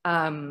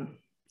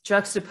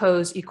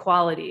juxtapose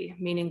equality,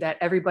 meaning that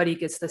everybody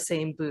gets the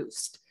same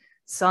boost.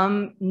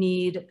 Some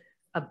need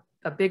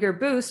a bigger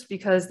boost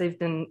because they've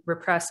been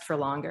repressed for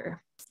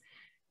longer.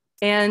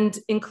 And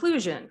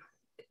inclusion,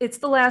 it's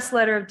the last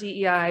letter of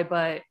DEI,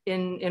 but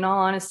in all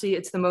honesty,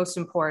 it's the most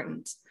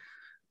important.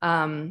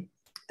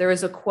 There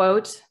is a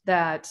quote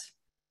that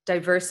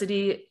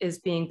diversity is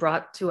being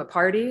brought to a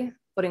party,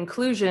 but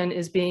inclusion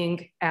is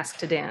being asked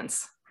to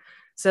dance.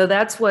 So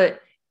that's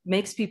what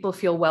makes people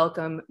feel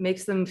welcome,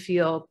 makes them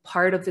feel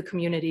part of the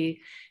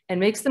community, and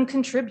makes them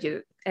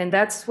contribute. And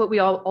that's what we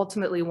all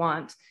ultimately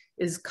want,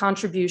 is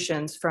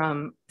contributions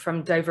from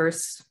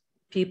diverse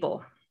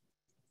people.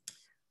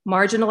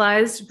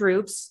 Marginalized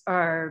groups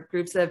are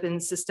groups that have been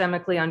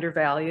systemically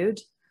undervalued.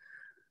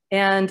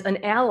 And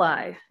an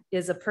ally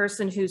is a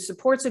person who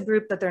supports a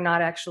group that they're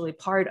not actually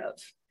part of.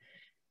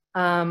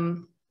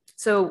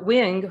 So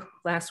WING,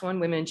 last one,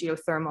 Women in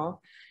Geothermal,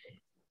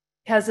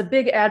 has a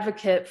big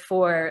advocate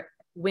for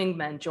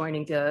wingmen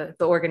joining the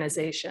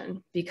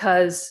organization,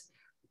 because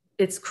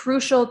it's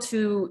crucial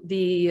to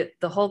the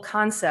whole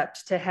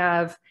concept to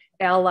have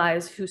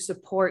allies who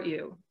support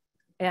you.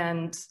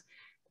 And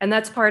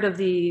that's part of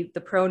the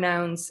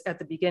pronouns at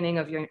the beginning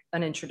of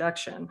an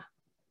introduction.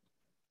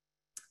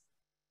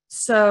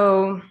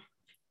 So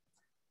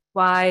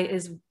why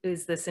is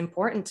this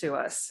important to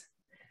us?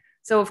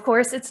 So of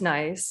course it's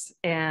nice,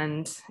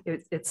 and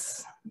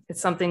it's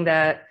something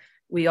that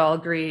we all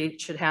agree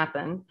should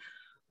happen.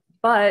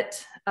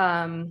 But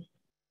I'm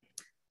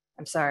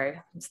sorry,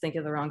 I was thinking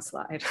of the wrong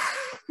slide.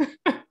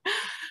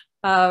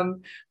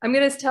 I'm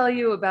going to tell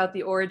you about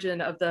the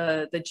origin of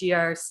the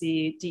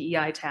GRC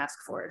DEI task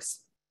force.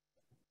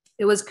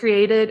 It was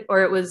created,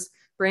 or it was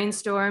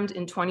brainstormed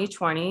in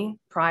 2020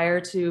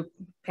 prior to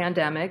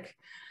pandemic.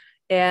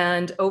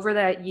 And over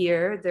that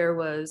year, there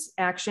was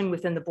action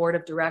within the board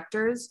of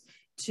directors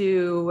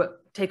to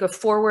take a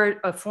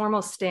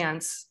formal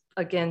stance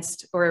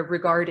against or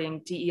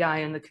regarding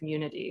DEI in the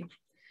community.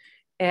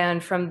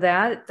 And from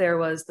that, there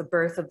was the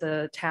birth of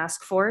the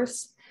task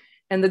force.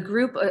 And the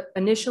group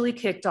initially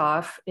kicked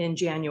off in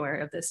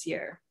January of this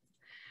year.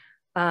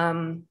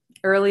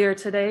 Earlier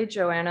today,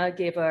 Joanna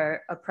gave a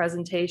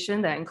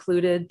presentation that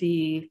included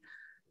the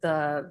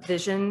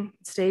vision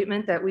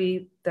statement that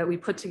we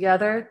put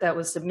together, that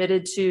was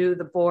submitted to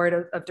the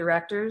board of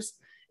directors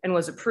and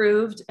was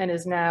approved, and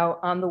is now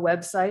on the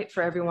website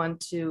for everyone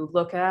to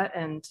look at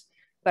and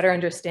better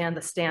understand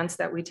the stance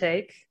that we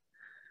take.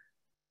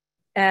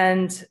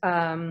 And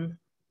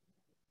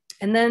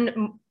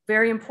then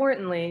very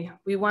importantly,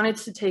 we wanted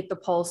to take the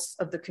pulse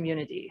of the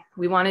community.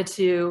 We wanted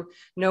to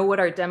know what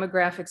our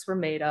demographics were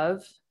made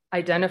of,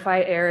 identify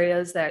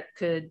areas that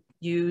could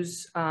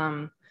use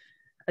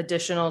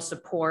additional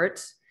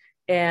support,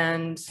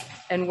 and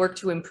work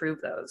to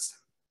improve those.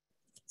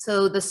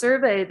 So the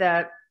survey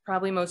that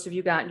probably most of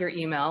you got in your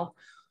email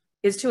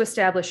is to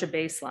establish a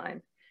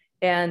baseline.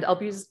 And I'll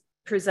be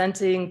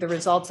presenting the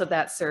results of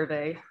that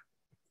survey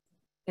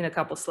in a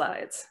couple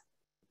slides.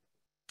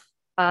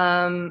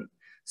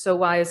 So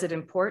why is it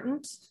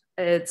important?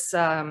 It's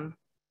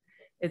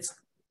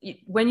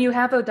when you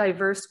have a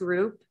diverse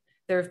group,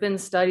 there have been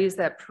studies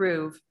that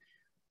prove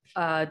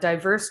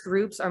diverse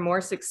groups are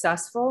more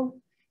successful,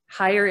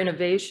 higher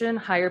innovation,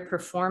 higher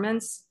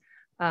performance,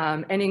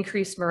 and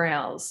increased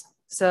morales.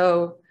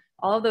 So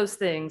all of those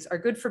things are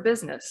good for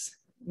business.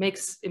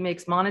 It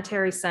makes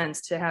monetary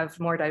sense to have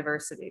more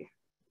diversity.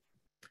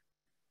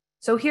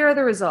 So here are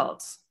the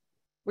results.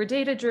 We're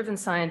data-driven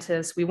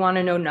scientists. We want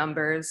to know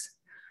numbers.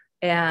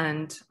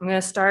 And I'm going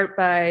to start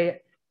by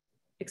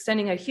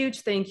extending a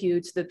huge thank you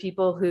to the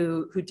people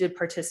who did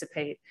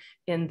participate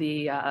in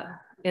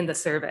the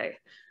survey.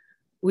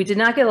 We did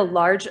not get a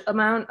large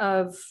amount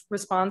of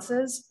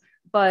responses,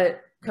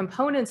 but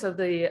components of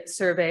the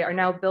survey are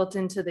now built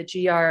into the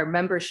GR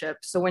membership.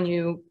 So when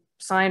you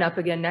sign up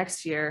again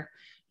next year,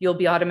 you'll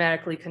be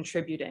automatically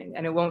contributing,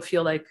 and it won't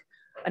feel like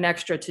an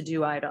extra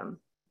to-do item.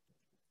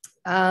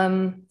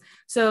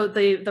 So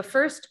the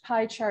first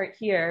pie chart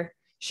here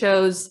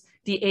shows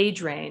the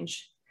age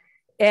range.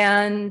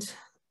 And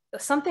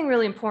something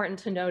really important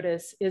to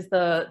notice is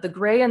the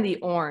gray and the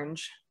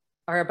orange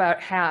are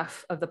about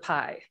half of the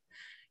pie.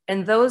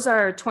 And those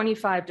are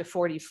 25 to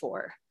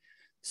 44.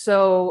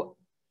 So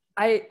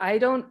I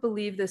don't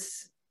believe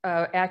this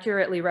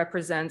accurately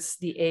represents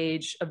the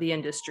age of the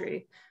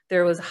industry.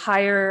 There was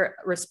higher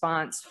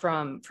response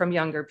from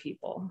younger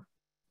people.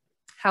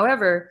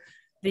 However,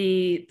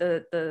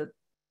 the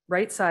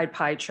right side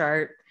pie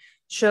chart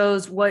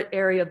shows what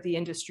area of the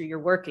industry you're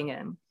working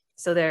in.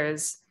 So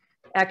there's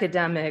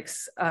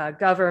academics,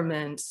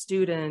 government,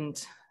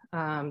 student,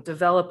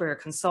 developer,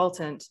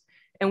 consultant,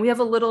 and we have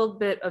a little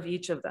bit of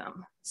each of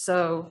them.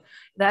 So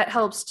that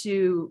helps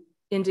to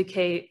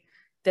indicate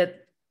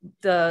that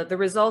the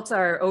results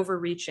are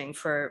overreaching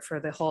for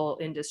the whole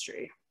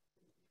industry.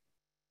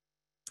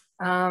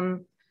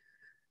 There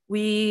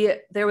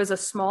was a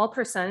small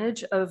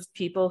percentage of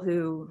people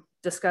who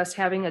discussed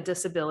having a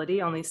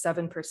disability, only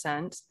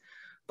 7%.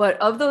 But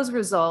of those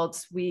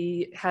results,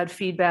 we had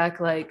feedback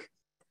like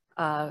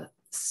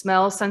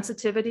smell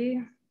sensitivity.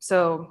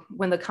 So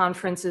when the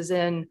conference is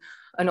in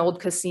an old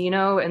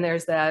casino and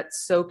there's that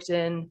soaked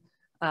in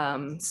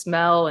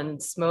smell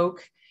and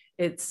smoke,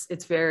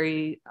 it's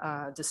very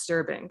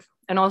disturbing.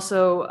 And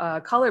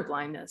also color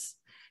blindness.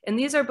 And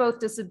these are both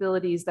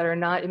disabilities that are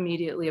not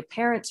immediately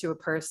apparent to a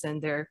person.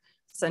 They're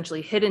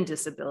essentially hidden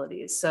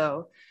disabilities.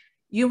 So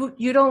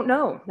you don't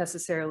know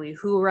necessarily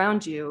who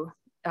around you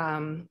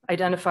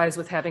identifies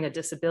with having a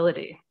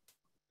disability.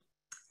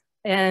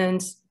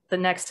 And the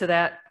next to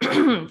that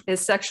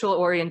is sexual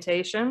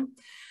orientation.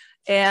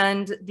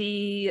 And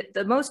the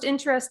most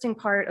interesting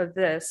part of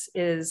this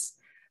is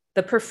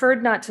the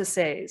preferred not to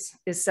says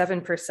is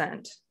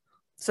 7%.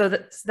 So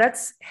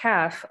that's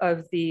half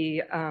of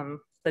the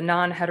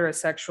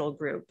non-heterosexual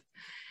group.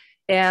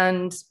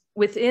 And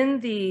within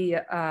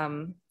the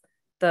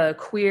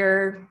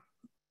queer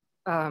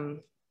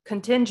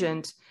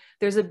contingent,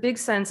 there's a big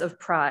sense of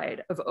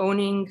pride, of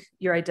owning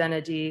your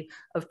identity,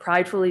 of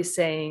pridefully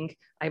saying,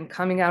 I'm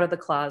coming out of the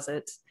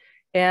closet.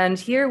 And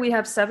here we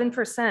have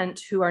 7%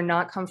 who are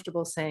not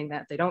comfortable saying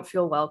that. They don't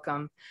feel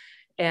welcome.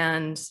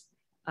 And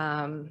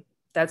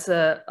that's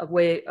a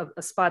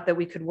spot that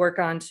we could work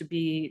on to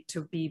be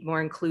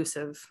more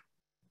inclusive.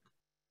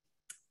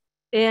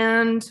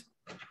 And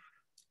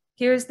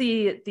here's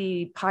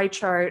the pie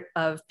chart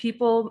of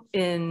people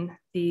in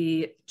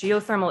the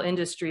geothermal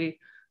industry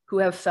who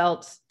have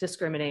felt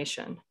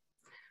discrimination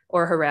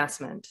or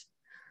harassment.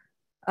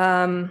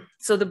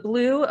 So the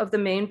blue of the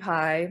main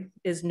pie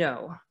is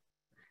no.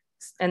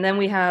 And then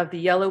we have the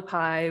yellow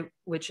pie,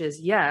 which is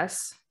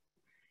yes.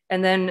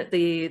 And then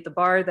the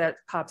bar that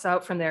pops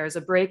out from there is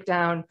a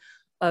breakdown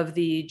of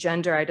the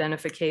gender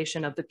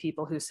identification of the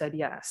people who said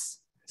yes.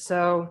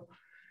 So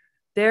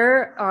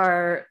there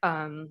are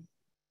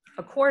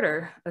a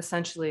quarter,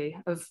 essentially,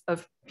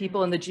 of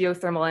people in the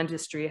geothermal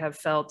industry have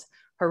felt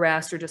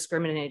harassed or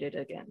discriminated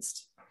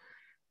against.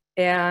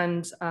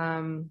 And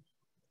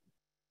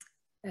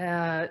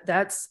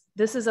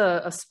this is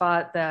a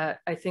spot that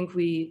I think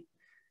we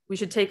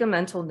should take a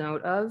mental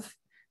note of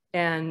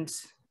and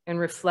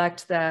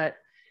reflect that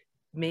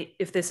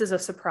if this is a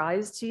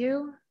surprise to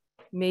you,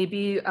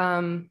 maybe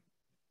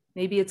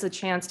it's a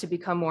chance to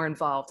become more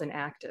involved and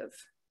active.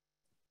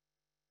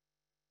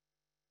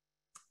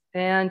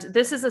 And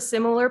this is a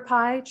similar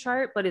pie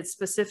chart, but it's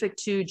specific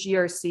to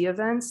GRC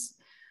events.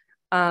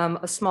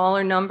 A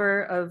smaller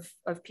number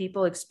of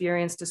people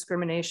experience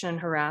discrimination and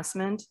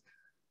harassment,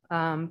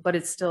 but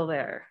it's still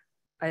there.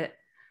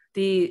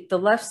 The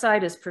left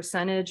side is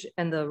percentage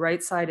and the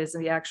right side is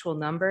the actual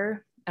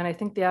number. And I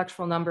think the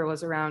actual number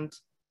was around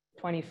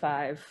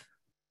 25.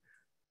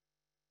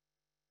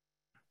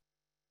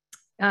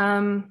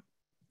 And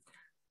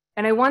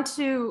I want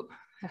to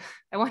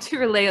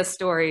relay a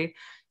story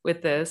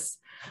with this.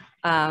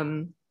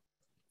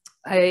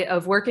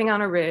 Of working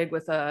on a rig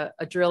with a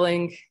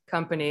drilling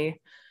company,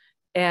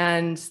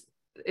 and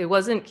it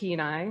wasn't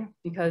Kenai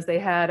because they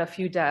had a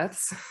few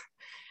deaths,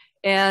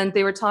 and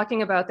they were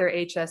talking about their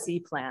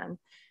HSE plan.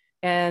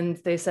 And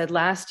they said,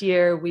 last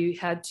year we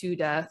had 2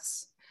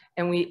 deaths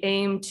and we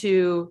aim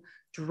to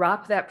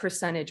drop that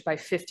percentage by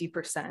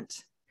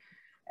 50%.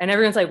 And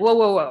everyone's like, whoa,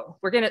 whoa, whoa,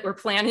 we're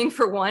planning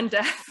for 1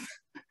 death.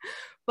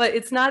 But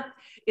it's not,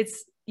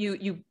 it's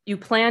you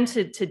plan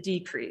to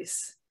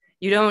decrease.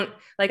 You don't,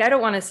 like, I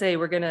don't want to say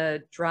we're going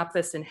to drop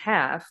this in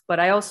half, but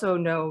I also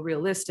know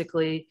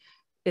realistically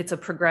it's a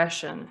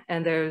progression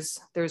and there's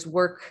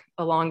work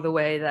along the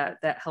way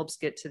that helps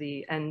get to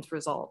the end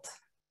result.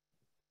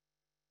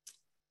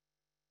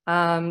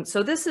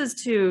 So this is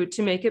to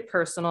make it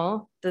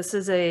personal. This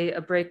is a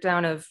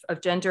breakdown of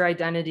gender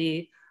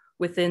identity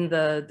within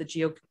the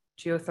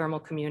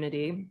geothermal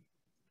community.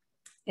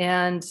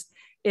 And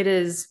it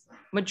is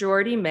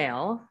majority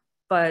male,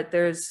 but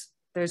there's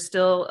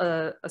still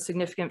a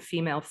significant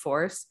female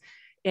force.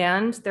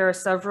 And there are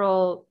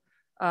several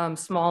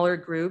smaller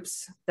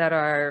groups that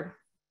are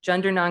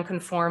gender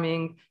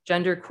nonconforming,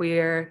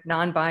 genderqueer,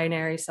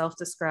 non-binary,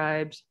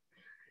 self-described.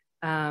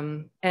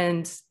 And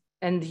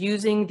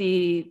using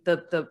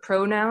the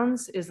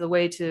pronouns is the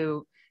way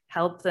to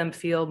help them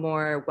feel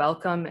more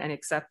welcome and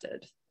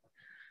accepted.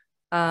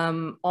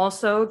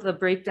 Also, the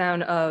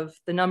breakdown of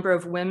the number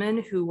of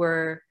women who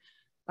were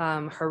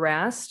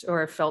harassed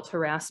or felt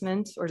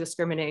harassment or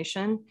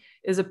discrimination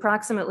is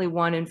approximately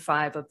 1 in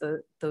 5 of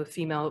the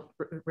female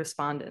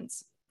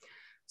respondents.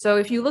 So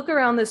if you look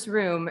around this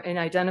room and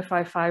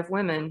identify 5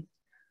 women,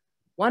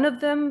 One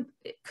of them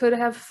could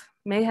have,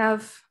 may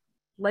have,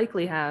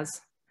 likely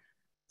has.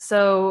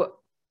 So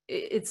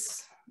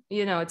it's,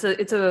 you know, it's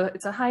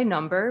a high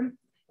number,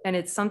 and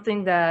it's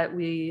something that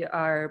we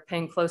are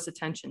paying close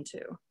attention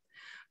to.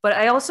 But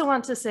I also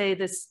want to say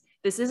this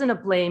isn't a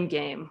blame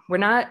game. We're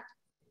not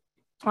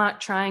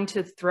trying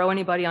to throw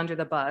anybody under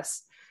the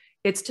bus.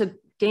 It's to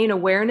gain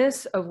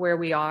awareness of where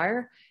we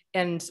are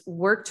and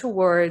work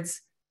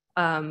towards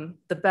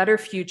the better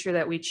future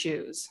that we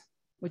choose,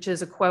 which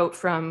is a quote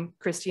from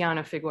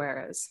Christiana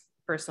Figueres,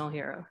 personal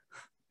hero.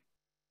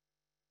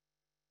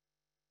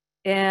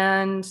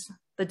 And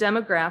the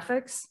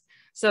demographics.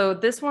 So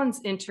this one's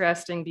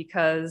interesting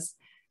because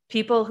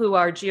people who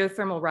are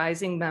Geothermal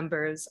Rising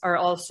members are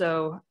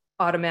also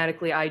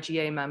automatically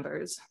IGA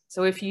members.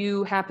 So if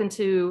you happen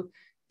to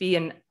be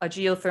a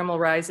Geothermal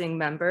Rising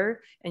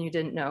member and you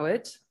didn't know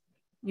it,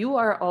 you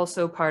are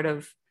also part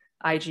of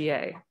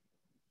IGA.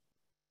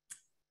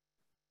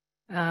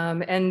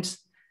 And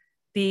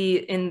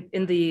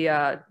in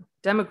the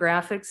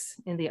demographics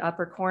in the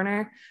upper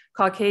corner,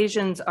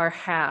 Caucasians are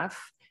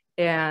half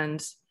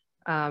and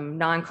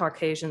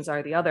non-Caucasians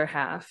are the other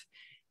half.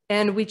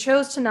 And we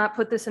chose to not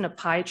put this in a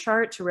pie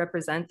chart to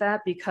represent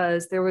that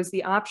because there was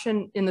the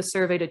option in the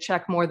survey to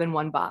check more than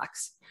one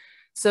box.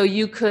 So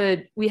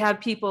we have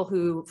people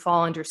who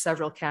fall under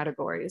several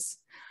categories.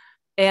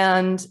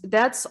 And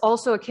that's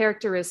also a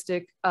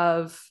characteristic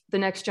of the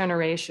next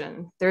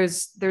generation.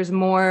 There's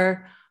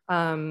more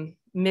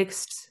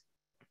mixed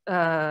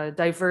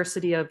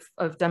diversity of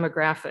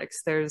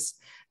demographics.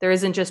 There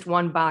isn't just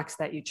one box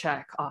that you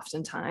check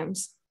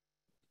oftentimes.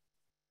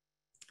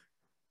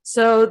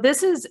 So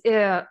this is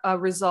a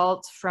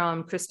result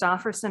from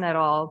Christofferson et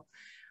al.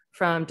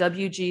 From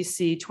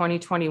WGC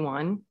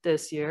 2021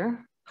 this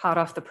year, hot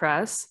off the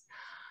press.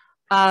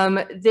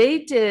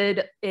 They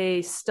did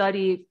a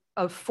study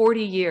of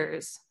 40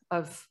 years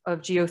of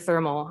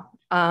geothermal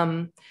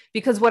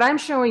because what I'm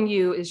showing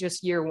you is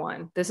just year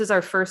one. This is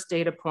our first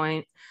data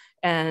point,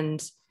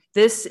 and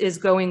this is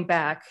going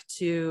back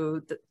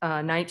to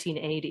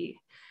 1980.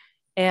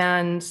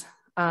 And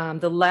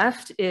the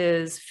left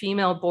is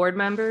female board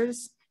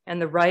members, and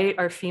the right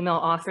are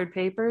female authored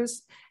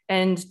papers.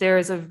 And there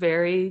is a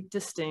very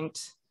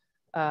distinct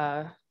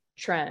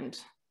trend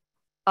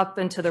up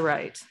and to the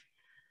right.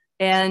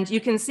 And you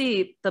can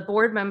see the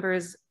board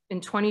members in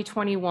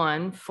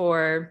 2021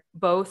 for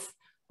both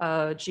GR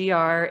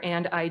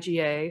and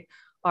IGA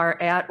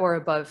are at or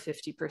above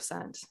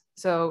 50%.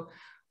 So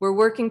we're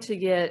working to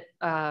get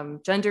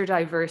gender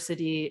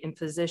diversity in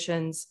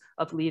positions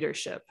of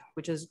leadership,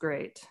 which is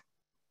great.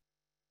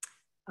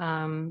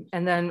 And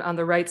then on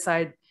the right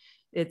side,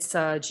 it's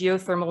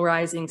Geothermal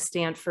Rising,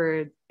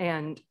 Stanford,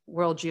 and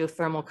World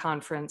Geothermal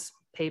Conference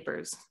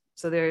papers.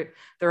 So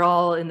they're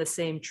all in the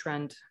same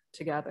trend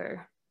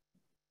together.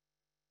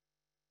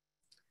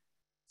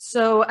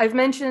 So I've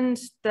mentioned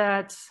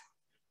that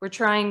we're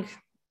trying,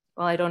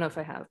 well, I don't know if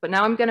I have, but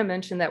now I'm gonna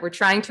mention that we're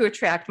trying to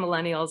attract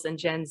millennials and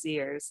Gen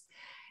Zers.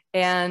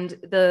 And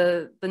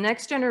the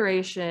next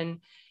generation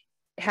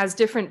has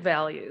different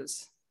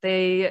values.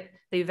 They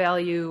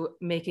value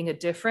making a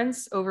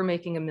difference over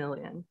making a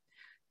million.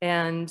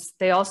 And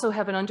they also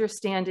have an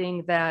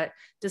understanding that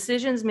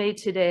decisions made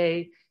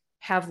today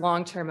have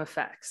long-term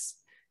effects.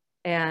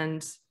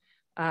 And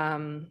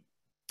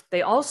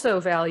they also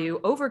value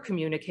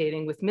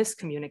over-communicating with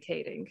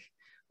miscommunicating,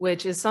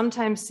 which is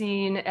sometimes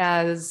seen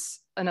as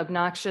an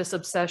obnoxious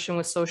obsession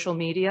with social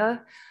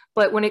media.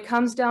 But when it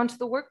comes down to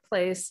the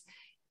workplace,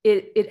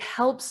 it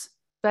helps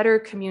better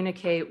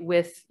communicate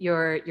with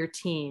your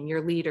team,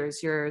 your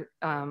leaders,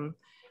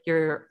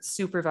 your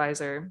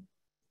supervisor.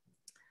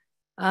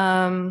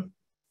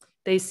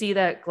 They see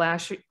that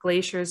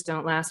glaciers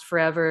don't last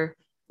forever,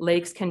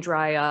 lakes can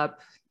dry up,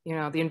 you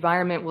know, the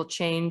environment will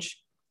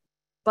change,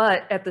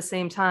 but at the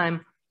same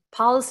time,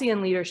 policy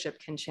and leadership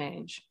can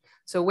change.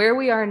 So where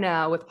we are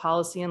now with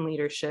policy and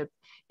leadership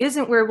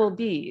isn't where we'll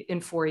be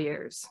in 4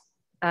 years.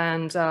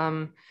 And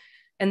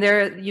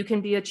there you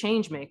can be a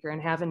change maker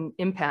and have an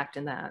impact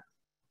in that.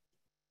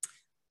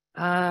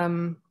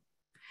 And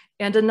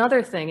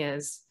another thing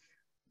is,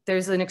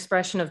 there's an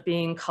expression of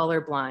being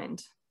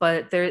colorblind,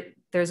 but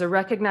there's a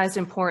recognized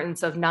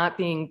importance of not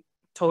being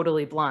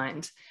totally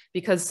blind,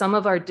 because some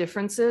of our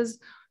differences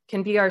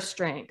can be our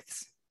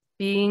strengths.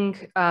 Being,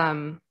 what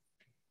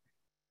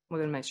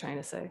am I trying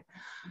to say?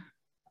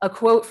 A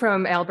quote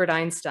from Albert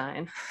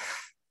Einstein,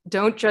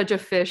 don't judge a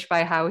fish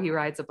by how he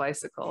rides a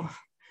bicycle.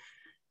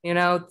 You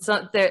know,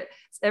 so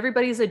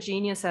everybody's a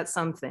genius at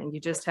something. You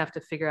just have to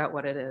figure out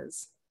what it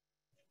is.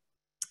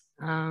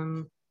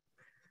 And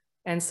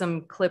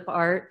some clip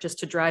art just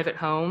to drive it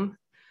home.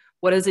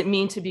 What does it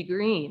mean to be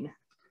green?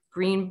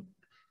 Green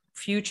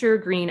future,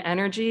 green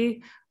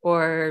energy,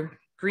 or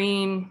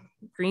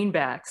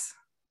greenbacks?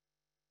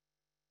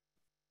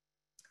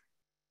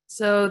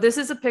 So this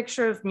is a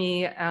picture of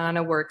me on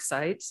a work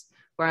site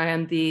where I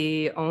am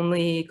the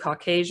only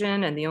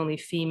Caucasian and the only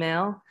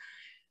female.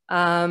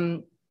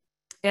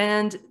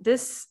 And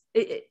this,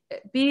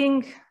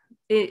 being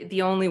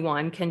the only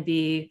one can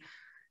be,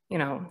 you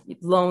know,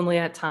 lonely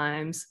at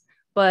times,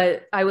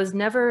 but I was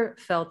never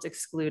felt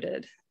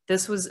excluded.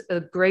 This was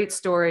a great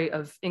story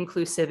of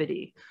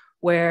inclusivity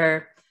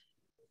where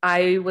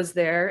I was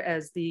there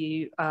as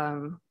the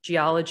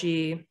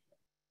geology,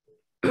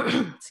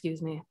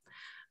 excuse me,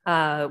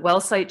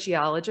 well site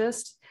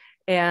geologist,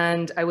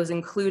 and I was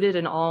included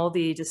in all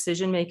the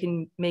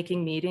decision-making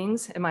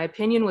meetings, and my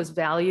opinion was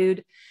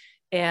valued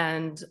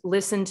and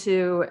listened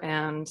to,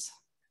 and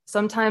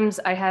sometimes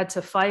I had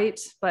to fight,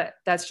 but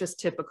that's just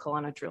typical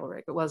on a drill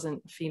rig. It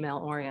wasn't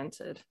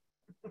female-oriented.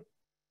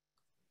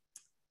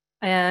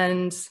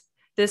 And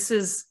this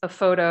is a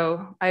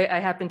photo. I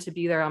happened to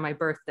be there on my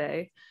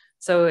birthday,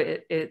 so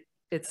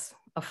it's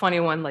a funny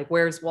one, like,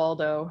 where's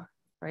Waldo?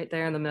 Right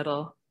there in the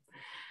middle.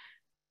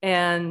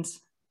 And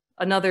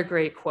another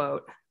great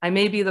quote, I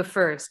may be the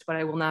first, but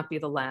I will not be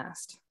the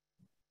last.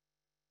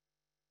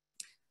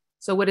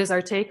 So what is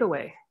our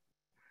takeaway?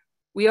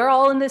 We are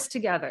all in this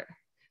together.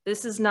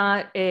 This is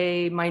not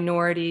a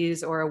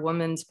minorities or a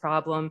woman's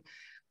problem.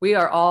 We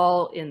are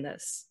all in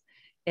this.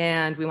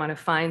 And we want to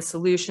find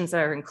solutions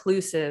that are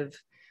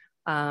inclusive,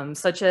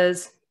 such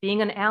as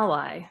being an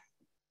ally,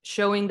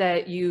 showing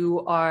that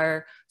you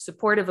are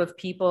supportive of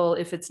people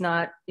if it's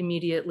not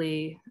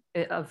immediately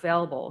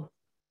available,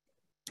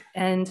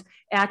 and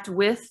act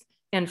with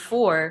and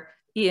for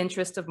the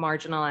interest of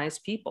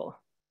marginalized people.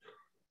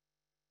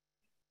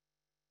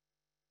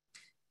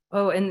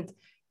 Oh, and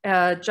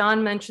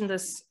John mentioned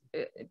this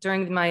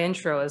during my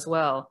intro as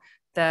well,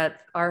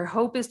 that our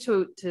hope is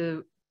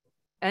to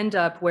end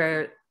up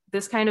where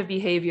this kind of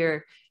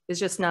behavior is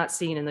just not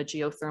seen in the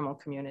geothermal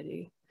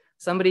community.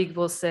 Somebody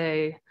will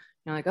say, you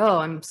know, like, oh,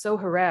 I'm so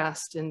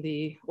harassed in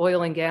the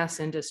oil and gas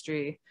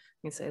industry.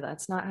 You say,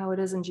 that's not how it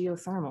is in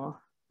geothermal.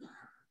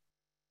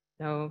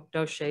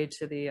 No shade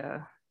to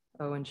the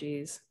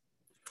O&Gs.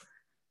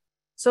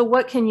 So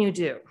what can you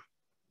do?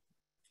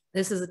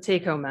 This is a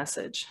take-home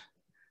message.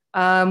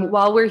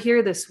 While we're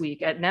here this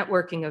week at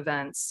networking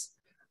events,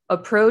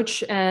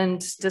 approach and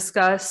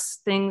discuss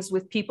things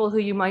with people who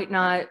you might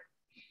not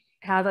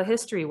have a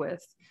history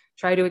with.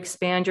 Try to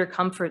expand your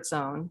comfort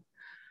zone.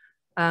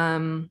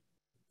 And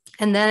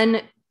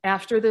then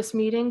after this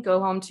meeting, go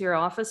home to your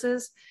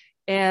offices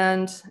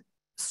and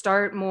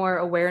start more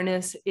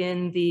awareness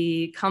in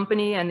the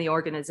company and the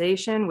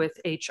organization with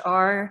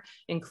HR,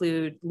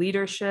 include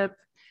leadership.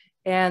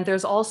 And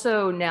there's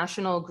also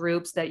national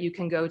groups that you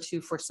can go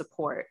to for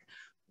support.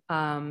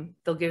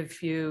 They'll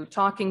give you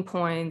talking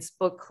points,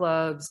 book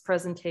clubs,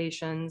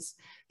 presentations.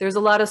 There's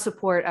a lot of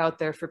support out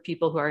there for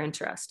people who are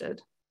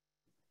interested.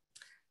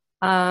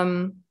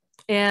 And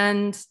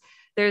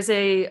there's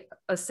a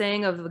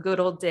saying of the good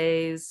old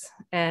days,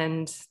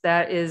 and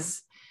that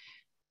is,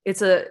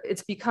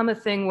 it's become a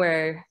thing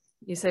where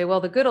you say,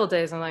 well, the good old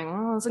days, I'm like,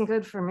 well, it wasn't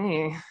good for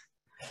me.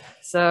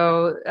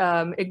 So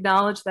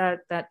acknowledge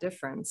that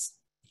difference.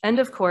 And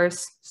of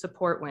course,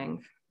 support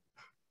Wing.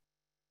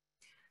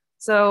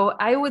 So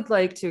I would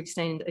like to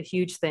extend a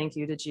huge thank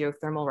you to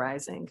Geothermal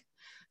Rising.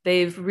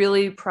 They've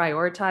really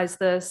prioritized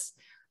this.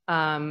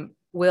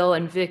 Will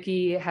and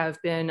Vicky have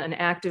been an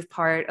active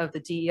part of the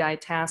DEI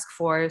task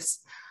force.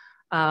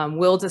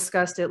 Will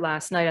discussed it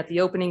last night at the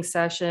opening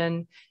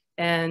session,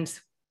 and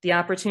the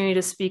opportunity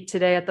to speak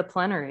today at the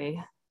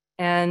plenary.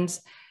 And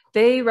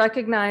they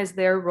recognize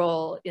their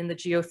role in the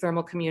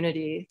geothermal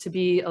community to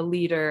be a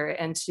leader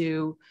and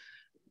to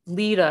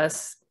lead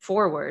us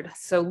forward.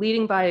 So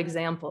leading by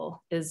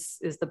example is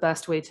the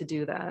best way to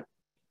do that.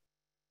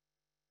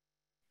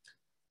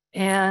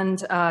 And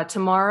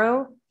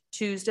tomorrow,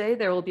 Tuesday,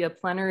 there will be a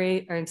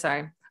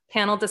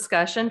panel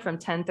discussion from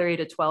 10:30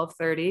 to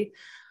 12:30.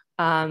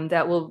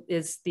 That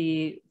is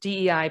the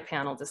DEI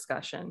panel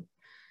discussion.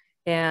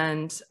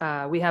 And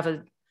we have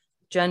a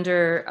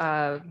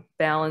gender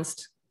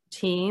balanced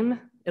team.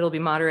 It'll be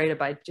moderated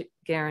by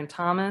Garen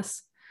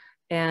Thomas,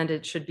 and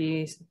it should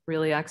be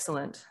really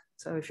excellent.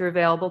 So if you're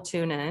available,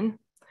 tune in.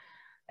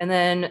 And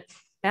then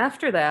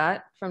after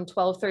that, from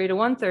 12:30 to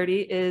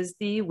 1:30 is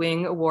the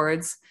Wing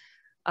Awards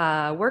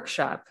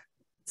workshop.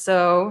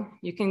 So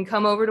you can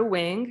come over to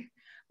Wing.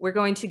 We're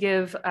going to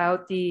give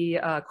out the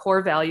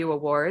core value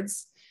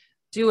awards,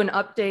 do an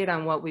update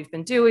on what we've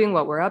been doing,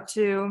 what we're up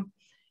to,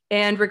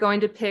 and we're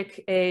going to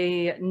pick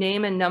a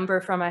name and number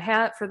from a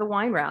hat for the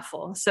wine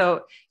raffle. So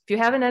if you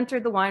haven't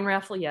entered the wine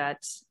raffle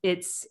yet,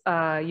 it's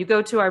you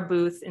go to our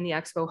booth in the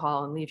expo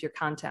hall and leave your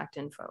contact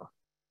info.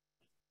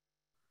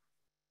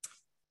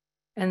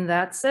 And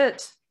that's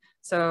it.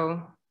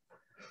 So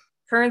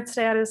current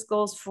status,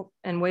 goals,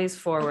 and ways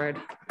forward.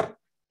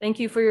 Thank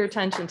you for your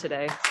attention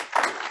today.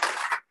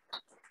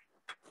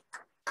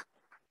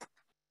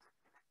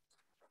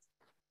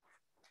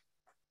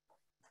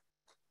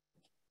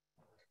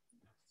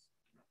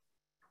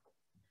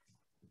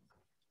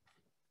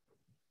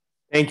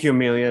 Thank you,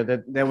 Amelia.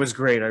 That was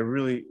great. I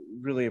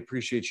really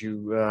appreciate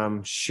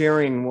you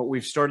sharing what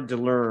we've started to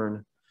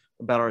learn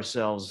about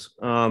ourselves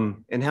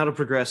and how to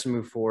progress and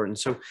move forward. And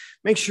so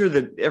make sure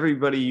that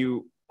everybody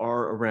you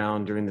are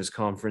around during this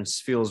conference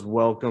feels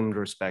welcomed,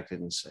 respected,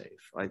 and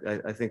safe.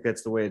 I think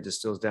that's the way it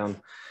distills down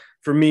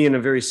for me in a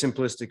very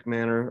simplistic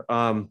manner.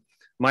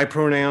 My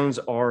pronouns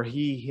are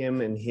he,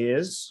 him, and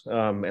his.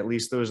 At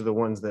least those are the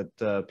ones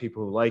that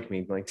people who like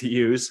me like to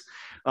use.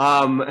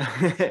 I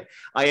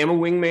am a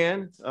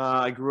wingman.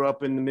 I grew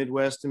up in the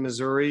Midwest in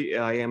Missouri.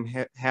 I am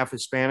half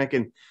Hispanic,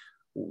 and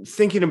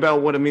thinking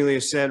about what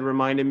Amelia said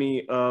reminded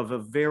me of a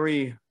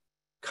very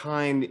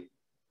kind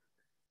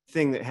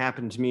thing that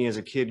happened to me as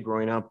a kid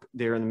growing up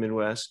there in the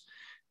Midwest.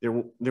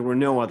 There were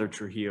no other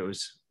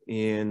Trujillos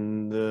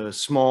in the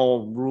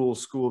small rural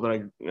school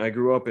that I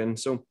grew up in.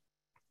 So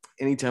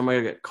anytime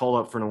I got called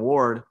up for an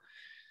award,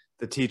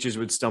 the teachers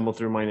would stumble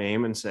through my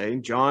name and say,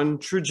 John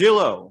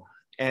Trujillo.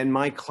 And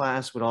my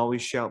class would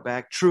always shout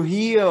back,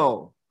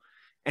 Trujillo.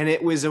 And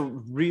it was a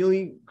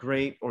really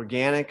great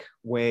organic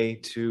way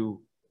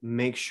to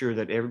make sure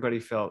that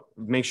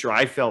make sure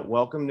I felt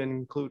welcomed and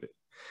included.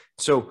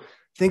 So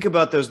think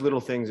about those little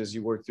things as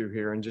you work through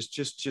here, and just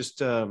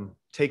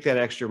take that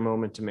extra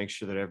moment to make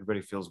sure that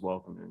everybody feels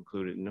welcome and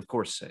included, and of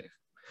course safe.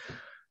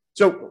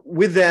 So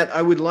with that,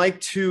 I would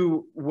like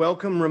to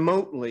welcome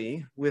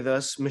remotely with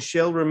us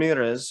Michelle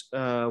Ramirez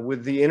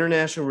with the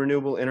International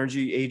Renewable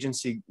Energy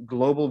Agency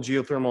Global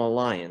Geothermal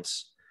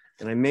Alliance.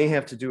 And I may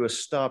have to do a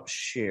stop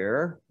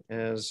share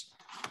as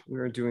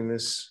we're doing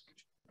this.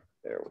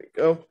 There we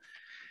go.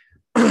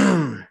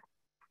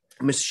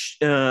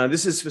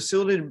 This is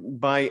facilitated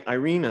by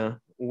IRENA,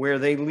 where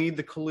they lead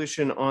the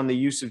coalition on the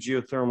use of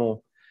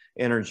geothermal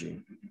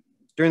energy.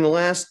 During the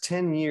last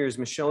 10 years,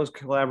 Michelle has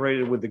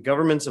collaborated with the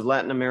governments of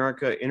Latin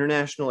America,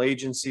 international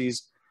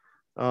agencies,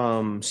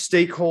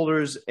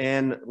 stakeholders,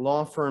 and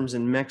law firms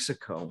in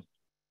Mexico.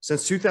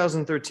 Since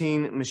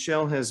 2013,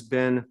 Michelle has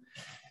been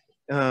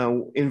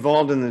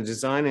involved in the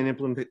design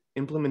and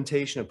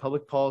implementation of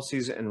public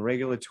policies and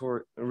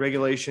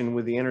regulation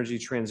with the energy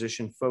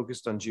transition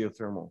focused on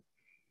geothermal.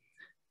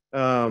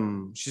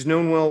 She's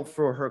known well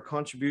for her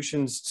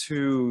contributions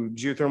to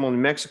geothermal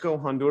in Mexico,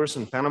 Honduras,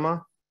 and Panama.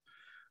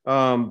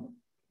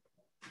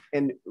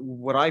 And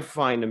what I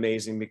find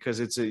amazing, because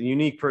it's a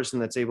unique person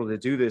that's able to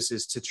do this,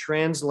 is to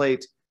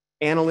translate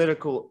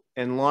analytical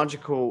and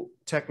logical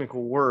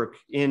technical work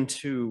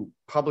into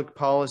public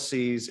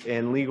policies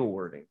and legal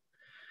wording.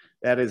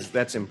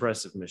 That's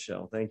impressive,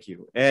 Michelle. Thank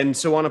you. And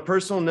so on a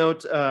personal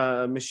note,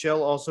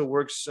 Michelle also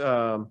works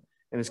and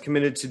is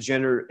committed to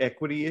gender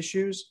equity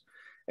issues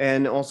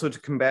and also to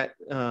combat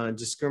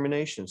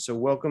discrimination. So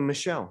welcome,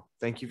 Michelle.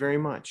 Thank you very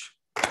much.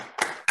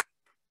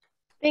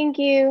 Thank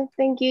you,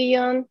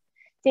 John.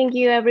 Thank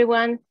you,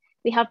 everyone.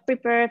 We have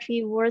prepared a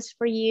few words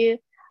for you.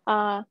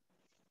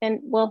 And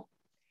well,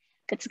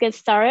 let's get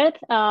started.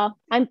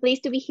 I'm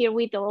pleased to be here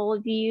with all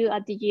of you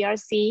at the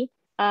GRC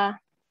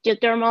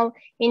Geothermal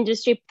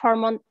Industry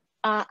Permanent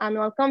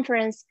Annual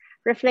Conference,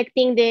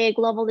 reflecting the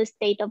global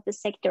state of the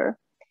sector.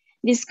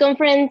 This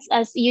conference,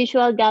 as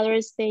usual,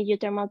 gathers the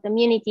geothermal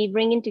community,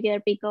 bringing together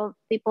people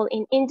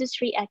in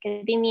industry,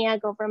 academia,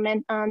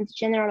 government, and the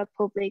general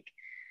public.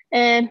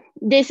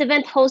 This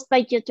event hosted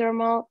by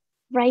Geothermal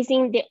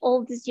Rising, the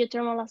oldest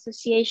geothermal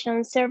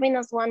association, serving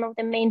as one of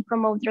the main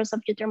promoters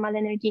of geothermal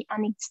energy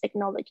and its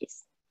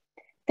technologies.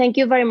 Thank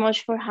you very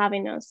much for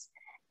having us.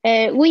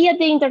 We at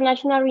the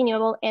International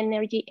Renewable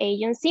Energy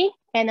Agency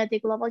and at the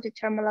Global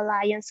Geothermal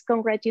Alliance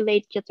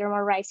congratulate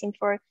Geothermal Rising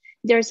for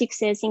their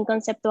success in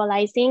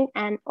conceptualizing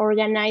and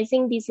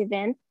organizing this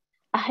event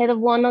ahead of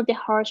one of the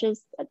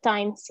harshest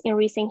times in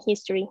recent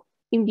history,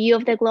 in view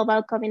of the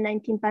global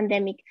COVID-19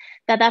 pandemic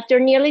that, after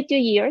nearly 2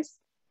 years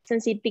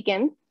since it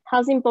began,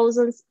 has imposed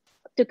us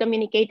to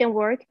communicate and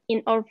work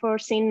in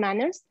unforeseen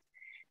manners,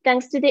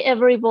 thanks to the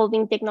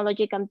ever-evolving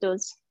technological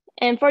tools.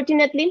 And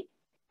fortunately,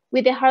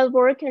 with the hard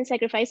work and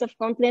sacrifice of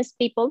countless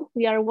people,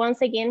 we are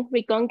once again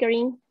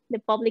reconquering the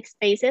public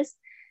spaces,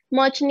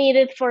 much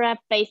needed for a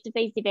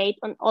face-to-face debate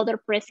on other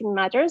pressing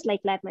matters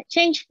like climate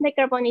change,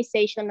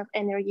 decarbonization of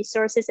energy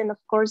sources, and of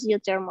course,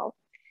 geothermal.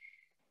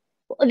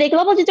 The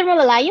Global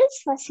Geothermal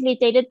Alliance,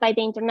 facilitated by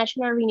the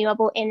International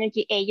Renewable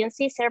Energy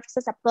Agency, serves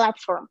as a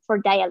platform for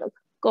dialogue,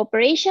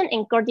 cooperation,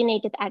 and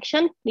coordinated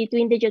action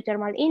between the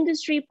geothermal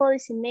industry,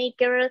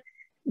 policymakers,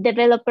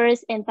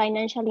 developers, and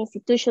financial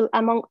institutions,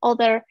 among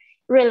other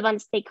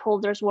relevant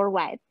stakeholders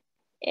worldwide.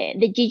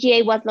 The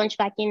GGA was launched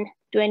back in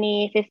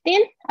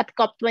 2015 at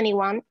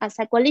COP21 as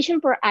a coalition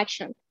for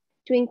action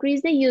to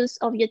increase the use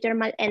of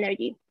geothermal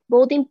energy,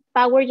 both in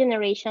power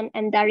generation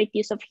and direct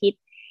use of heat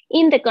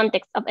in the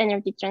context of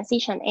energy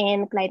transition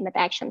and climate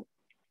action.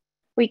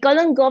 We call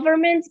on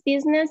governments,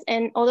 business,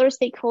 and other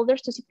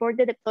stakeholders to support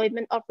the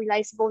deployment of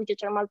realizable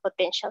geothermal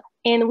potential.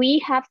 And we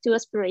have two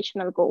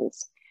aspirational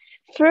goals.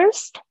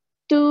 First,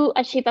 to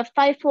achieve a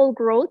 5-fold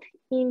growth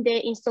in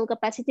the installed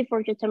capacity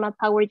for geothermal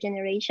power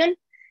generation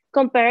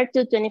compared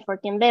to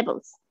 2014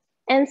 levels.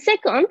 And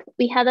second,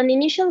 we had an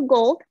initial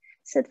goal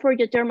set for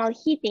geothermal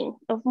heating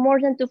of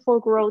more than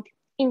 2-fold growth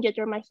in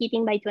geothermal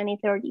heating by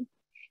 2030,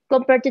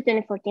 compared to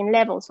 2014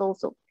 levels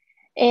also.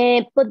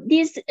 But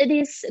this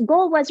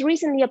goal was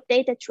recently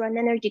updated through an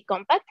energy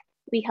compact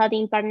we had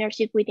in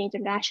partnership with the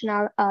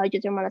International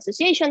Geothermal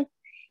Association,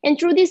 And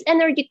through this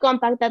energy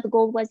compact, that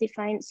goal was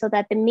defined so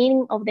that the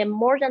meaning of the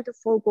more than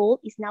twofold goal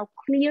is now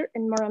clear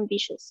and more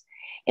ambitious.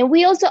 And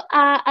we also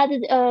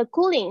added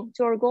cooling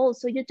to our goal,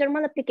 so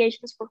geothermal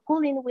applications for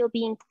cooling will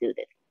be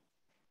included.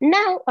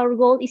 Now our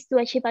goal is to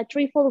achieve a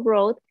threefold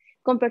growth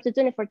compared to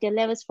 2040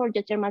 levels for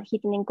geothermal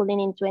heating and cooling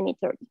in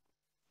 2030.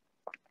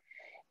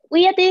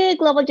 We at the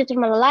Global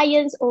Geothermal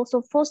Alliance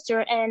also foster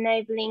an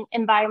enabling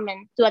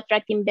environment to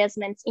attract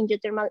investments in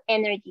geothermal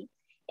energy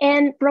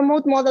and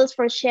promote models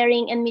for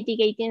sharing and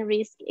mitigating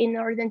risk in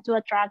order to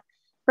attract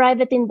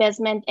private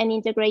investment and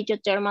integrate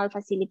geothermal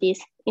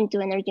facilities into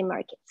energy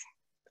markets.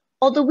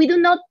 Although we do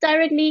not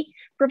directly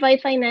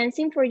provide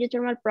financing for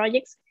geothermal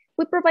projects,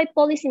 we provide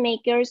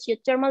policymakers,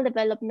 geothermal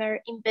developer,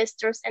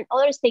 investors, and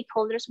other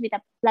stakeholders with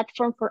a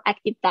platform for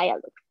active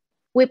dialogue.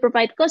 We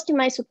provide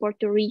customized support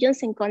to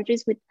regions and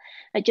countries with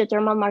a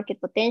geothermal market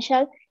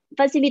potential,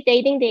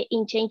 facilitating the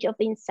exchange of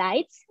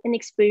insights and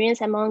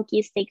experience among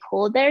key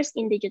stakeholders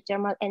in the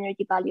geothermal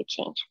energy value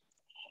chain.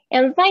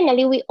 And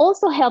finally, we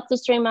also help to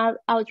streamline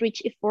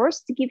outreach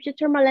efforts to give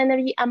geothermal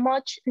energy a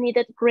much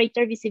needed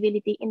greater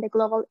visibility in the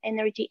global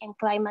energy and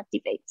climate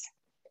debates.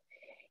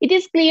 It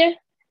is clear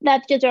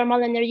that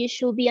geothermal energy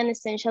should be an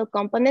essential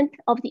component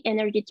of the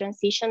energy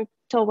transition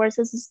towards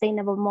a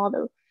sustainable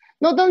model,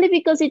 not only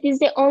because it is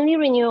the only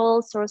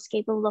renewable source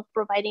capable of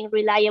providing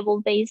reliable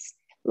base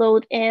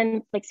load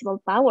and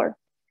flexible power,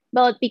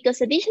 but because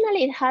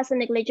additionally it has a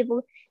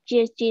negligible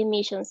GHG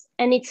emissions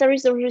and it's a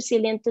resource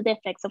resilient to the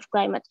effects of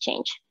climate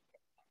change.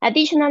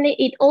 Additionally,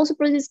 it also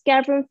produces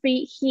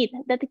carbon-free heat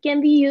that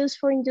can be used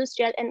for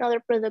industrial and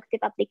other productive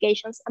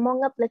applications,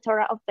 among a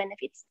plethora of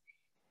benefits.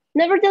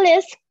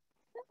 Nevertheless,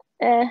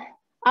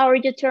 our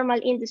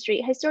geothermal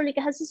industry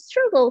historically has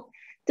struggled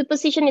to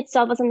position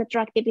itself as an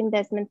attractive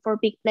investment for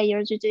big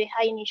players due to the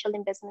high initial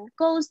investment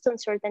cost,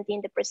 uncertainty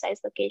in the precise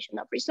location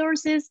of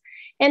resources,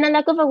 and a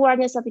lack of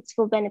awareness of its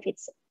full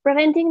benefits,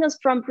 preventing us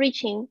from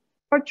reaching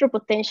our true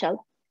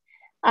potential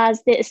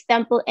as the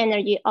staple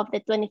energy of the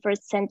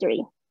 21st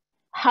century.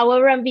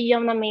 However, I'm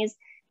beyond amazed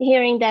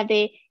hearing that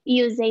the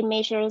USA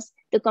measures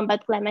to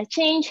combat climate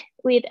change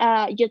with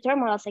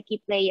geothermal as a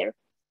key player.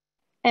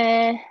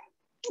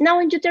 Now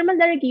in geothermal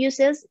direct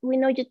uses, we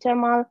know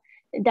geothermal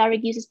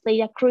direct uses play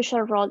a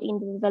crucial role in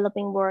the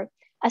developing world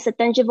as a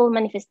tangible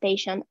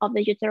manifestation of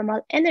the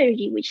geothermal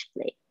energy, which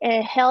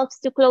helps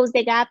to close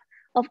the gap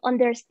of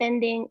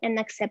understanding and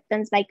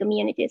acceptance by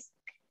communities,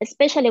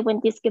 especially when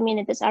these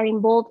communities are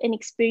involved and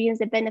experience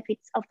the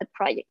benefits of the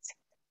projects.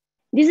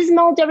 These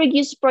small direct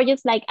use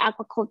projects like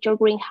aquaculture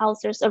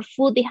greenhouses or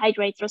food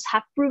dehydrators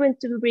have proven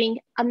to bring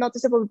a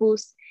noticeable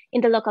boost in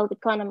the local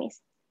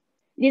economies.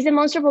 These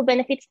demonstrable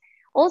benefits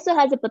also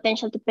has the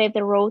potential to pave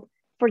the road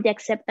for the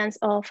acceptance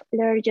of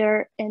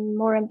larger and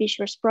more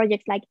ambitious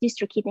projects like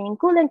district heating and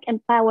cooling and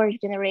power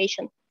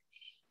generation.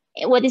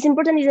 What is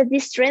important is that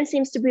this trend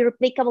seems to be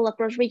replicable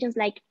across regions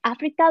like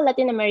Africa,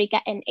 Latin America,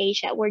 and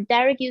Asia, where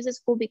direct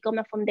uses could become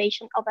a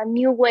foundation of a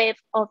new wave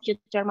of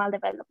geothermal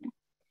development.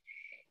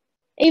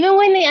 Even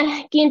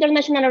when key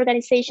international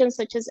organizations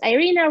such as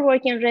IRENA are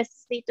working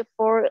restlessly to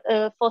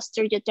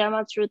foster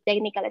geothermal through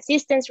technical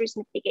assistance, risk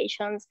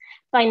mitigations,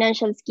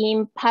 financial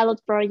scheme, pilot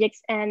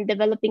projects, and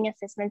developing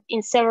assessments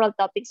in several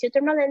topics,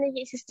 geothermal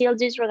energy is still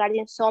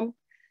disregarding some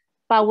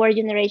power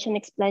generation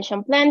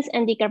expansion plans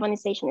and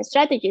decarbonization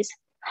strategies.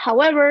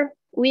 However,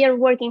 we are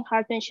working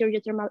hard to ensure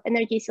geothermal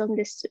energy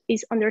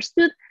is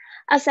understood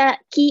as a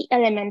key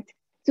element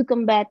to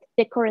combat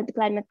the current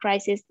climate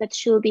crisis that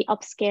should be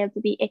upscaled to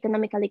be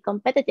economically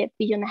competitive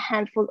beyond a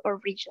handful of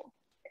regions.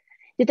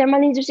 The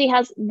thermal industry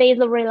has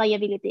baseload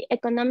reliability,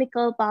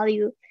 economical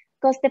value,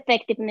 cost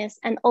effectiveness,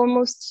 and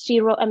almost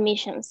zero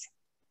emissions.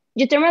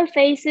 Geothermal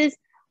faces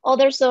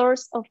other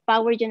sources of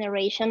power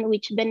generation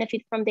which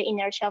benefit from the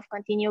inertia of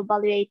continue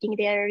evaluating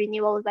their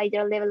renewables by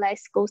their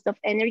levelized cost of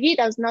energy,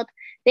 does not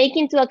take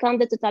into account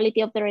the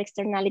totality of their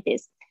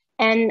externalities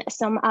and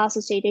some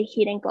associated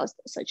hidden costs,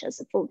 such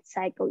as full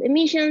cycle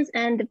emissions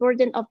and the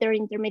burden of their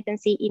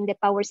intermittency in the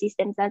power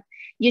systems that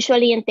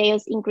usually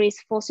entails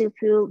increased fossil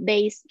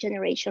fuel-based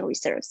generation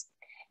reserves.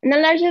 And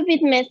a large of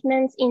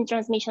investments in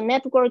transmission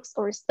networks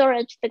or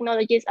storage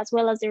technologies, as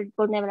well as their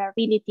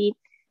vulnerability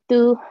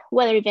to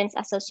weather events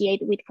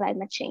associated with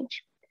climate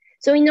change.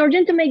 So in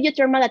order to make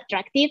geothermal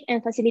attractive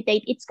and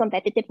facilitate its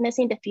competitiveness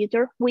in the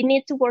future, we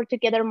need to work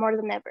together more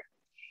than ever.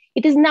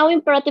 It is now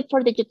imperative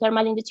for the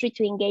geothermal industry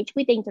to engage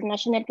with the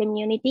international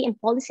community and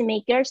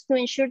policymakers to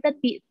ensure that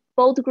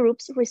both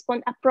groups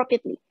respond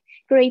appropriately,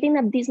 creating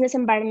a business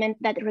environment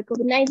that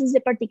recognizes the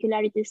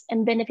particularities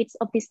and benefits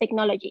of this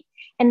technology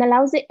and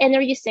allows the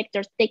energy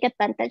sector to take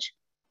advantage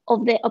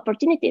of the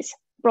opportunities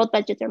brought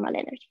by geothermal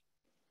energy.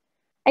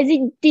 I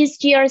see this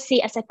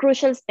GRC as a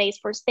crucial space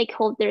for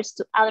stakeholders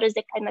to address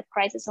the climate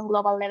crisis on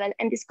global level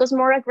and discuss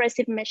more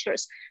aggressive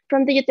measures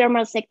from the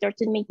geothermal sector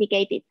to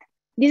mitigate it.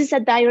 This is a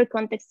dire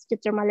context.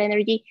 Geothermal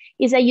energy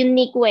is a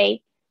unique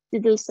way to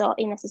do so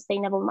in a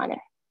sustainable manner.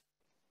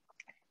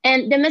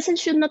 And the message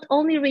should not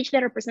only reach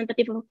the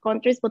representative of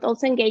countries, but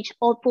also engage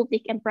all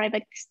public and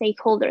private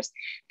stakeholders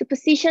to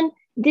position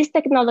this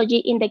technology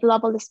in the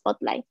global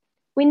spotlight.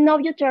 We know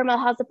geothermal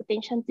has the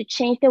potential to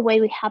change the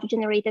way we have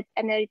generated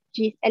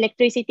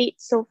electricity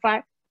so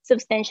far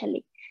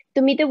substantially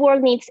to meet the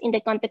world needs in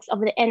the context of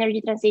the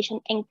energy transition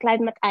and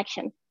climate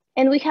action.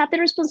 And we have the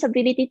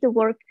responsibility to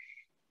work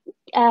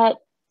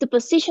to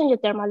position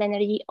geothermal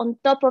energy on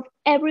top of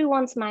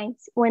everyone's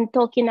minds when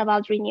talking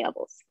about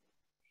renewables.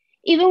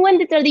 Even when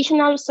the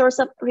traditional source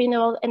of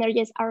renewable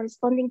energies are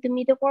responding to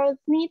meet the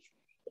world's needs,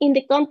 in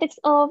the context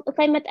of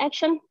climate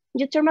action,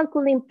 geothermal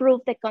could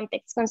improve the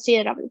context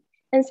considerably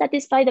and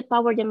satisfy the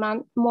power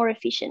demand more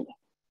efficiently.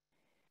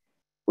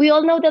 We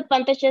all know the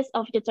advantages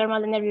of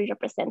geothermal energy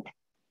represent.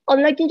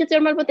 Unlocking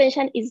geothermal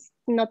potential is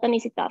not an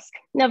easy task.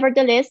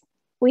 Nevertheless,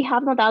 we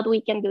have no doubt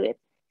we can do it.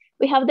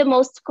 We have the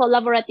most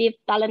collaborative,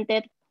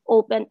 talented,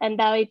 open, and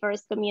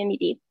diverse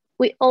community.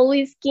 We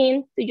always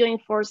keen to join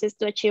forces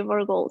to achieve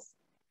our goals.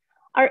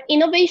 Our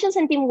innovations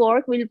and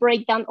teamwork will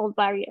break down all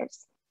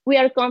barriers. We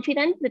are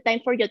confident the time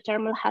for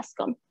geothermal has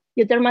come.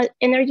 Geothermal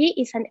energy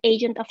is an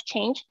agent of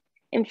change.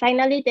 And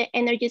finally, the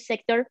energy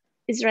sector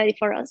is ready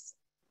for us.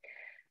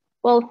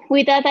 Well,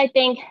 with that, I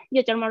thank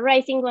Geothermal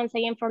Rising once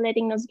again for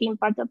letting us be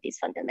part of these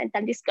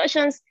fundamental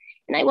discussions.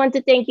 And I want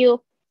to thank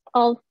you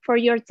all for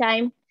your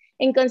time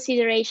and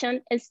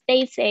consideration.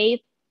 Stay safe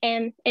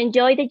and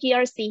enjoy the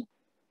GRC.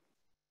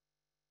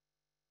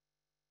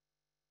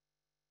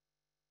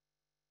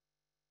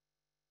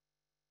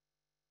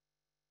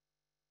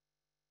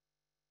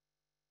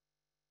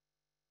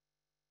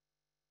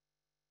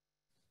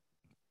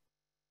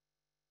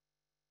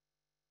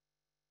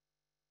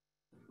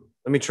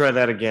 Let me try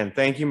that again.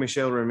 Thank you,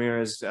 Michelle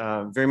Ramirez.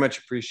 Very much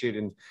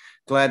appreciated and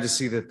glad to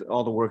see that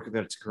all the work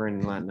that's occurring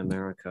in Latin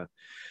America.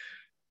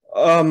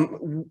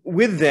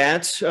 With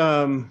that,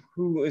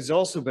 who has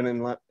also been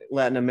in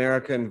Latin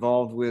America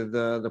involved with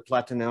the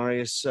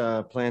Platanarius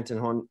plant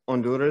in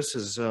Honduras,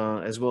 as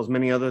well as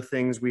many other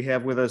things. We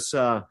have with us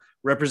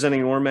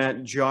representing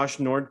Ormat, Josh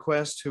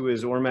Nordquist, who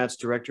is Ormat's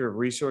Director of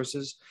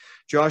Resources.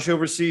 Josh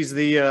oversees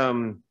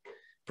the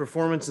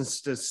performance and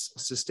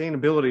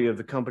sustainability of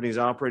the company's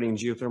operating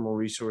geothermal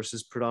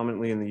resources,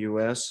 predominantly in the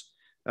U.S.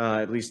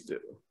 At least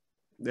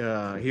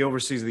he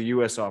oversees the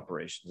U.S.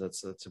 operations.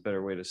 That's a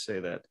better way to say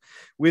that.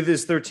 With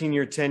his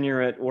 13-year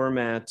tenure at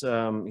Ormat,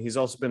 he's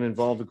also been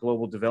involved with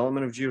global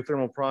development of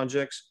geothermal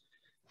projects.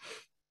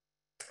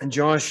 And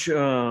Josh,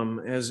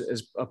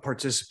 as a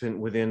participant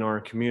within our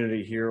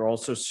community here,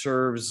 also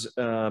serves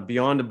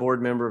beyond a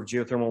board member of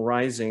Geothermal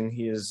Rising.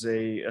 He is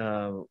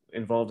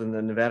involved in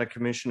the Nevada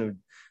Commission of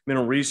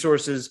Mineral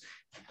Resources,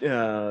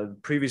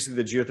 previously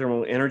the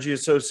Geothermal Energy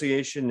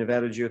Association,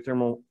 Nevada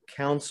Geothermal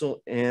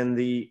Council, and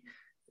the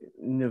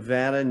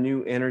Nevada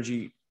New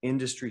Energy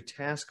Industry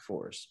Task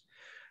Force.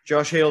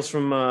 Josh hails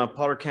from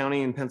Potter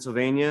County in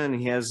Pennsylvania, and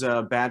he has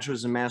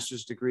bachelor's and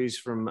master's degrees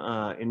from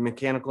in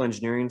mechanical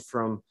engineering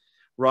from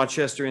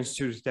Rochester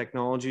Institute of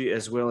Technology,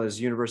 as well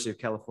as University of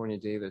California,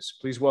 Davis.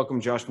 Please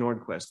welcome Josh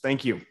Nordquist.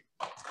 Thank you.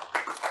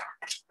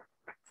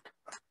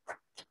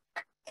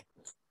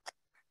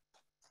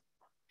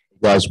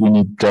 Guys, we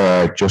need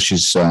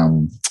Josh's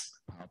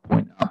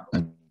PowerPoint up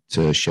and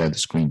to share the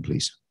screen,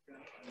 please.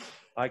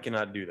 I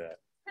cannot do that.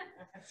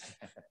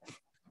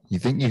 You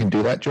think you can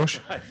do that, Josh?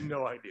 I have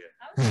no idea.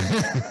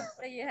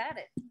 So you had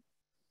it.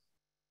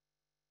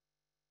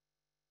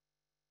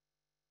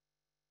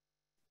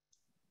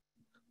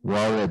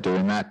 While they're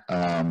doing that,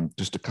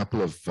 just a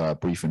couple of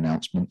brief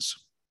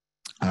announcements.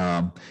 We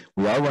are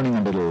running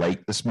a little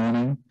late this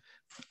morning,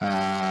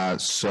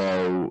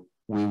 so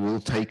we will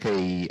take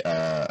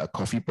a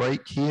coffee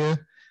break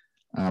here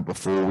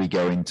before we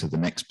go into the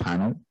next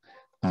panel.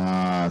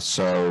 I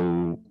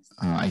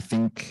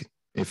think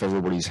if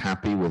everybody's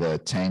happy with a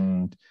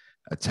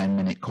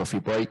 10-minute coffee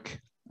break,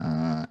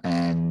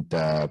 and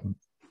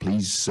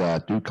please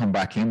do come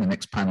back in. The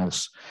next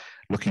panel's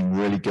looking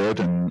really good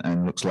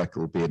and looks like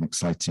it'll be an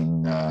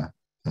exciting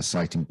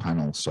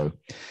panel. So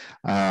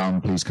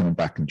please come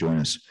back and join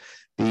us.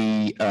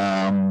 The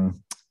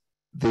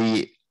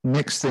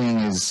next thing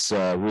is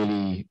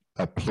really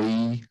a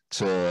plea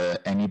to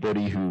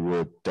anybody who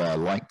would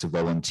like to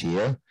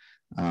volunteer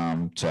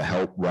to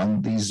help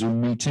run these Zoom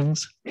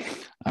meetings.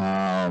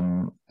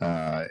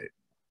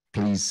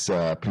 Please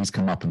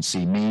come up and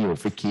see me or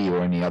Vicky or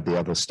any of the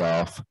other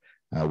staff.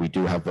 We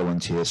do have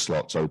volunteer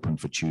slots open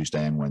for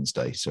Tuesday and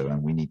Wednesday, so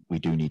we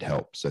do need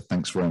help. So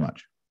thanks very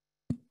much.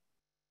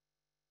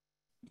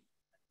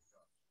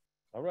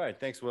 All right,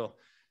 thanks, Will.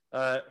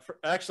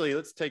 Actually,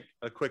 let's take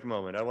a quick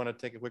moment. I want to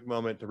take a quick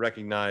moment to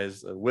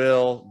recognize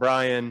Will,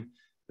 Brian,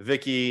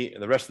 Vicky,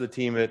 and the rest of the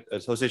team at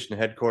Association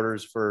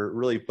Headquarters for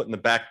really putting the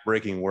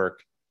back-breaking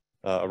work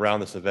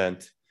around this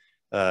event.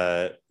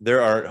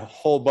 There are a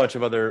whole bunch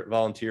of other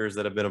volunteers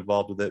that have been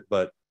involved with it,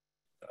 but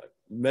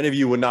many of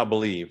you would not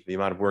believe the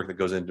amount of work that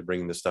goes into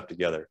bringing this stuff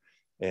together.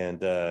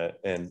 And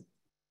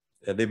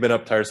they've been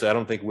up tirelessly. I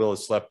don't think Will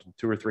has slept in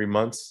 2 or 3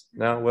 months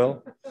now,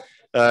 Will,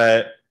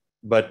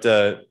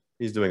 but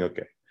he's doing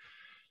okay.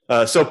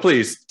 So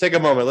please take a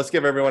moment. Let's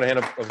give everyone a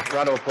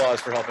round of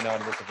applause for helping out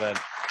in this event.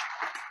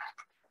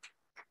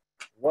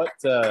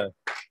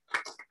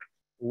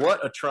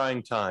 what a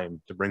trying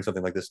time to bring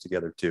something like this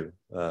together too.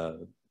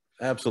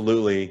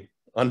 Absolutely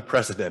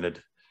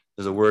unprecedented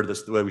is a word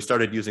that's the way we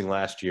started using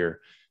last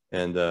year,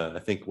 and I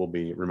think will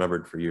be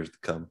remembered for years to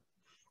come.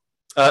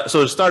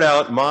 So to start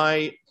out,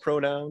 my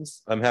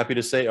pronouns, I'm happy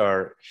to say,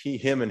 are he,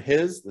 him, and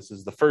his. This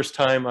is the first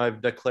time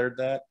I've declared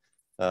that,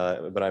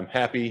 but I'm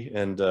happy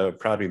and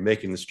proud to be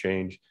making this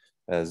change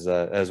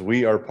as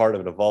we are part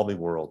of an evolving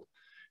world.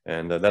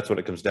 And that's what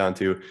it comes down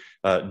to.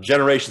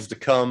 Generations to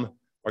come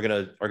are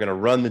gonna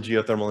run the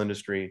geothermal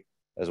industry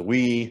as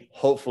we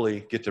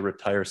hopefully get to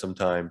retire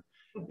sometime,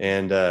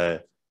 and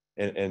the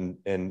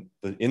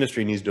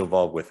industry needs to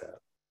evolve with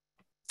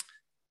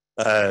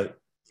that.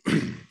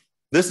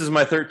 This is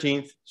my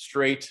 13th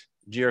straight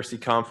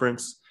GRC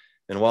conference,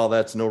 and while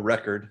that's no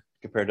record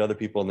compared to other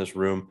people in this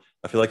room,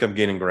 I feel like I'm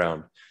gaining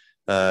ground.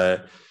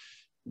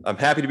 I'm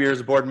happy to be here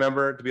as a board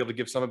member, to be able to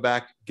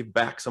give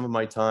back some of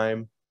my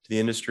time to the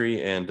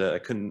industry, and I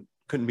couldn't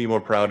be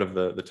more proud of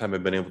the time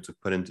I've been able to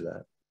put into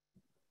that.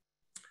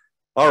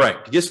 All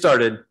right, to get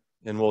started,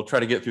 and we'll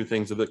try to get through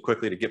things a bit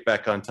quickly to get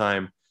back on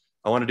time.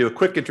 I want to do a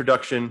quick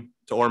introduction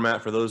to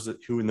Ormat for those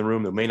who in the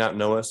room that may not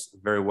know us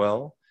very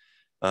well.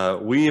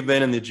 We have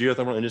been in the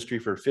geothermal industry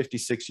for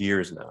 56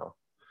 years now.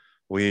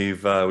 We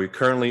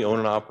currently own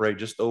and operate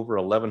just over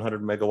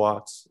 1,100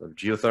 megawatts of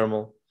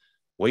geothermal,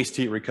 waste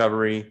heat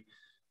recovery,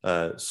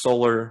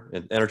 solar,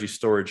 and energy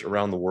storage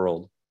around the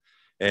world.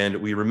 And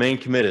we remain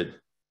committed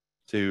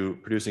to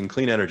producing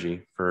clean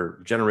energy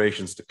for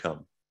generations to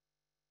come.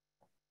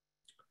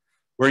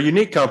 We're a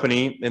unique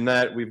company in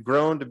that we've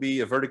grown to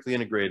be a vertically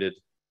integrated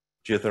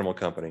geothermal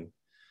company.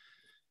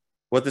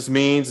 What this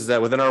means is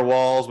that within our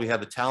walls, we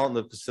have the talent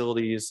and the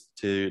facilities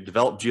to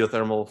develop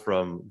geothermal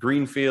from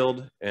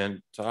greenfield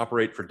and to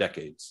operate for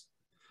decades.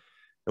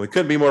 And we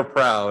couldn't be more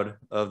proud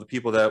of the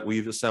people that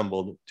we've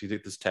assembled to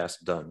get this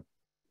task done.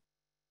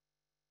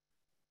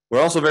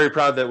 We're also very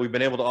proud that we've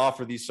been able to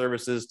offer these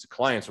services to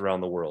clients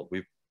around the world.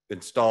 We've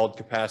installed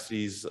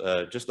capacities,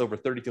 just over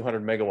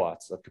 3,200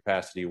 megawatts of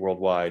capacity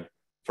worldwide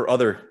for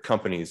other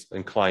companies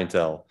and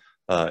clientele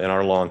in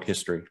our long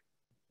history.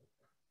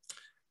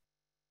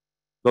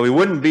 But we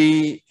wouldn't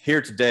be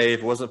here today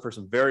if it wasn't for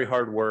some very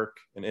hard work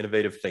and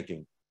innovative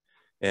thinking.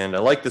 And I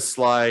like this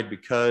slide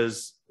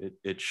because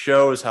it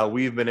shows how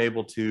we've been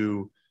able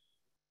to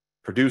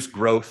produce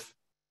growth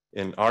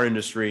in our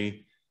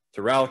industry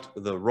throughout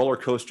the roller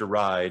coaster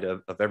ride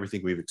of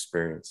everything we've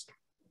experienced.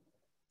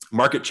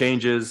 Market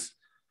changes,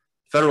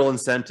 federal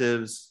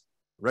incentives,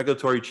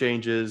 regulatory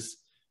changes,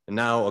 and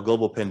now a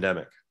global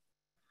pandemic.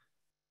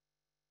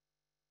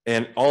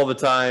 And all the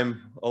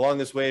time along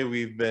this way,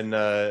 we've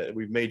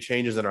made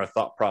changes in our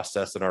thought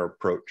process and our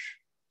approach.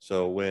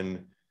 So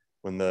when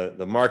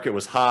the market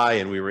was high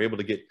and we were able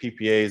to get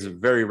PPAs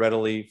very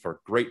readily for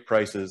great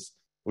prices,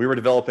 we were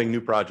developing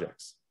new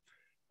projects.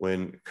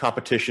 When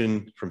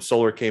competition from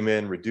solar came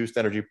in, reduced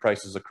energy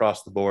prices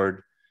across the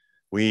board,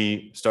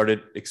 we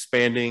started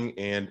expanding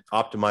and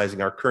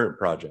optimizing our current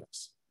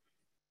projects.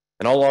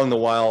 And all along the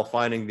while,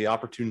 finding the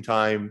opportune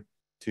time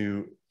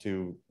to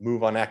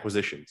move on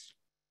acquisitions.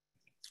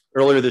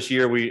 Earlier this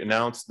year, we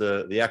announced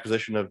the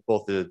acquisition of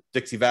both the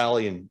Dixie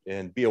Valley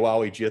and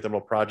Biawawi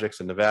geothermal projects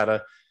in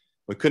Nevada.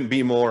 We couldn't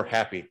be more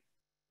happy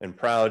and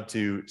proud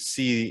to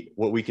see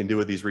what we can do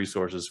with these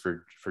resources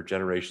for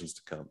generations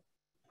to come.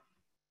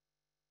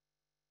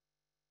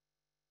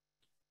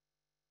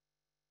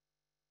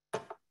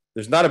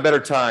 There's not a better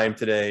time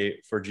today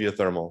for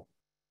geothermal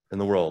in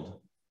the world.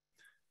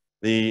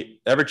 The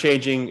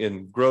ever-changing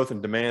in growth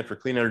and demand for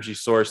clean energy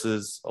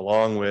sources,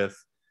 along with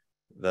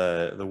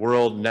the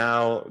world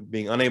now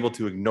being unable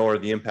to ignore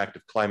the impact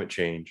of climate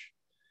change,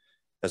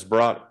 has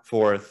brought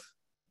forth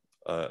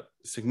a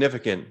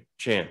significant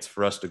chance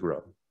for us to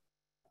grow.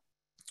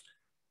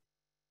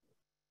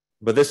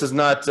 But this is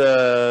not,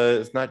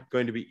 it's not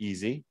going to be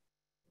easy.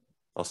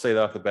 I'll say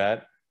that off the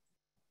bat,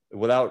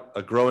 without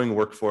a growing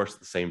workforce at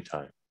the same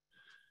time.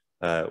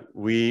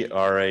 We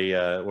are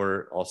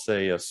I'll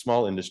say a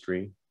small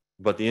industry,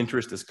 but the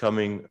interest is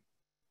coming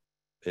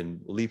in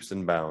leaps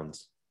and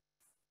bounds.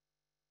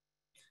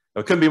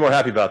 I couldn't be more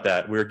happy about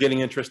that. We're getting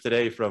interest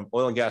today from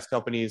oil and gas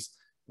companies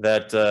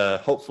that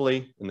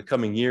hopefully in the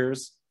coming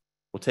years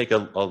will take a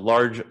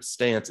large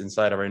stance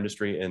inside of our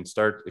industry and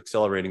start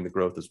accelerating the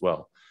growth as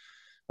well.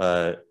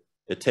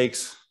 It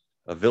takes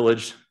a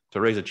village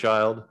to raise a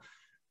child.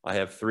 I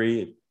have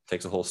 3. It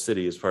takes a whole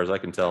city as far as I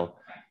can tell.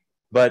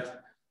 But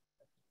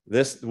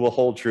this will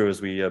hold true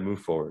as we move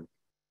forward.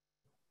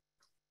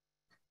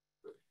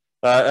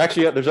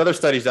 Actually, there's other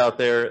studies out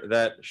there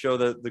that show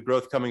the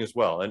growth coming as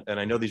well. And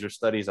I know these are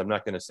studies, I'm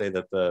not going to say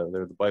that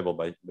they're the Bible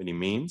by any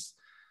means.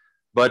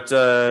 But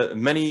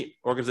many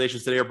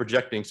organizations today are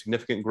projecting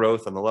significant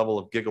growth on the level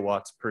of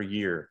gigawatts per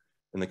year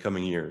in the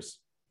coming years.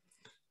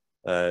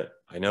 I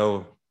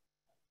know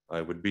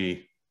I would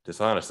be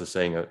dishonest in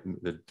saying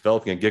that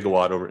developing a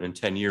gigawatt in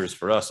 10 years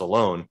for us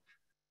alone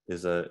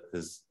is a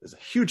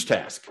huge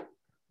task.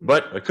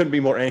 But I couldn't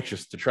be more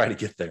anxious to try to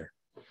get there.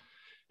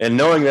 And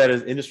knowing that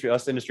as industry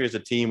as a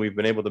team, we've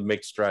been able to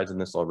make strides in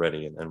this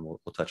already, and we'll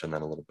touch on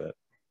that a little bit.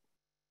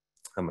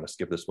 I'm going to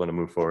skip this one and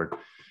move forward.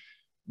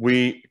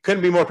 We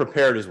couldn't be more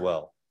prepared as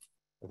well.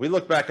 If we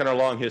look back on our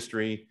long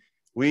history,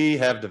 we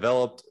have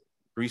developed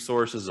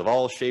resources of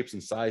all shapes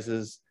and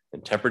sizes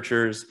and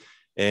temperatures,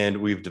 and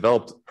we've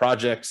developed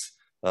projects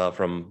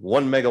from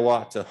 1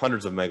 megawatt to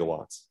hundreds of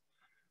megawatts.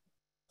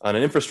 On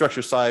an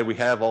infrastructure side, we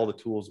have all the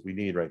tools we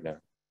need right now.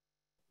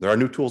 There are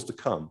new tools to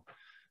come,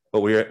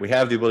 but we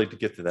have the ability to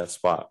get to that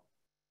spot.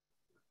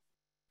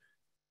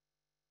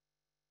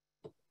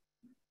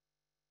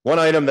 One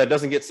item that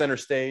doesn't get center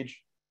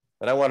stage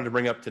that I wanted to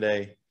bring up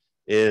today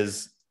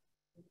is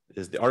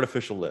the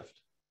artificial lift.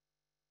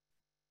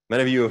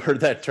 Many of you have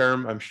heard that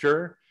term, I'm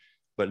sure,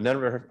 but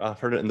never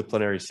heard it in the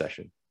plenary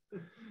session.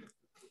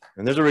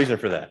 And there's a reason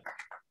for that.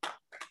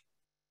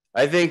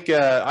 I think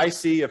I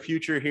see a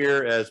future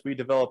here as we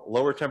develop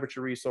lower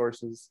temperature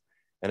resources,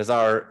 and as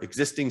our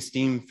existing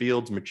steam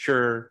fields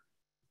mature,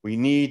 we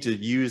need to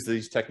use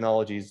these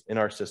technologies in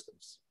our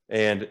systems.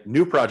 And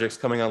new projects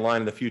coming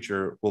online in the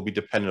future will be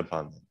dependent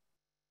upon them.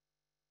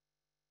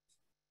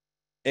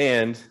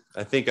 And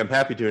I think I'm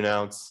happy to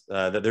announce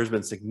that there's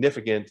been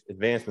significant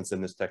advancements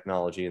in this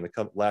technology in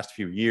the last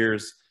few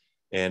years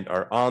and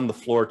are on the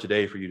floor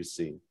today for you to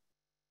see.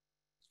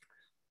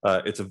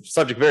 It's a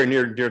subject very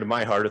near and dear to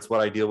my heart. It's what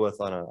I deal with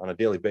on a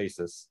daily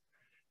basis.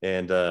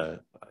 And you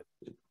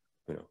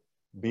know,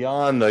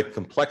 beyond the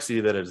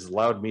complexity that it has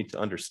allowed me to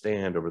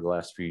understand over the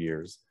last few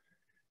years,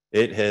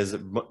 it has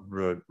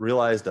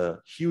realized a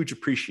huge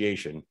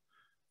appreciation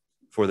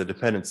for the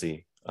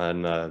dependency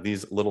on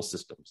these little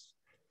systems.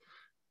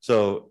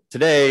 So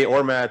today,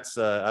 Ormat's,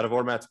 out of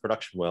Ormat's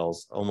production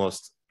wells,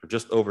 almost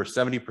just over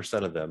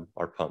 70% of them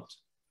are pumped.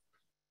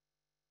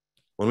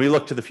 When we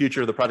look to the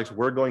future of the projects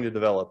we're going to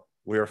develop,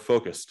 we are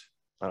focused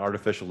on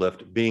artificial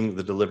lift being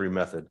the delivery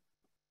method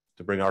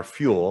to bring our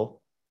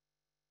fuel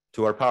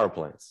to our power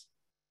plants.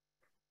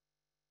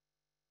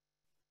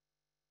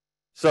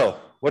 So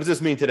what does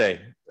this mean today?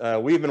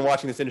 We've been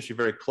watching this industry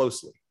very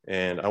closely,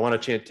 and I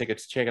want to take a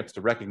chance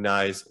to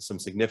recognize some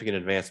significant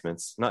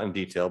advancements, not in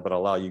detail, but I'll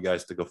allow you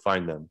guys to go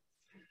find them,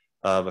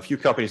 of a few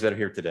companies that are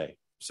here today.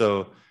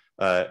 So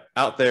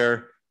out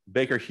there,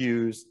 Baker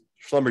Hughes,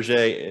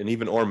 Schlumberger, and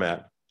even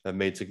Ormat have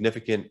made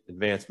significant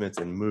advancements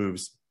and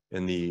moves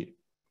in the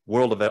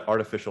world of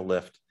artificial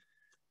lift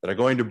that are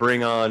going to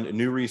bring on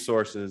new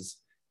resources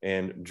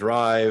and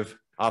drive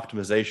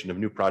optimization of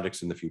new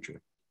projects in the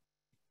future.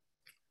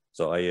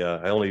 So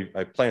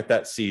I plant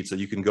that seed so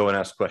you can go and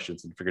ask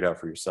questions and figure it out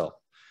for yourself.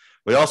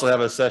 We also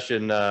have a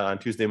session on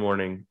Tuesday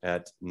morning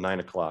at 9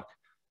 o'clock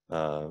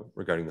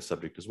regarding the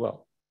subject as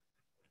well.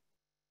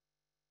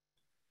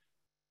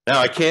 Now,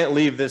 I can't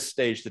leave this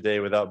stage today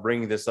without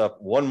bringing this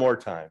up one more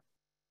time.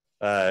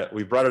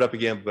 We brought it up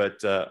again,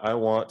 but I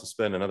want to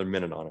spend another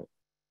minute on it.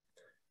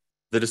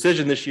 The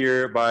decision this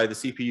year by the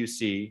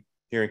CPUC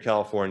here in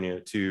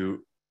California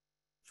to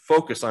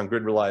focus on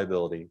grid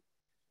reliability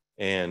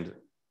and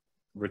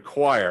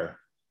require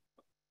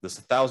this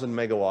 1,000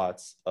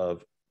 megawatts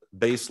of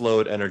base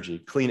load energy,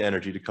 clean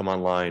energy to come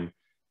online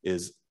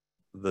is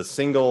the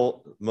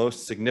single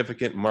most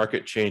significant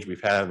market change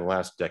we've had in the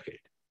last decade.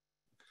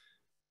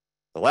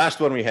 The last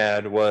one we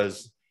had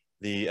was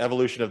the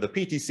evolution of the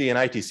PTC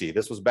and ITC.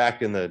 This was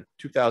back in the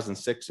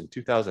 2006 and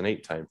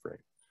 2008 timeframe.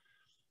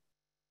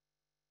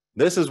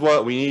 This is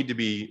what we need to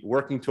be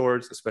working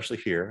towards, especially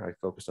here. I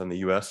focus on the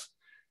US,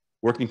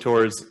 working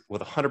towards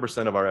with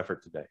 100% of our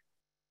effort today.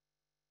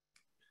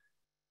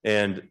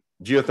 And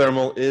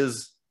geothermal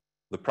is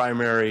the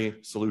primary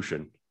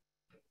solution,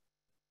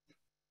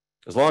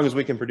 as long as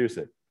we can produce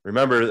it.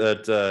 Remember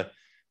that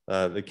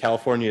the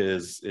California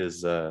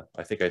is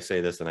I think I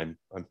say this, and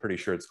I'm pretty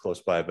sure it's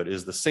close by, but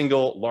is the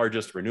single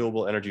largest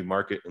renewable energy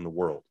market in the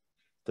world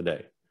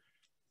today.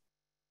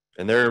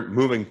 And they're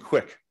moving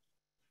quick.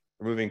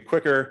 They're moving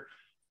quicker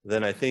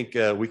than I think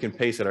we can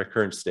pace at our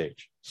current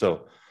stage.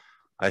 So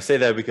I say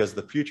that because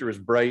the future is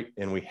bright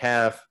and we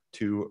have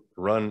to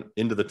run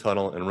into the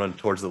tunnel and run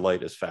towards the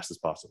light as fast as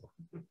possible.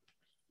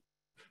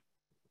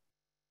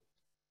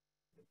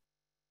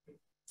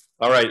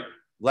 All right,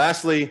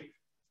 lastly,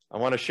 I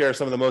want to share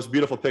some of the most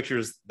beautiful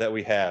pictures that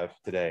we have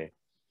today.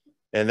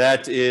 And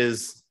that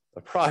is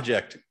a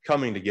project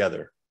coming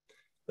together.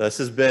 This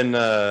has been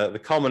the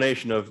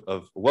culmination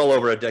of well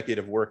over a decade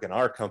of work in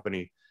our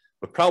company,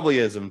 but probably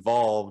is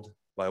involved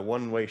by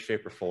one way,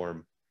 shape, or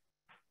form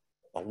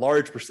a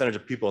large percentage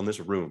of people in this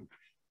room.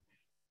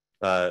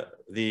 The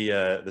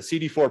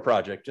CD4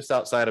 project just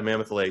outside of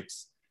Mammoth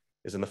Lakes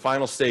is in the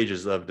final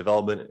stages of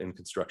development and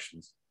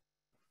constructions.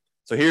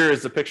 So here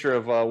is a picture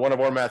of one of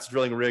Ormat's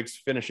drilling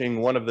rigs finishing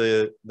one of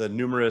the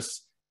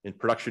numerous in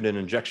production and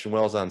injection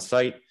wells on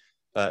site,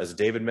 as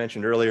David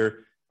mentioned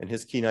earlier, and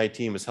his Kenai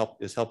team is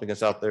helping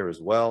us out there as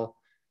well.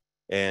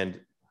 And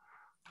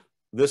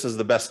this is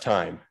the best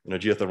time in a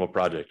geothermal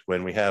project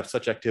when we have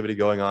such activity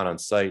going on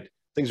site,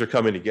 things are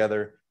coming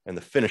together, and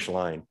the finish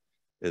line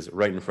is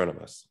right in front of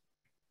us.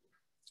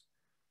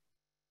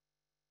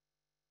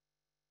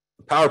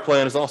 The power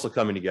plant is also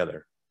coming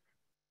together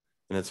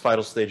in its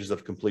final stages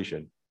of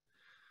completion.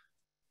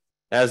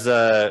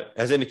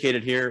 As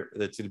indicated here,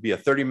 it's going to be a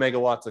 30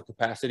 megawatts of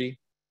capacity.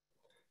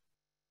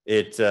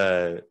 It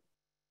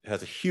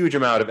has a huge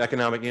amount of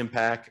economic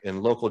impact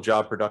and local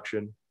job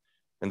production.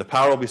 And the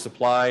power will be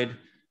supplied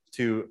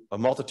to a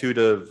multitude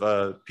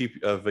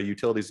of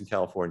utilities in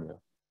California.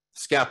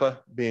 SCAPA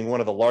being one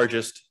of the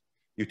largest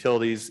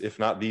utilities, if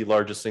not the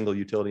largest single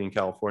utility in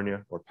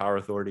California, or power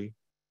authority.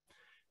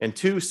 And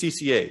 2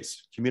 CCAs,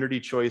 community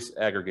choice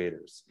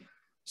aggregators,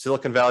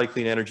 Silicon Valley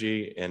Clean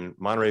Energy and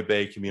Monterey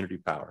Bay Community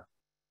Power.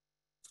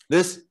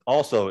 This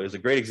also is a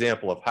great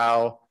example of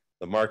how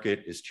the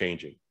market is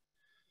changing.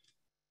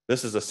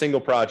 This is a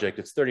single project,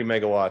 it's 30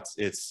 megawatts.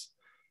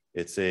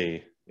 It's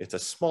a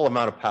small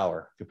amount of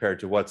power compared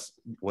to what's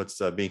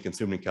being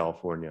consumed in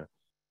California.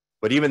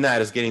 But even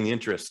that is getting the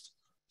interest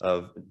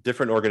of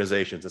different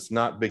organizations. It's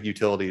not big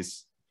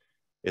utilities.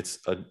 It's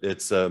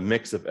a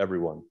mix of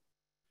everyone.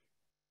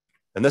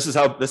 And this is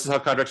how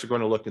contracts are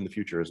going to look in the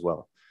future as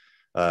well.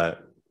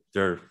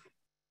 They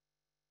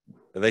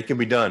can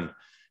be done.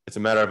 It's a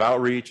matter of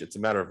outreach. It's a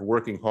matter of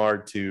working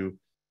hard to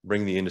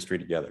bring the industry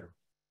together.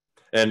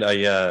 And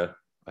I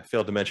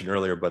failed to mention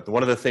earlier, but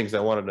one of the things I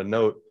wanted to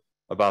note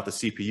about the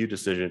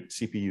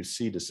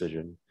CPUC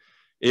decision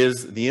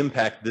is the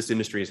impact this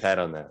industry has had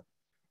on that.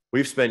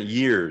 We've spent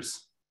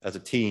years as a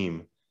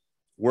team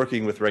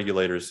working with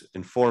regulators,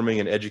 informing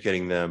and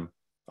educating them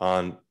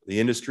on the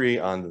industry,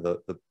 on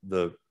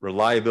the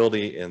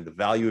reliability and the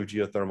value of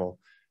geothermal,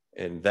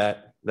 and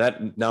that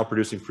now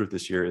producing fruit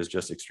this year is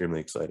just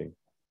extremely exciting.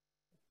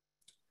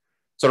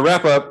 So to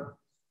wrap up,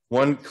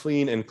 one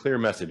clean and clear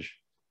message.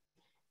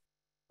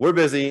 We're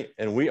busy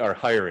and we are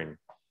hiring.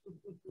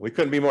 We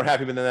couldn't be more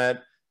happy than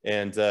that.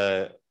 And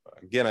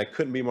again, I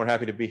couldn't be more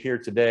happy to be here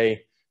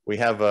today. We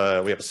have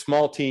a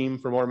small team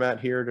from Ormat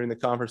here during the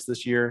conference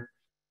this year,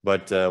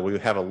 but we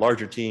have a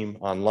larger team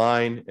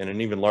online and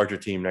an even larger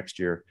team next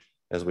year,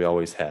 as we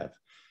always have.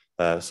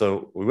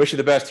 So we wish you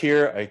the best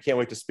here. I can't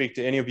wait to speak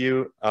to any of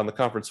you on the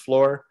conference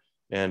floor,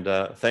 and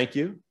thank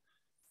you.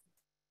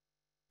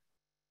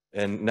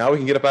 And now we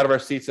can get up out of our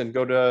seats and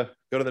go to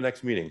the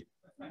next meeting.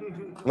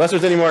 Unless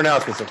there's any more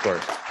announcements, of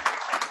course.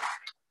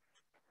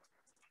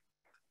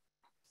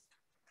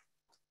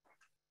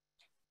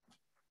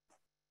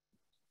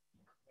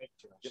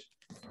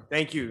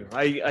 Thank you.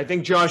 I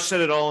think Josh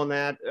said it all in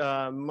that.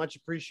 Much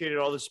appreciated,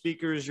 all the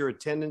speakers, your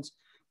attendance,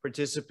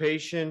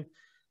 participation.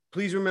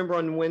 Please remember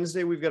on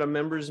Wednesday, we've got a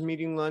members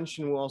meeting lunch,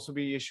 and we'll also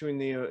be issuing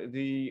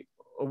the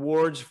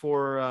awards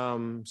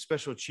for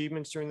special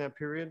achievements during that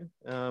period.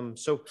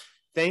 So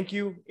thank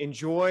you.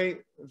 Enjoy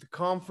the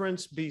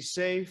conference. Be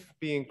safe,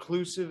 be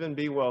inclusive, and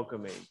be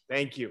welcoming.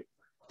 Thank you.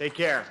 Take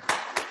care.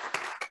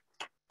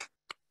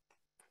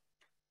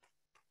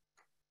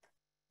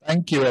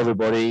 Thank you,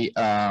 everybody.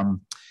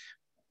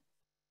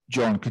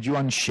 John, could you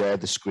unshare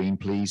the screen,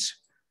 please?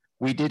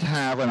 We did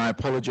have, and I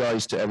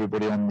apologize to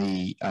everybody on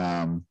the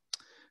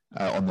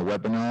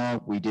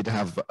webinar, we did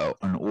have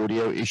an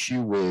audio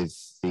issue with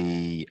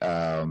the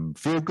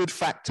Feel Good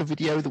Factor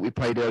video that we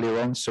played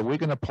earlier on. So we're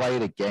going to play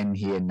it again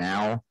here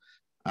now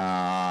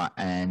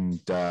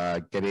and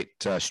get it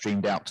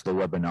streamed out to the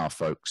webinar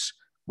folks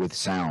with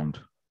sound.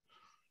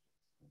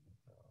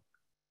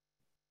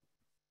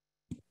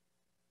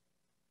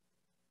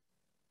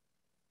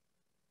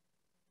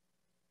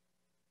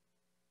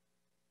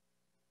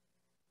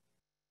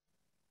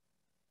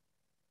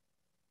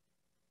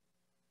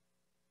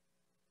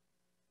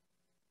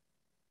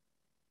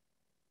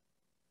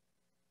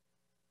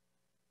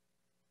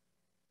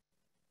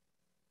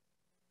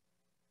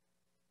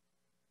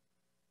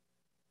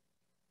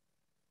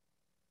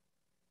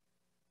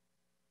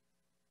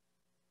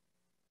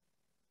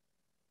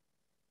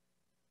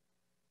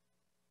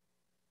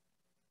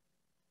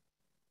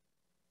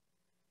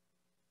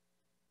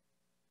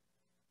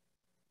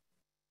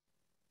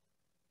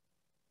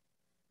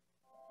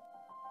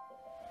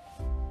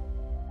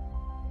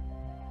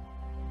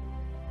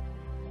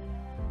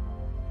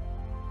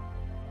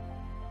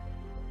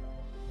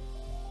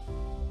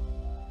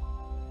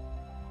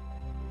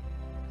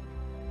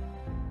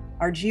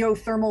 Our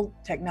Geothermal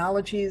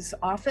Technologies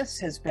Office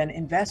has been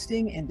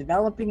investing in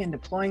developing and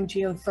deploying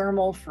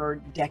geothermal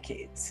for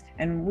decades.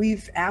 And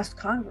we've asked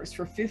Congress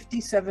for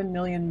 $57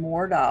 million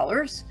more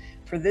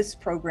for this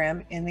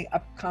program in the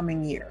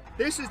upcoming year.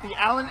 This is the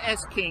Alan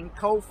S. King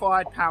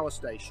coal-fired power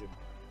station.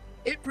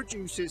 It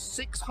produces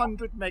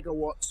 600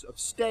 megawatts of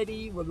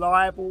steady,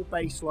 reliable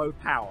baseload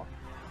power.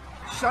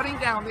 Shutting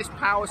down this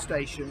power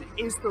station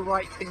is the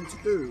right thing to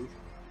do,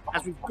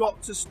 as we've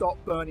got to stop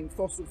burning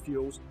fossil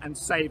fuels and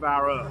save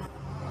our Earth.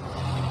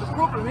 The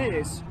problem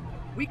is,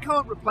 we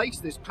can't replace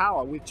this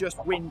power with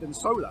just wind and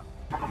solar.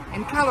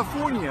 In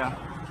California,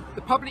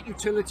 the Public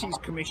Utilities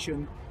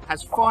Commission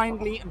has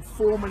finally and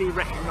formally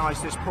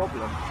recognized this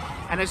problem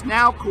and has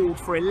now called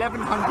for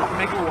 1,100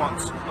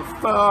 megawatts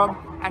of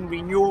firm and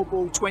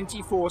renewable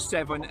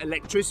 24/7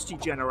 electricity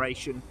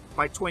generation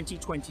by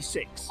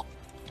 2026.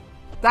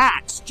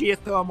 That's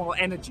geothermal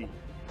energy.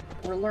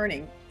 We're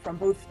learning from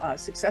both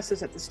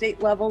successes at the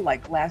state level,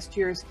 like last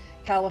year's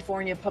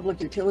California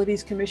Public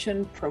Utilities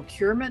Commission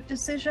procurement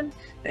decision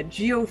that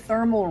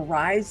geothermal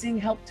rising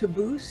helped to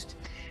boost.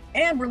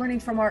 And we're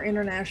learning from our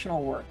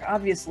international work,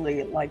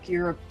 obviously, like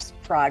Europe's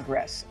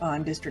progress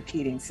on district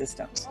heating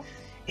systems.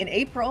 In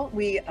April,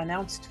 we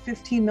announced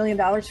 $15 million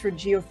for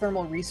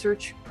geothermal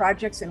research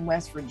projects in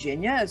West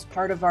Virginia as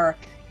part of our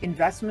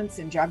investments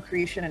in job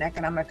creation and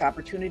economic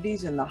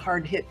opportunities in the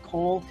hard-hit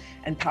coal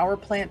and power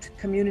plant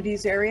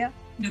communities area.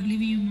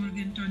 WVU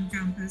Morgantown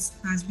campus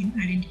has been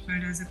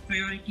identified as a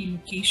priority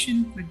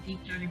location for deep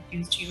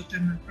direct-use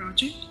geothermal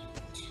project.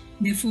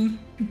 Therefore,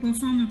 to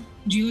perform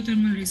a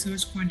geothermal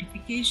resource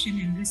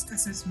quantification and risk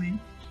assessment,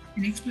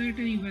 an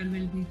exploratory well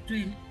will be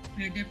drilled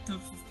at a depth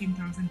of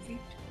 15,000 feet,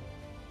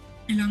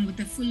 along with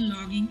a full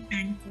logging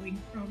and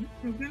coring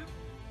program.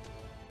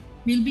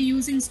 We'll be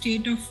using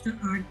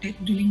state-of-the-art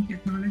drilling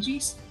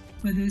technologies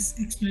for this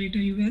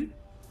exploratory well.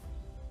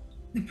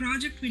 The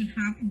project will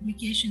have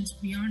implications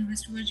beyond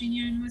West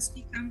Virginia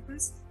University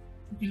campus.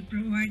 It will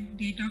provide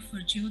data for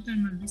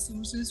geothermal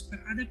resources for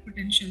other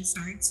potential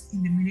sites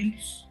in the Middle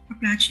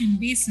Appalachian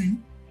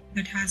Basin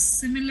that has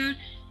similar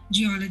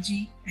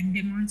geology and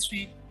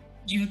demonstrate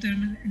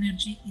geothermal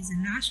energy is a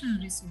national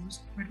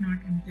resource, but not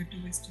limited to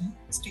Western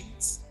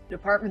states.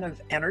 Department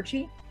of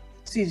Energy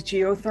sees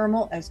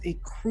geothermal as a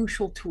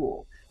crucial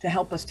tool to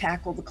help us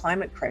tackle the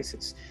climate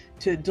crisis,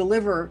 to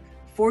deliver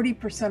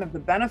 40% of the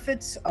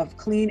benefits of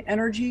clean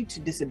energy to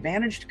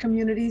disadvantaged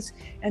communities,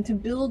 and to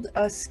build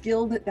a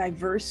skilled,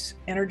 diverse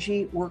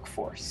energy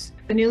workforce.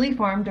 The newly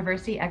formed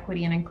Diversity,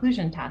 Equity, and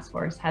Inclusion Task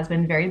Force has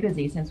been very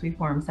busy since we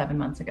formed 7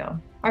 months ago.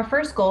 Our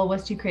first goal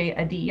was to create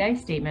a DEI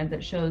statement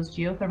that shows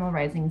Geothermal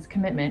Rising's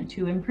commitment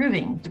to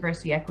improving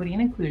diversity, equity,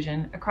 and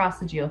inclusion across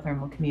the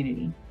geothermal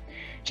community.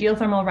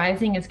 Geothermal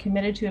Rising is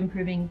committed to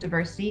improving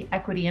diversity,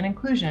 equity, and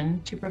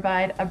inclusion to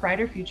provide a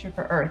brighter future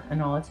for Earth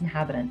and all its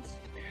inhabitants.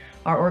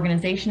 Our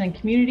organization and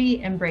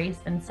community embrace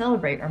and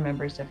celebrate our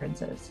members'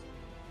 differences.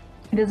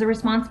 It is a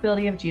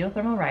responsibility of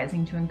Geothermal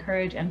Rising to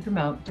encourage and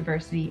promote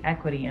diversity,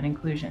 equity, and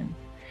inclusion.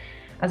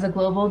 As a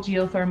global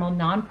geothermal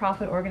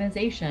nonprofit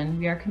organization,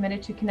 we are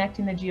committed to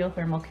connecting the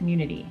geothermal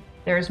community.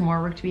 There is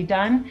more work to be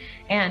done,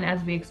 and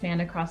as we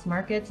expand across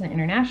markets and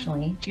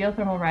internationally,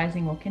 Geothermal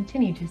Rising will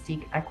continue to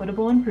seek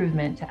equitable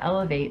improvement to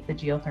elevate the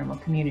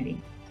geothermal community.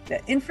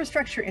 The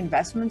infrastructure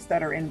investments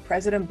that are in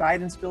President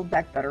Biden's Build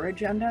Back Better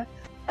agenda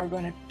are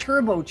going to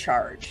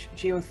turbocharge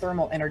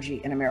geothermal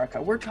energy in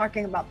America. We're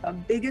talking about the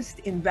biggest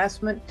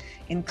investment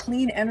in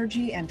clean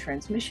energy and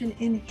transmission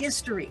in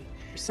history.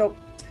 So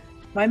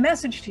my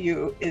message to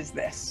you is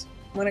this: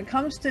 when it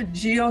comes to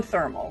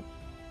geothermal,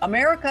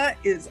 America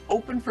is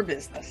open for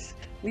business.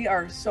 We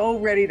are so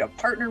ready to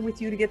partner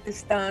with you to get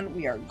this done.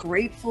 We are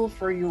grateful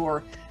for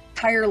your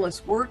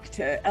tireless work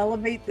to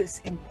elevate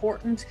this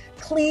important,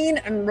 clean,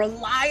 and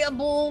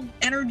reliable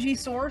energy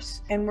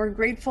source. And we're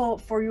grateful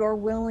for your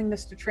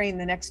willingness to train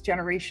the next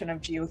generation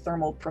of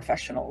geothermal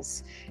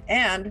professionals.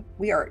 And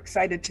we are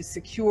excited to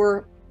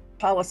secure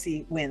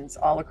policy wins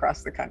all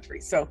across the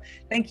country. So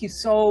thank you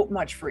so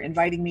much for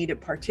inviting me to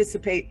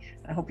participate.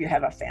 I hope you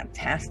have a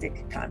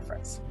fantastic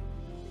conference.